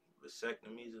like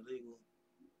vasectomies illegal?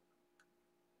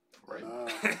 Right. Nah,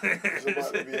 it's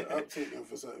about to be an uptick in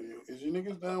vasectomies. Is you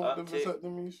niggas down with the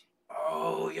vasectomies?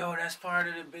 Oh, yo, that's part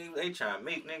of the big. They trying to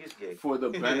make niggas gay. For the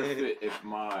benefit, if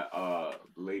my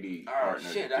lady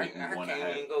partner didn't want to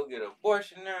have, even go get an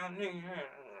abortion now, nigga.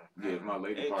 Yeah, if my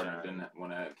lady partner didn't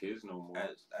want to have kids no more.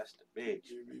 That's the bitch.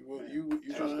 You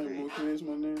trying to have more kids,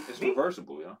 my nigga? It's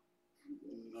reversible, yo.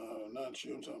 No, not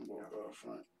you. I'm talking about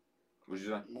Frank. What'd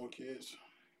you say? More kids.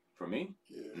 For me?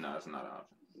 Yeah. No, it's not an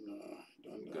option. No,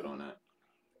 done. Good on that.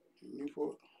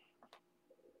 Newport.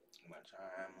 I'm gonna try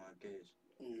to have more kids.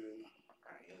 Yeah. I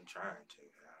ain't trying to.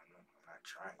 I'm not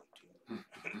trying to.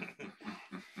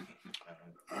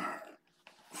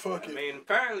 Fuck it. I mean,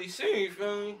 apparently soon, you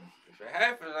feel me? If it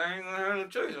happens, I ain't gonna have no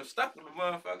choice. I'm stuck with the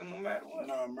motherfucker no matter what.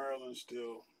 Nah, Maryland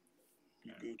still.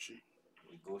 You Gucci.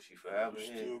 You Gucci forever. You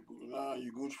still, nah,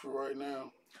 you Gucci for right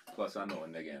now. Plus, I know a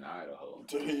nigga in Idaho.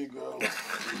 There you go.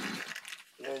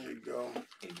 There you go.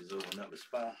 He just opened up a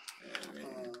spot. Yeah,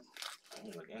 man. I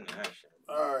ain't looking into that shit.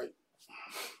 All right.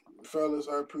 Fellas,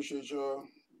 I appreciate y'all.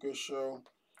 Good show.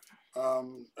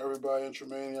 Everybody in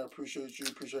Tremaine, I appreciate you.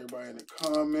 Appreciate everybody in the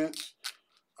comments.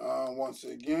 Once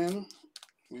again,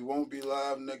 we won't be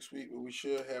live next week, but we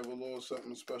should have a little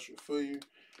something special for you.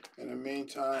 In the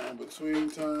meantime, in between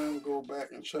time, go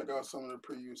back and check out some of the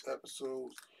previous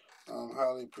episodes.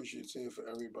 Highly appreciative for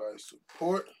everybody's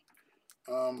support.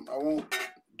 I won't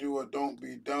do a Don't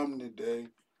Be Dumb today,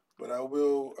 but I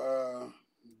will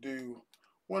do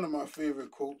one of my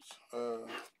favorite quotes of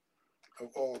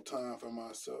all time for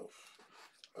myself.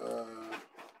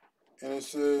 And it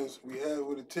says, we have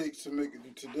what it takes to make it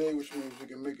to today, which means we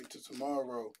can make it to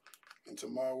tomorrow. And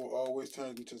tomorrow always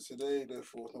turns into today,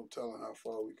 therefore no telling how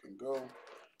far we can go.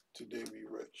 Today we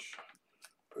rich.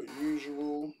 Per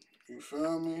usual, you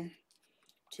feel me?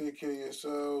 Take care of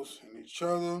yourselves and each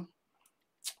other.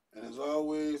 And as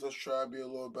always, let's try to be a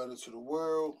little better to the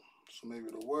world. So maybe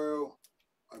the world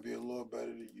might be a little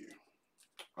better to you.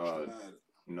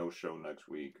 No show next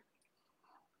week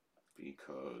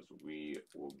because we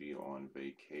will be on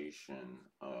vacation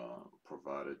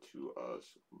provided to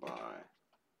us by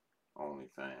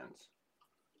OnlyFans.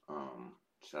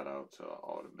 Shout out to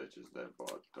all the bitches that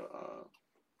bought the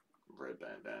red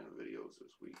bandana videos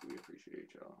this week. We appreciate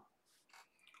y'all.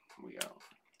 We out.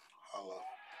 Holla.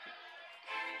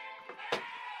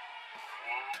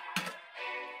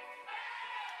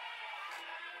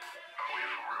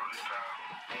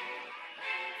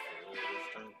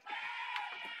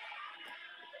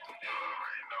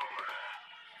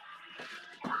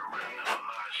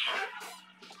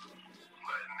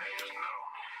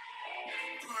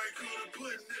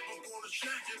 Putting it up on the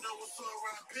track, you know it's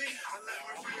R.I.P. I let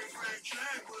my ring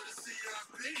track with a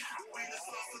CIP. We the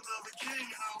sauce of a king,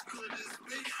 how could this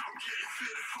be? I'm getting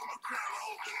fitted for my crowd, I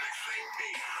hope the next ain't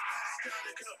me. I just got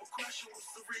a couple questions,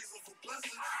 what's the reason for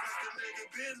blessing? Like a nigga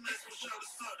been nice, but y'all to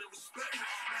start to respect me.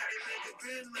 Like a nigga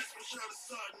been nice, but y'all to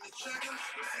start to check him.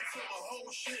 Listen to my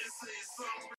whole shit and say it's something.